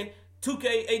 And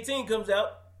 2K18 comes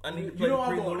out. I need to play the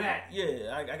prelude.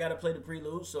 Yeah, I gotta play the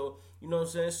prelude. So, you know what I'm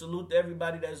saying? Salute to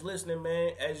everybody that's listening,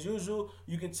 man. As usual,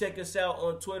 you can check us out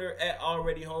on Twitter at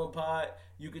AlreadyHomePod.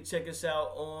 You can check us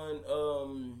out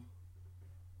on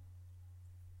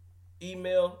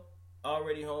email,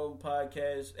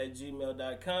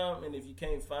 alreadyhomepodcast@gmail.com. And if you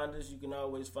can't find us, you can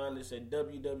always find us at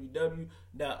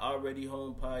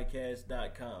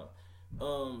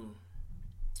www.alreadyhomepodcast.com.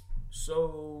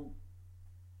 So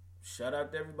shout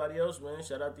out to everybody else, man.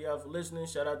 Shout out to y'all for listening.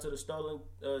 Shout out to the Stolen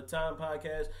Time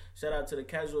Podcast. Shout out to the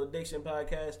Casual Addiction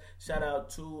Podcast. Shout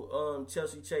out to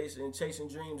Chelsea Chase and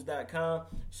ChasingDreams.com.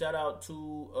 Shout out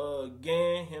to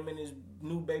Gan, him and his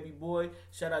new baby boy.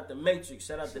 Shout out to Matrix.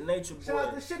 Shout out to Nature Boy. Shout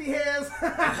out to Shitty Hairs.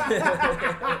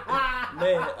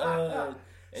 Man,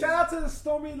 shout out to the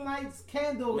Stormy Lights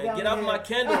candle. Man, get off my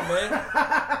candle, man.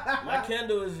 My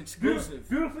candle is exclusive.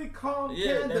 Beautifully calm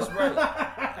candle. Yeah, that's right.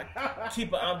 I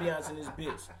keep an ambiance in this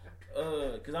bitch.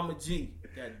 Cause I'm a G.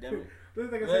 God damn it. This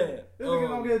nigga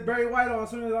gonna get Barry White on as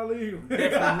soon as I leave.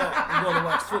 Definitely not. I'm gonna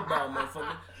watch football,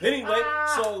 motherfucker. Anyway,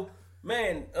 so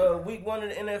Man, week 1 of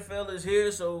the NFL is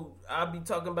here, so I'll be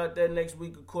talking about that next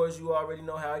week. Of course, you already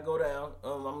know how I go down.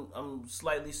 I'm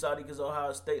slightly salty because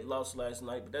Ohio State lost last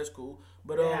night, but that's cool.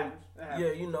 But It happens.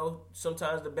 yeah, you know,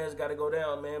 sometimes the best got to go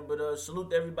down, man. But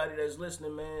salute to everybody that's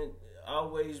listening, man.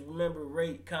 Always remember,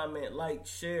 rate, comment, like,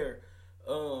 share,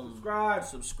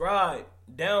 subscribe,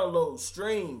 download,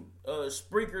 stream.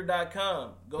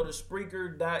 Spreaker.com. Go to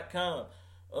Spreaker.com.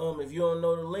 If you don't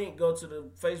know the link, go to the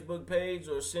Facebook page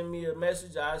or send me a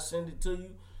message. I'll send it to you.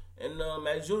 And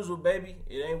as usual, baby,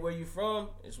 it ain't where you from.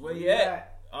 It's where you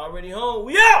at. Already home.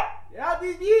 We out! Y'all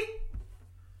be